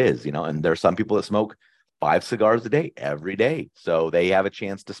 whatever it is, and there are some people that smoke 5 cigars a day, every day. So they have a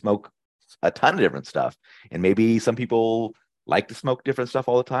chance to smoke a ton of different stuff. And maybe some people like to smoke different stuff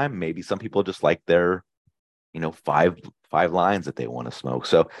all the time. Maybe some people just like their, five lines that they want to smoke.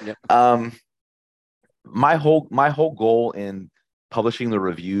 So, my whole goal in publishing the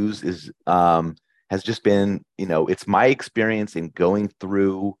reviews is, has just been, it's my experience in going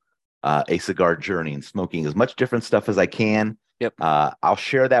through a cigar journey and smoking as much different stuff as I can. Yep. I'll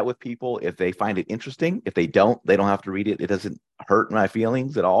share that with people if they find it interesting. If they don't have to read it. It doesn't hurt my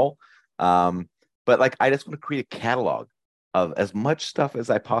feelings at all. But, like, I just want to create a catalog of as much stuff as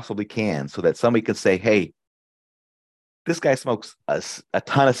I possibly can, so that somebody can say, hey, this guy smokes a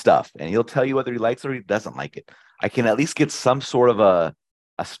ton of stuff, and he'll tell you whether he likes it or he doesn't like it. I can at least get some sort of a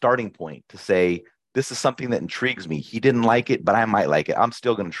a starting point to say, this is something that intrigues me. He didn't like it, but I might like it. I'm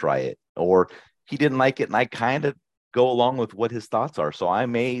still going to try it. Or he didn't like it, and I kind of go along with what his thoughts are. So I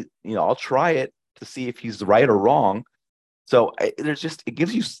may, I'll try it to see if he's right or wrong. So it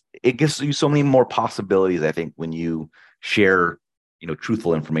gives you so many more possibilities, I think, when you share,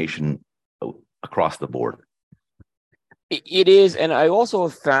 truthful information across the board. It is. And I also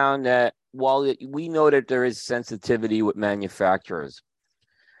have found that while we know that there is sensitivity with manufacturers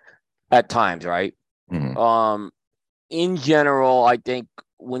at times, right? Mm-hmm. In general, I think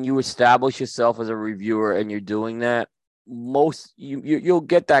when you establish yourself as a reviewer and you're doing that, you'll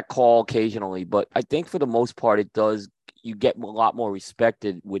get that call occasionally, but I think for the most part, you get a lot more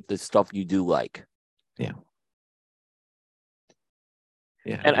respected with the stuff you do like. Yeah.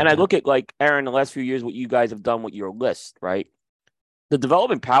 Yeah. And I look at, like, Aaron, the last few years, what you guys have done with your list, right? The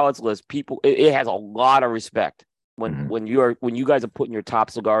development palates list, people, it has a lot of respect. When you guys are putting your top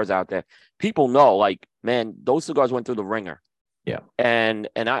cigars out there, people know, like, man, those cigars went through the ringer. Yeah. And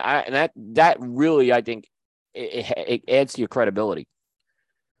that really, I think it adds to your credibility.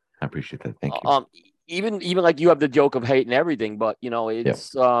 I appreciate that. Thank you. Even like, you have the joke of hating everything, but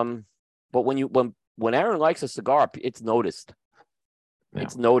it's but when Aaron likes a cigar, it's noticed. Yeah.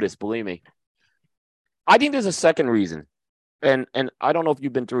 It's noticed, believe me. I think there's a second reason. And I don't know if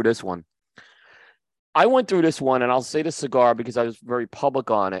you've been through this one. I went through this one, and I'll say the cigar because I was very public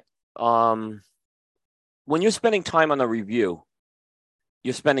on it. When you're spending time on the review,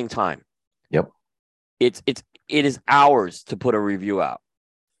 you're spending time. Yep. It is hours to put a review out.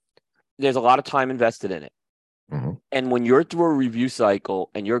 There's a lot of time invested in it. Mm-hmm. And when you're through a review cycle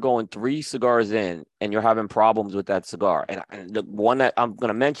and you're going 3 cigars in and you're having problems with that cigar, and the one that I'm going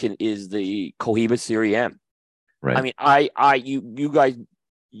to mention is the Cohiba Serie M. Right. I mean, you guys,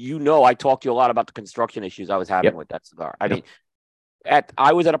 I talked to you a lot about the construction issues I was having with that cigar. I mean,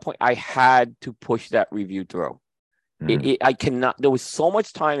 I was at a point I had to push that review through. Mm-hmm. I cannot. There was so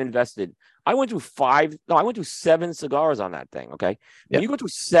much time invested. I went through 7 cigars on that thing. Okay, when you go through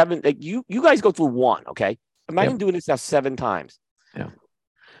 7, like you guys go through 1. Okay, imagine doing this now 7 times. Yeah,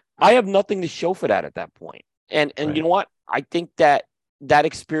 I have nothing to show for that at that point. And right. You know what? I think that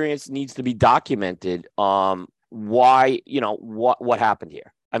experience needs to be documented. Why, what happened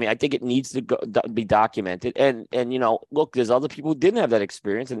here? I mean, I think it needs to be documented. And look, there's other people who didn't have that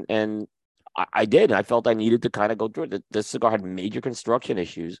experience, and I did. And I felt I needed to kind of go through it. This cigar had major construction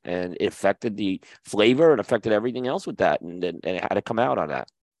issues, and it affected the flavor and affected everything else with that, and it had to come out on that.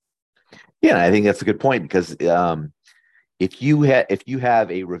 Yeah, I think that's a good point, because if you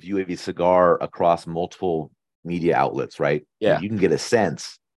have a review of a cigar across multiple media outlets, right? Yeah, you can get a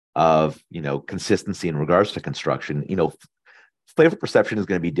sense of consistency in regards to construction. Flavor perception is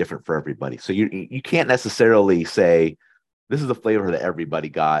going to be different for everybody, so you can't necessarily say this is the flavor that everybody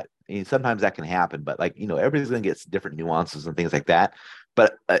got. And sometimes that can happen, but everybody's going to get different nuances and things like that.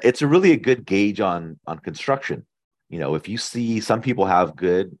 But it's really a good gauge on construction. If you see some people have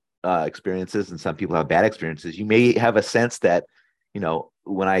good experiences and some people have bad experiences, you may have a sense that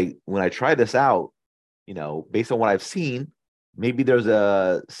when I try this out, based on what I've seen, maybe there's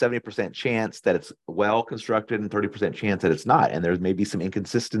a 70% chance that it's well constructed and 30% chance that it's not, and there's maybe some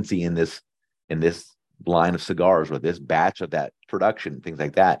inconsistency in this line of cigars or this batch of that production, things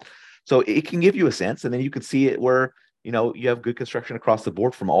like that. So it can give you a sense, and then you can see it where you have good construction across the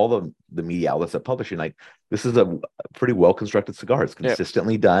board from all the media outlets that publish. And like, this is a pretty well constructed cigar. It's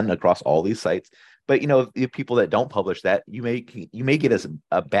consistently done across all these sites. But the people that don't publish that, you may get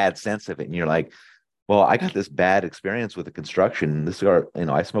a bad sense of it, and you're like, well, I got this bad experience with the construction. This cigar,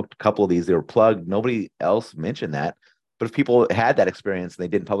 I smoked a couple of these. They were plugged. Nobody else mentioned that. But if people had that experience and they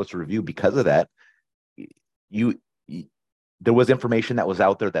didn't publish a review because of that, there was information that was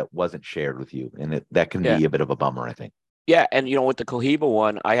out there that wasn't shared with you, and that can be a bit of a bummer, I think. Yeah, and with the Cohiba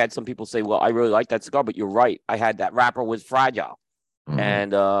one, I had some people say, "Well, I really like that cigar," but you're right. I had that wrapper was fragile,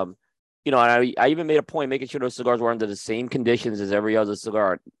 and and I even made a point making sure those cigars were under the same conditions as every other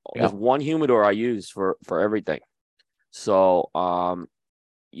cigar. There's one humidor I use for everything. So,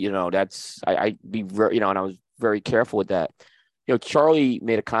 that's I be very, and I was very careful with that. Charlie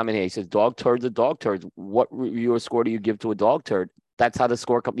made a comment here. He says, "Dog turds are dog turds. What reviewer score do you give to a dog turd?" That's how the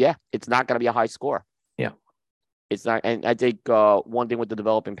score comes. Yeah, it's not going to be a high score. Yeah, it's not. And I think one thing with the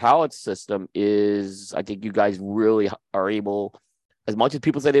developing palates system is I think you guys really are able. As much as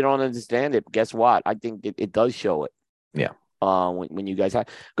people say they don't understand it, guess what? I think it does show it. Yeah. When you guys have,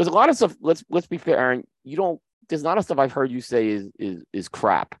 because a lot of stuff. Let's be fair, Aaron. There's not a stuff I've heard you say is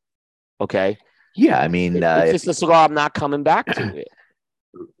crap. Okay. Yeah, I mean, it's just a cigar I'm not coming back to.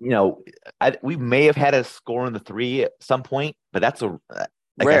 We may have had a score in the 3 at some point, but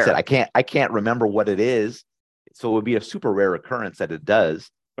like rare. I said, I can't remember what it is. So it would be a super rare occurrence that it does.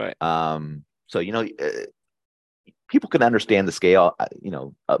 Right. So, people can understand the scale.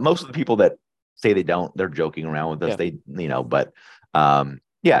 Most of the people that say they don't, they're joking around with us. But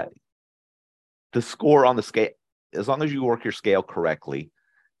yeah, the score on the scale, as long as you work your scale correctly,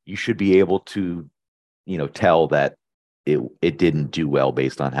 you should be able to, tell that it didn't do well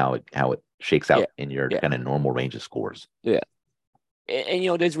based on how it shakes out in your kind of normal range of scores. Yeah.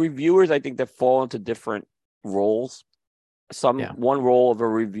 And there's reviewers, I think, that fall into different roles. One role of a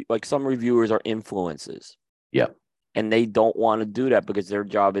review, like some reviewers are influences. Yeah. And they don't want to do that because their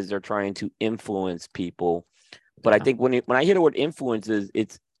job is they're trying to influence people. But I think when I hear the word influences,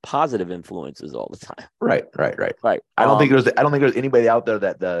 it's positive influences all the time. Right. I don't think there's anybody out there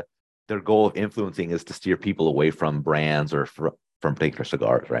that their goal of influencing is to steer people away from brands or from particular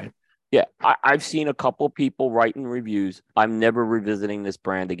cigars, right? Yeah, I've seen a couple people writing reviews. I'm never revisiting this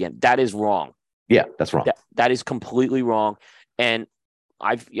brand again. That is wrong. Yeah, that's wrong. That is completely wrong. And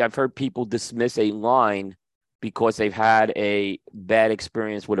I've heard people dismiss a line because they've had a bad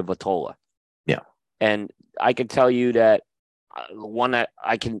experience with a Vitola. Yeah. And I can tell you that one that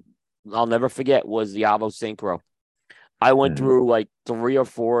I'll never forget was the Avo Synchro. I went through like 3 or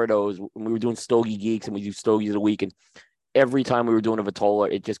 4 of those when we were doing Stogie Geeks, and we do Stogies of the Week. And every time we were doing a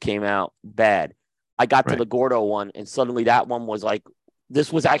Vitola, it just came out bad. I got to the Gordo one, and suddenly that one was like,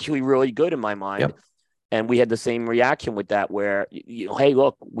 this was actually really good in my mind. Yep. And we had the same reaction with that where, hey,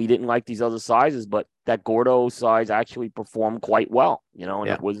 look, we didn't like these other sizes, but that Gordo size actually performed quite well, and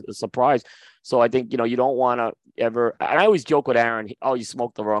it was a surprise. So I think, you don't want to ever, and I always joke with Aaron, you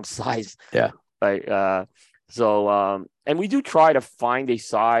smoked the wrong size. Yeah. Right. And we do try to find a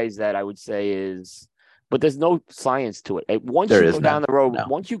size that I would say is, but there's no science to it. Once you go down the road,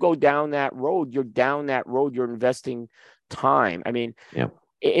 once you go down that road, you're investing time. I mean,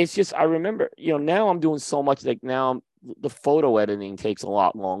 it's just, I remember, now I'm doing so much, like now the photo editing takes a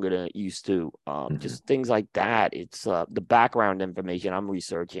lot longer than it used to. Just things like that. It's the background information I'm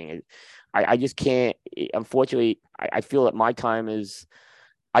researching. I just can't, unfortunately, I feel that my time is,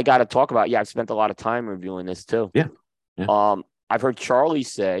 I got to talk about, I've spent a lot of time reviewing this too. Yeah. I've heard Charlie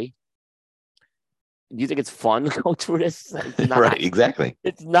say, do you think it's fun to go through this? Right, exactly.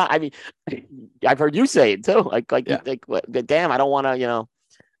 It's not. I mean, I've heard you say it too. Damn, I don't want to,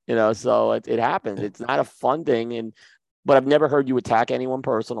 so it happens. It's not a fun thing. But I've never heard you attack anyone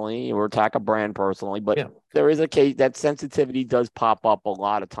personally or attack a brand personally. But there is a case that sensitivity does pop up a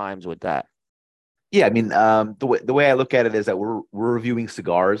lot of times with that. Yeah, I mean, the way I look at it is that we're reviewing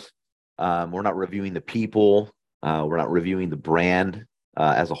cigars. We're not reviewing the people. We're not reviewing the brand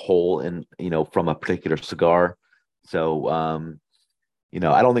as a whole, and from a particular cigar. So, I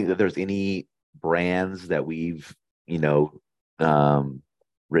don't think that there's any brands that we've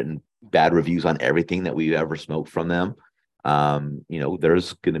written bad reviews on everything that we've ever smoked from them.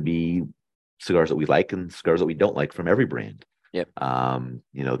 There's going to be cigars that we like and cigars that we don't like from every brand. Yep.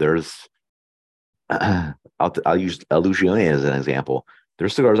 There's I'll use Illusione as an example.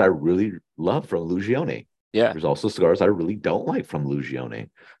 There's cigars I really love from Illusione. Yeah. There's also cigars I really don't like from Illusione.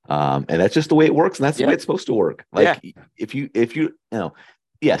 And that's just the way it works, and that's the way it's supposed to work. Like if you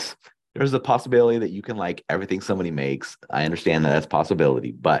yes, there's a possibility that you can like everything somebody makes. I understand that that's a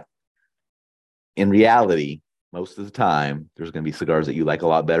possibility, but in reality, most of the time, there's going to be cigars that you like a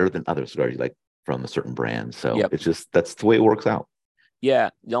lot better than other cigars you like from a certain brand. So it's just, that's the way it works out. Yeah,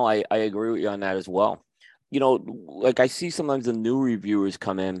 no, I agree with you on that as well. Like I see sometimes the new reviewers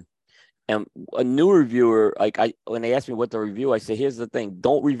come in, and a new reviewer, when they ask me what to review, I say, here's the thing: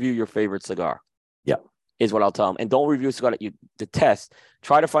 don't review your favorite cigar. Yeah, is what I'll tell them, and don't review a cigar that you detest.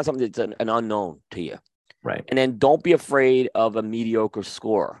 Try to find something that's an unknown to you, right? And then don't be afraid of a mediocre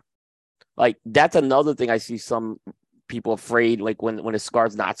score. Like that's another thing I see some people afraid. Like when a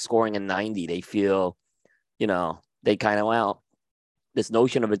cigar's not scoring a 90, they feel, they kind of this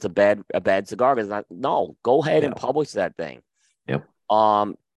notion of it's a bad cigar is not. No, go ahead and publish that thing. Yep.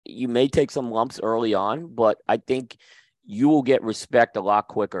 You may take some lumps early on, but I think you will get respect a lot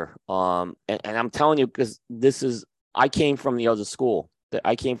quicker. And I'm telling you, because I came from the other school.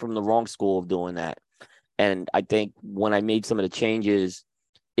 I came from the wrong school of doing that. And I think when I made some of the changes,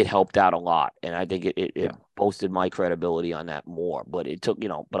 it helped out a lot. And I think it boosted my credibility on that more. But it took,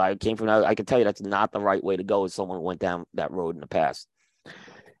 but I came from that. I can tell you that's not the right way to go if someone went down that road in the past.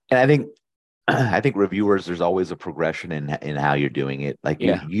 And I think reviewers, there's always a progression in how you're doing it. Like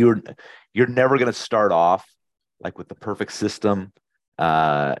you're never going to start off like with the perfect system,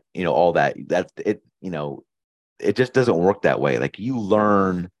 all that it just doesn't work that way. Like you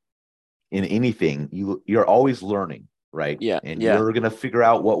learn in anything, you're always learning. right? Yeah. And Yeah. you're going to figure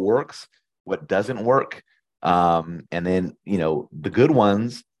out what works, what doesn't work. And then, the good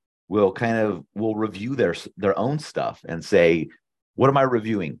ones will review their own stuff and say, what am I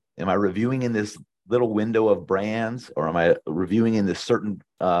reviewing? Am I reviewing in this little window of brands, or am I reviewing in this certain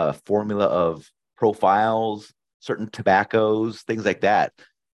formula of profiles, certain tobaccos, things like that?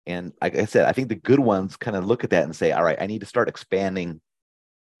 And like I said, I think the good ones kind of look at that and say, all right, I need to start expanding,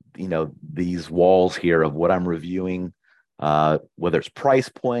 these walls here of what I'm reviewing, whether it's price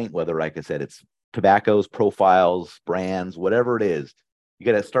point, whether, like I said, it's tobaccos, profiles, brands, whatever it is. You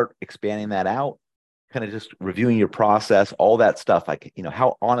got to start expanding that out, kind of just reviewing your process, all that stuff. Like,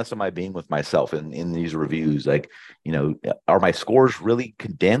 how honest am I being with myself in these reviews? Like, are my scores really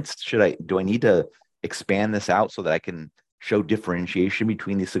condensed? Do I need to expand this out so that I can show differentiation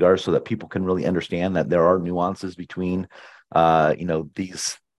between these cigars so that people can really understand that there are nuances between,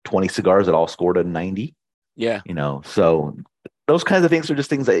 these 20 cigars that all scored a 90? Yeah. So those kinds of things are just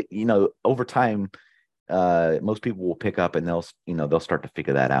things that, over time, most people will pick up, and they'll start to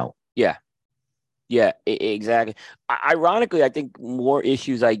figure that out. Yeah. Yeah, exactly. Ironically, I think more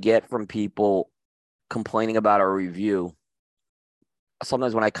issues I get from people complaining about a review,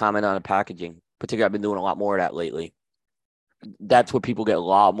 sometimes when I comment on the packaging, particularly I've been doing a lot more of that lately. That's where people get a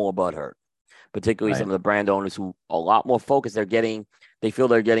lot more butthurt, particularly some of the brand owners who a lot more focused. They feel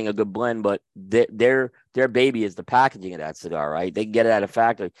they're getting a good blend, but their baby is the packaging of that cigar, right? They can get it at a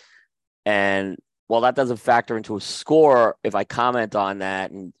factory. And well, that doesn't factor into a score. If I comment on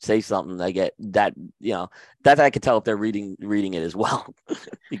that and say something, I get that, that I can tell if they're reading it as well.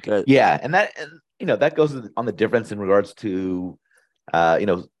 Because and that goes on the difference in regards to,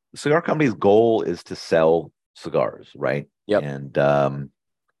 cigar company's goal is to sell cigars, right? Yep. And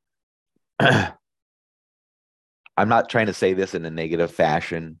I'm not trying to say this in a negative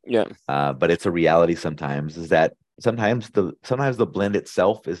fashion, but it's a reality sometimes, is that sometimes the blend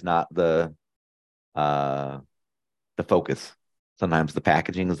itself is not the focus. Sometimes the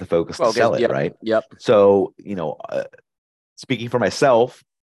packaging is the focus to sell it, right? Yep. So, speaking for myself,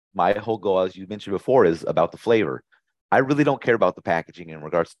 my whole goal, as you mentioned before, is about the flavor. I really don't care about the packaging in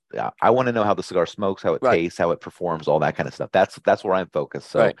regards to, I want to know how the cigar smokes, how it tastes, how it performs, all that kind of stuff. That's where I'm focused.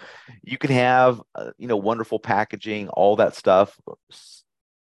 So you can have, wonderful packaging, all that stuff,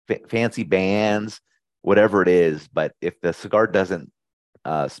 fancy bands, whatever it is. But if the cigar doesn't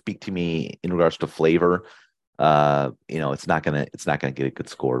speak to me in regards to flavor, it's not gonna get a good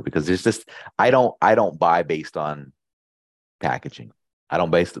score, because there's just, I don't buy based on packaging. I don't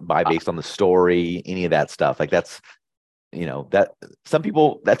buy based on the story, any of that stuff. Like that's, that some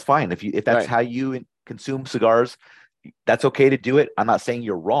people, that's fine. If that's how you consume cigars, that's okay to do it. I'm not saying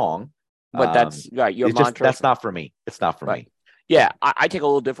you're wrong, but that's right. Your mantra. That's not for me. It's not for me. Yeah, I take a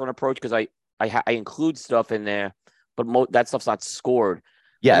little different approach, because I include stuff in there, but that stuff's not scored.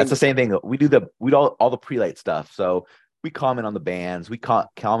 Yeah, it's the same thing. We do all the prelate stuff. So we comment on the bands, we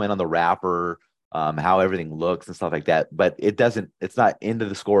comment on the wrapper, how everything looks and stuff like that. But it's not into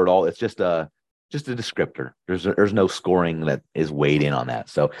the score at all. It's just a descriptor. There's no scoring that is weighed in on that.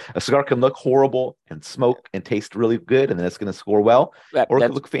 So a cigar can look horrible and smoke and taste really good, and then it's going to score well, or it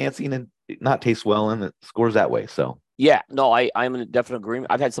could look fancy and not taste well, and it scores that way. So yeah, no, I'm in a definite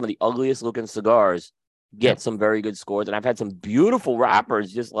agreement. I've had some of the ugliest looking cigars get some very good scores, and I've had some beautiful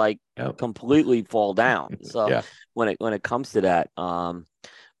wrappers just completely fall down. So when it comes to that,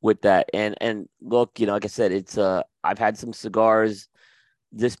 with that, and look, like I said, it's I've had some cigars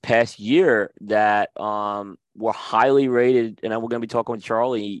this past year that were highly rated, and we're going to be talking with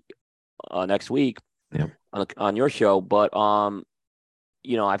Charlie next week on your show. But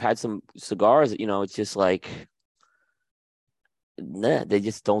I've had some cigars, it's just like, nah, they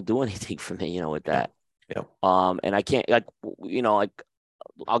just don't do anything for me, with that. And I can't,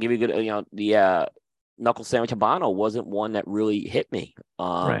 I'll give you a good, the Knuckle Sandwich Habano wasn't one that really hit me.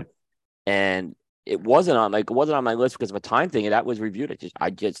 And it wasn't on my list because of a time thing, and that was reviewed.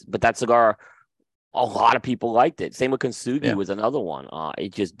 But that cigar, a lot of people liked it. Same with Kintsugi was another one.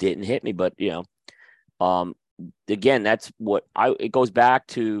 It just didn't hit me. But again, that's what it goes back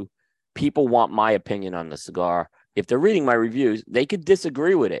to. People want my opinion on the cigar. If they're reading my reviews, they could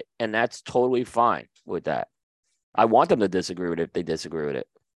disagree with it, and that's totally fine with that. I want them to disagree with it if they disagree with it.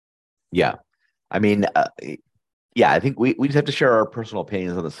 Yeah. I mean, I think we just have to share our personal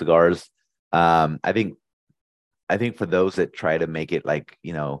opinions on the cigars. I think for those that try to make it like,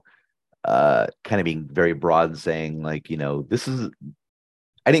 kind of being very broad and saying like, this is,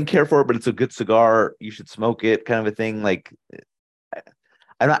 I didn't care for it, but it's a good cigar, you should smoke it, kind of a thing. Like,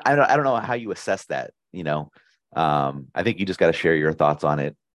 I don't know how you assess that, I think you just got to share your thoughts on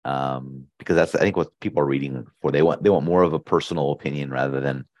it. because that's I think what people are reading for. They want more of a personal opinion rather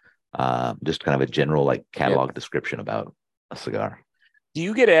than just kind of a general like catalog description about a cigar. Do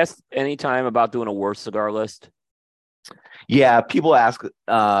you get asked anytime about doing a worst cigar list? Yeah, people ask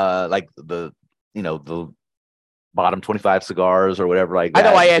like the bottom 25 cigars or whatever like that. I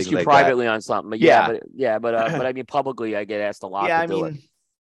know I and asked things you like privately on something, but Yeah. but I mean publicly I get asked a lot Yeah, to I do it. mean,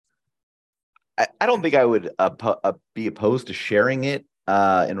 I don't think I would be opposed to sharing it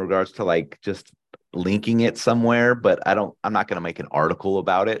in regards to like just linking it somewhere, but I'm not going to make an article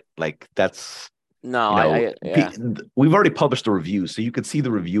about it. Like that's, No, we've already published a review, so you could see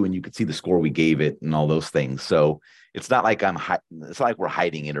the review and you could see the score we gave it and all those things. So it's not like it's not like we're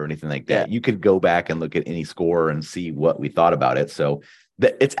hiding it or anything like that. Yeah. You could go back and look at any score and see what we thought about it. So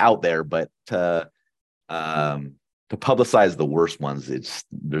it's out there, but to publicize the worst ones,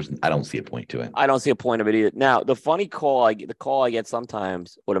 I don't see a point to it. I don't see a point of it either. Now, the call I get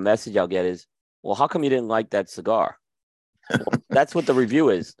sometimes, or the message I'll get is, well, how come you didn't like that cigar? Well, that's what the review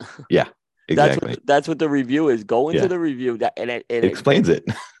is. Yeah, exactly. That's what the review is. Go into the review it explains it.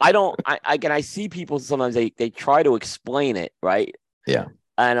 I see people sometimes they try to explain it, right? Yeah.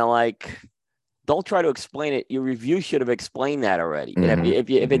 And I'm like, don't try to explain it. Your review should have explained that already. Mm-hmm. And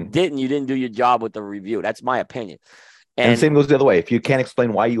if it didn't, you didn't do your job with the review. That's my opinion. And the same goes the other way. If you can't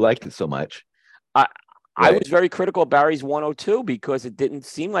explain why you liked it so much. I was very critical of Barry's 102 because it didn't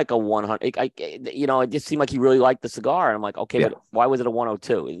seem like a 100. It just seemed like he really liked the cigar. And I'm like, okay, but why was it a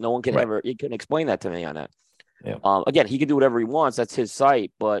 102? No one can you couldn't explain that to me on that. Yeah. Again, he can do whatever he wants. That's his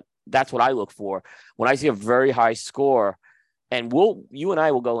site, but that's what I look for when I see a very high score. And you and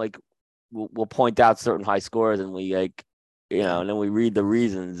I will go like, we'll point out certain high scores and we like, and then we read the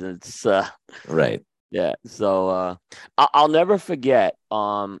reasons. It's right. Yeah. So I'll never forget.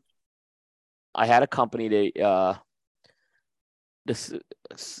 I had a company there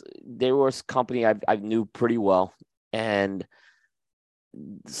was a company I knew pretty well, and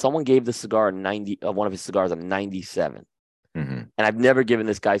someone gave the cigar one of his cigars a 97. Mm-hmm. And I've never given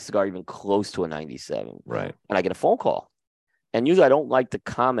this guy's cigar even close to a 97. Right. And I get a phone call. And usually I don't like to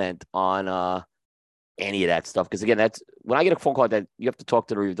comment on any of that stuff. Because again, that's when I get a phone call that you have to talk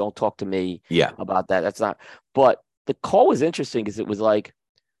to the reviewer. Don't talk to me about that. That's not. But the call was interesting because it was like,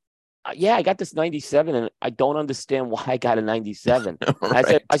 I got this 97 and I don't understand why I got a 97.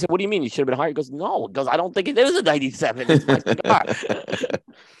 Right. I said, what do you mean? You should have been higher. He goes, no, because I don't think it is a 97. It's my cigar.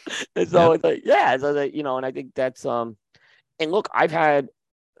 And so it's like, so that, and I think that's, and look, I've had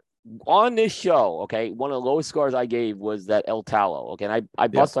on this show, okay, one of the lowest scores I gave was that El Talo. Okay. And I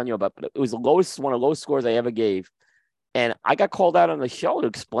bust on you about, but it was one of the lowest scores I ever gave. And I got called out on the show to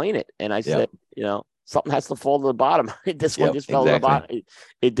explain it. And I said, something has to fall to the bottom. This one just fell to the bottom.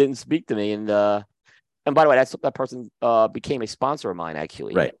 It didn't speak to me. And by the way, that person became a sponsor of mine,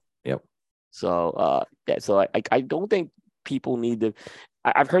 actually. Right. Yep. So, so I don't think people need to.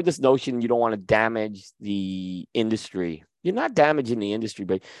 I've heard this notion you don't want to damage the industry. You're not damaging the industry,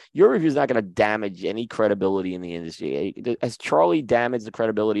 but your review is not going to damage any credibility in the industry. Has Charlie damaged the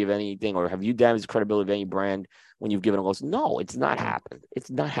credibility of anything, or have you damaged the credibility of any brand when you've given a loss? No, it's not happened. It's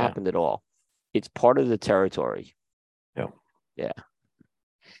not happened at all. It's part of the territory. Yeah.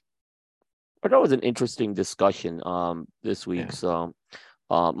 But that was an interesting discussion this week. Yeah. So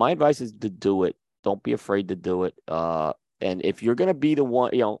my advice is to do it. Don't be afraid to do it. And if you're going to be the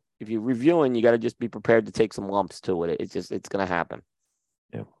one, if you're reviewing, you got to just be prepared to take some lumps to it. It's going to happen.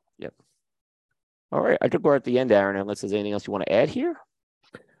 Yep. All right. I think we're at the end, Aaron, unless there's anything else you want to add here.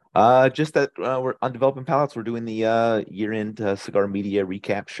 Just that we're on Developing Palates. We're doing the year-end cigar media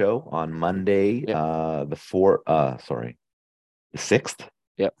recap show on Monday, the 6th.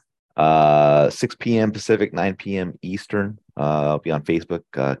 Yep. 6 p.m. Pacific, 9 p.m. Eastern. I'll be on Facebook.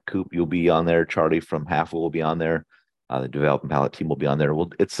 Coop, you'll be on there. Charlie from Half will be on there. The Developing Palate team will be on there.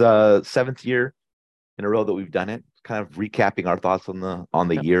 It's 7th year in a row that we've done it. Kind of recapping our thoughts on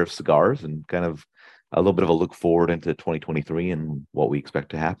the year of cigars and kind of a little bit of a look forward into 2023 and what we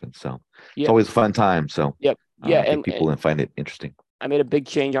expect to happen. So it's always a fun time. So I think people will find it interesting. I made a big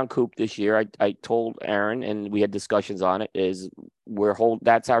change on Coop this year. I told Aaron, and we had discussions on it,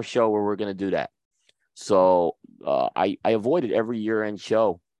 that's our show where we're going to do that. So I avoided every year-end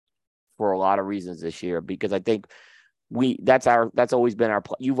show for a lot of reasons this year, because I think that's always been our,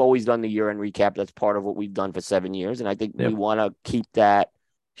 you've always done the year-end recap. That's part of what we've done for 7 years. And I think we want to keep that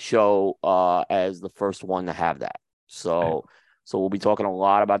show as the first one to have that. So we'll be talking a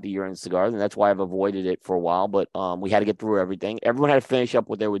lot about the year-end cigars, and that's why I've avoided it for a while. But we had to get through everything. Everyone had to finish up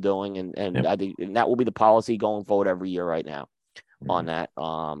what they were doing, and I think that will be the policy going forward every year right now. on that.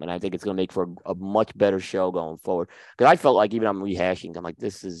 And I think it's going to make for a much better show going forward. Because I felt like even I'm rehashing, I'm like,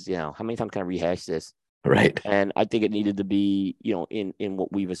 this is, how many times can I rehash this? Right. And I think it needed to be, in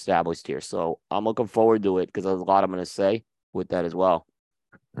what we've established here. So I'm looking forward to it because there's a lot I'm going to say with that as well.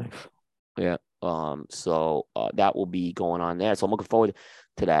 Nice. Yeah. So that will be going on there. So I'm looking forward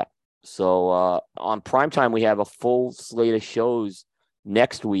to that. So on primetime, we have a full slate of shows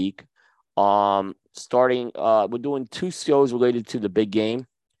next week. Starting, we're doing 2 shows related to the big game.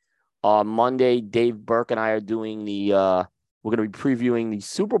 Monday, Dave Burke and I are doing we're going to be previewing the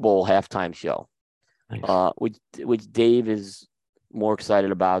Super Bowl halftime show. Nice. Which Dave is more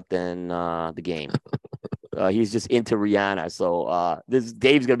excited about than the game. He's just into Rihanna, so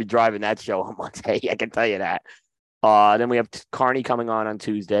Dave's gonna be driving that show on Monday. I can tell you that. Then we have Carney coming on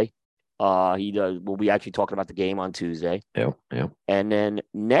Tuesday. We'll be actually talking about the game on Tuesday. Yeah. And then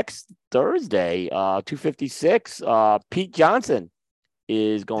next Thursday, 2:56, Pete Johnson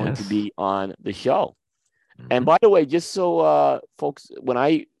is going to be on the show. And by the way, just so folks,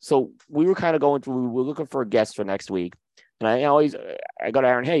 we were kind of going through, we were looking for a guest for next week. And I got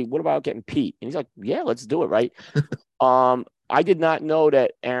Aaron, hey, what about getting Pete? And he's like, yeah, let's do it, right? I did not know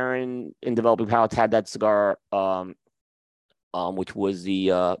that Aaron in Developing Palates had that cigar, which was the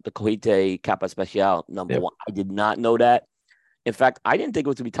Cojite Capa Especial number 1. I did not know that. In fact, I didn't think it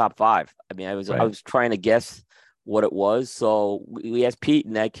was to be top 5. I mean, I was trying to guess what it was. So we asked Pete,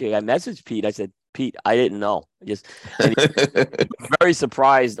 and actually I messaged Pete. I said, Pete, I didn't know. And he was very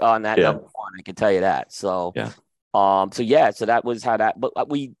surprised on that number 1. I can tell you that. So so that was how that. But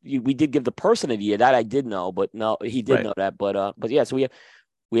we did give the person of the year that I did know, but no, he did know that. But yeah, so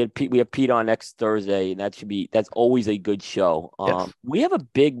we have Pete on next Thursday, and that's always a good show. We have a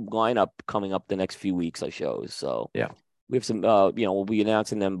big lineup coming up the next few weeks of shows. So we have some we'll be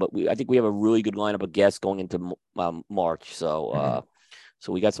announcing them, but I think we have a really good lineup of guests going into March. So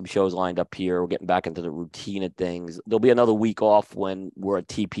So we got some shows lined up here. We're getting back into the routine of things. There'll be another week off when we're at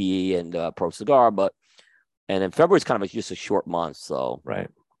TPE and Pro Cigar, and then February is kind of just a short month. So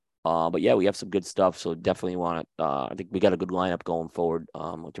but yeah, we have some good stuff. So definitely want to. I think we got a good lineup going forward,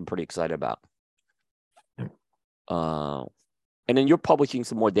 which I'm pretty excited about. And then you're publishing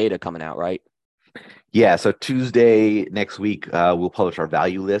some more data coming out, right? Yeah. So Tuesday next week, we'll publish our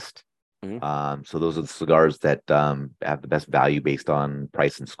value list. So those are the cigars that have the best value based on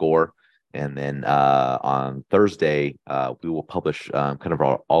price and score. And then on Thursday, we will publish kind of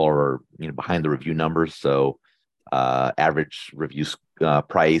all our behind the review numbers. So average review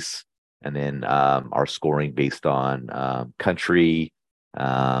price, and then our scoring based on country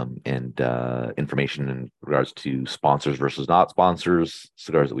and information in regards to sponsors versus not sponsors,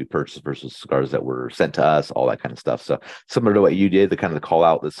 cigars that we purchased versus cigars that were sent to us, all that kind of stuff. So similar to what you did, the kind of the call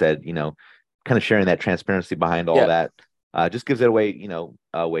out that said, kind of sharing that transparency behind all that, just gives it a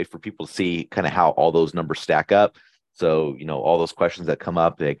way for people to see kind of how all those numbers stack up. So, all those questions that come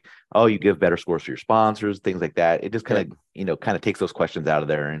up, like, oh, you give better scores for your sponsors, things like that. It just kind of, takes those questions out of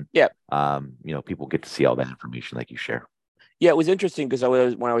there. And, people get to see all that information like you share. Yeah, it was interesting because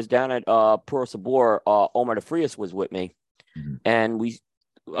when I was down at Puro Sabor, Omar de Frias was with me, and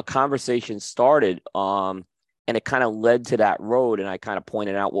a conversation started, and it kind of led to that road, and I kind of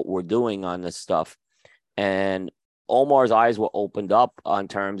pointed out what we're doing on this stuff, and Omar's eyes were opened up on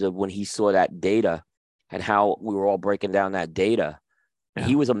terms of when he saw that data and how we were all breaking down that data.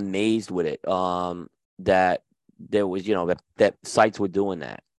 He was amazed with it, that there was, that sites were doing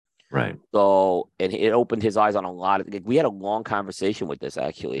that. Right. So, and it opened his eyes on a lot of. We had a long conversation with this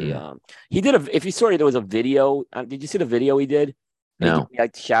actually. He did if you saw it, there was a video. Did you see the video he did? No. He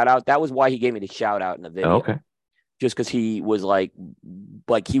gave me shout out. That was why he gave me the shout out in the video. Oh, okay. Just because he was like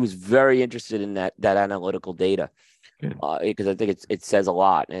he was very interested in that analytical data. Because I think it says a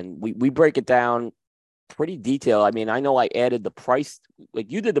lot, and we break it down pretty detailed. I mean, I know I added the price,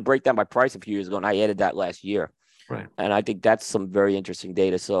 like you did the breakdown by price a few years ago, and I added that last year. Right. And I think that's some very interesting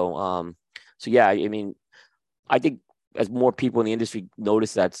data. So, yeah, I mean, I think as more people in the industry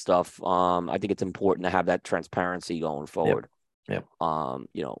notice that stuff, I think it's important to have that transparency going forward. Yep. What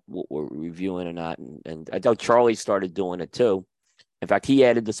we're reviewing or not. And I know Charlie started doing it too. In fact, he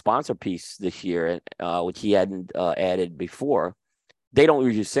added the sponsor piece this year, which he hadn't added before. They don't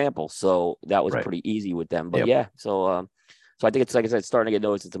review samples, so that was pretty easy with them. But yeah, so I think it's, like I said, starting to get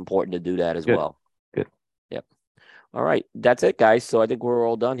noticed. It's important to do that as well. Good. Yep. All right, that's it, guys. So I think we're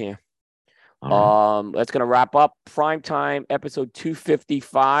all done here. All right. That's gonna wrap up Primetime episode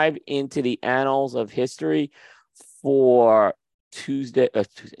 255 into the annals of history for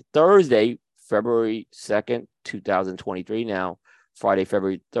Thursday, February 2nd, 2023. Now, Friday,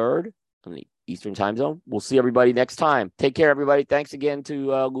 February 3rd on the Eastern time zone. We'll see everybody next time. Take care, everybody. Thanks again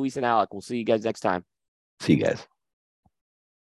to Luis and Alec. We'll see you guys next time. See you guys.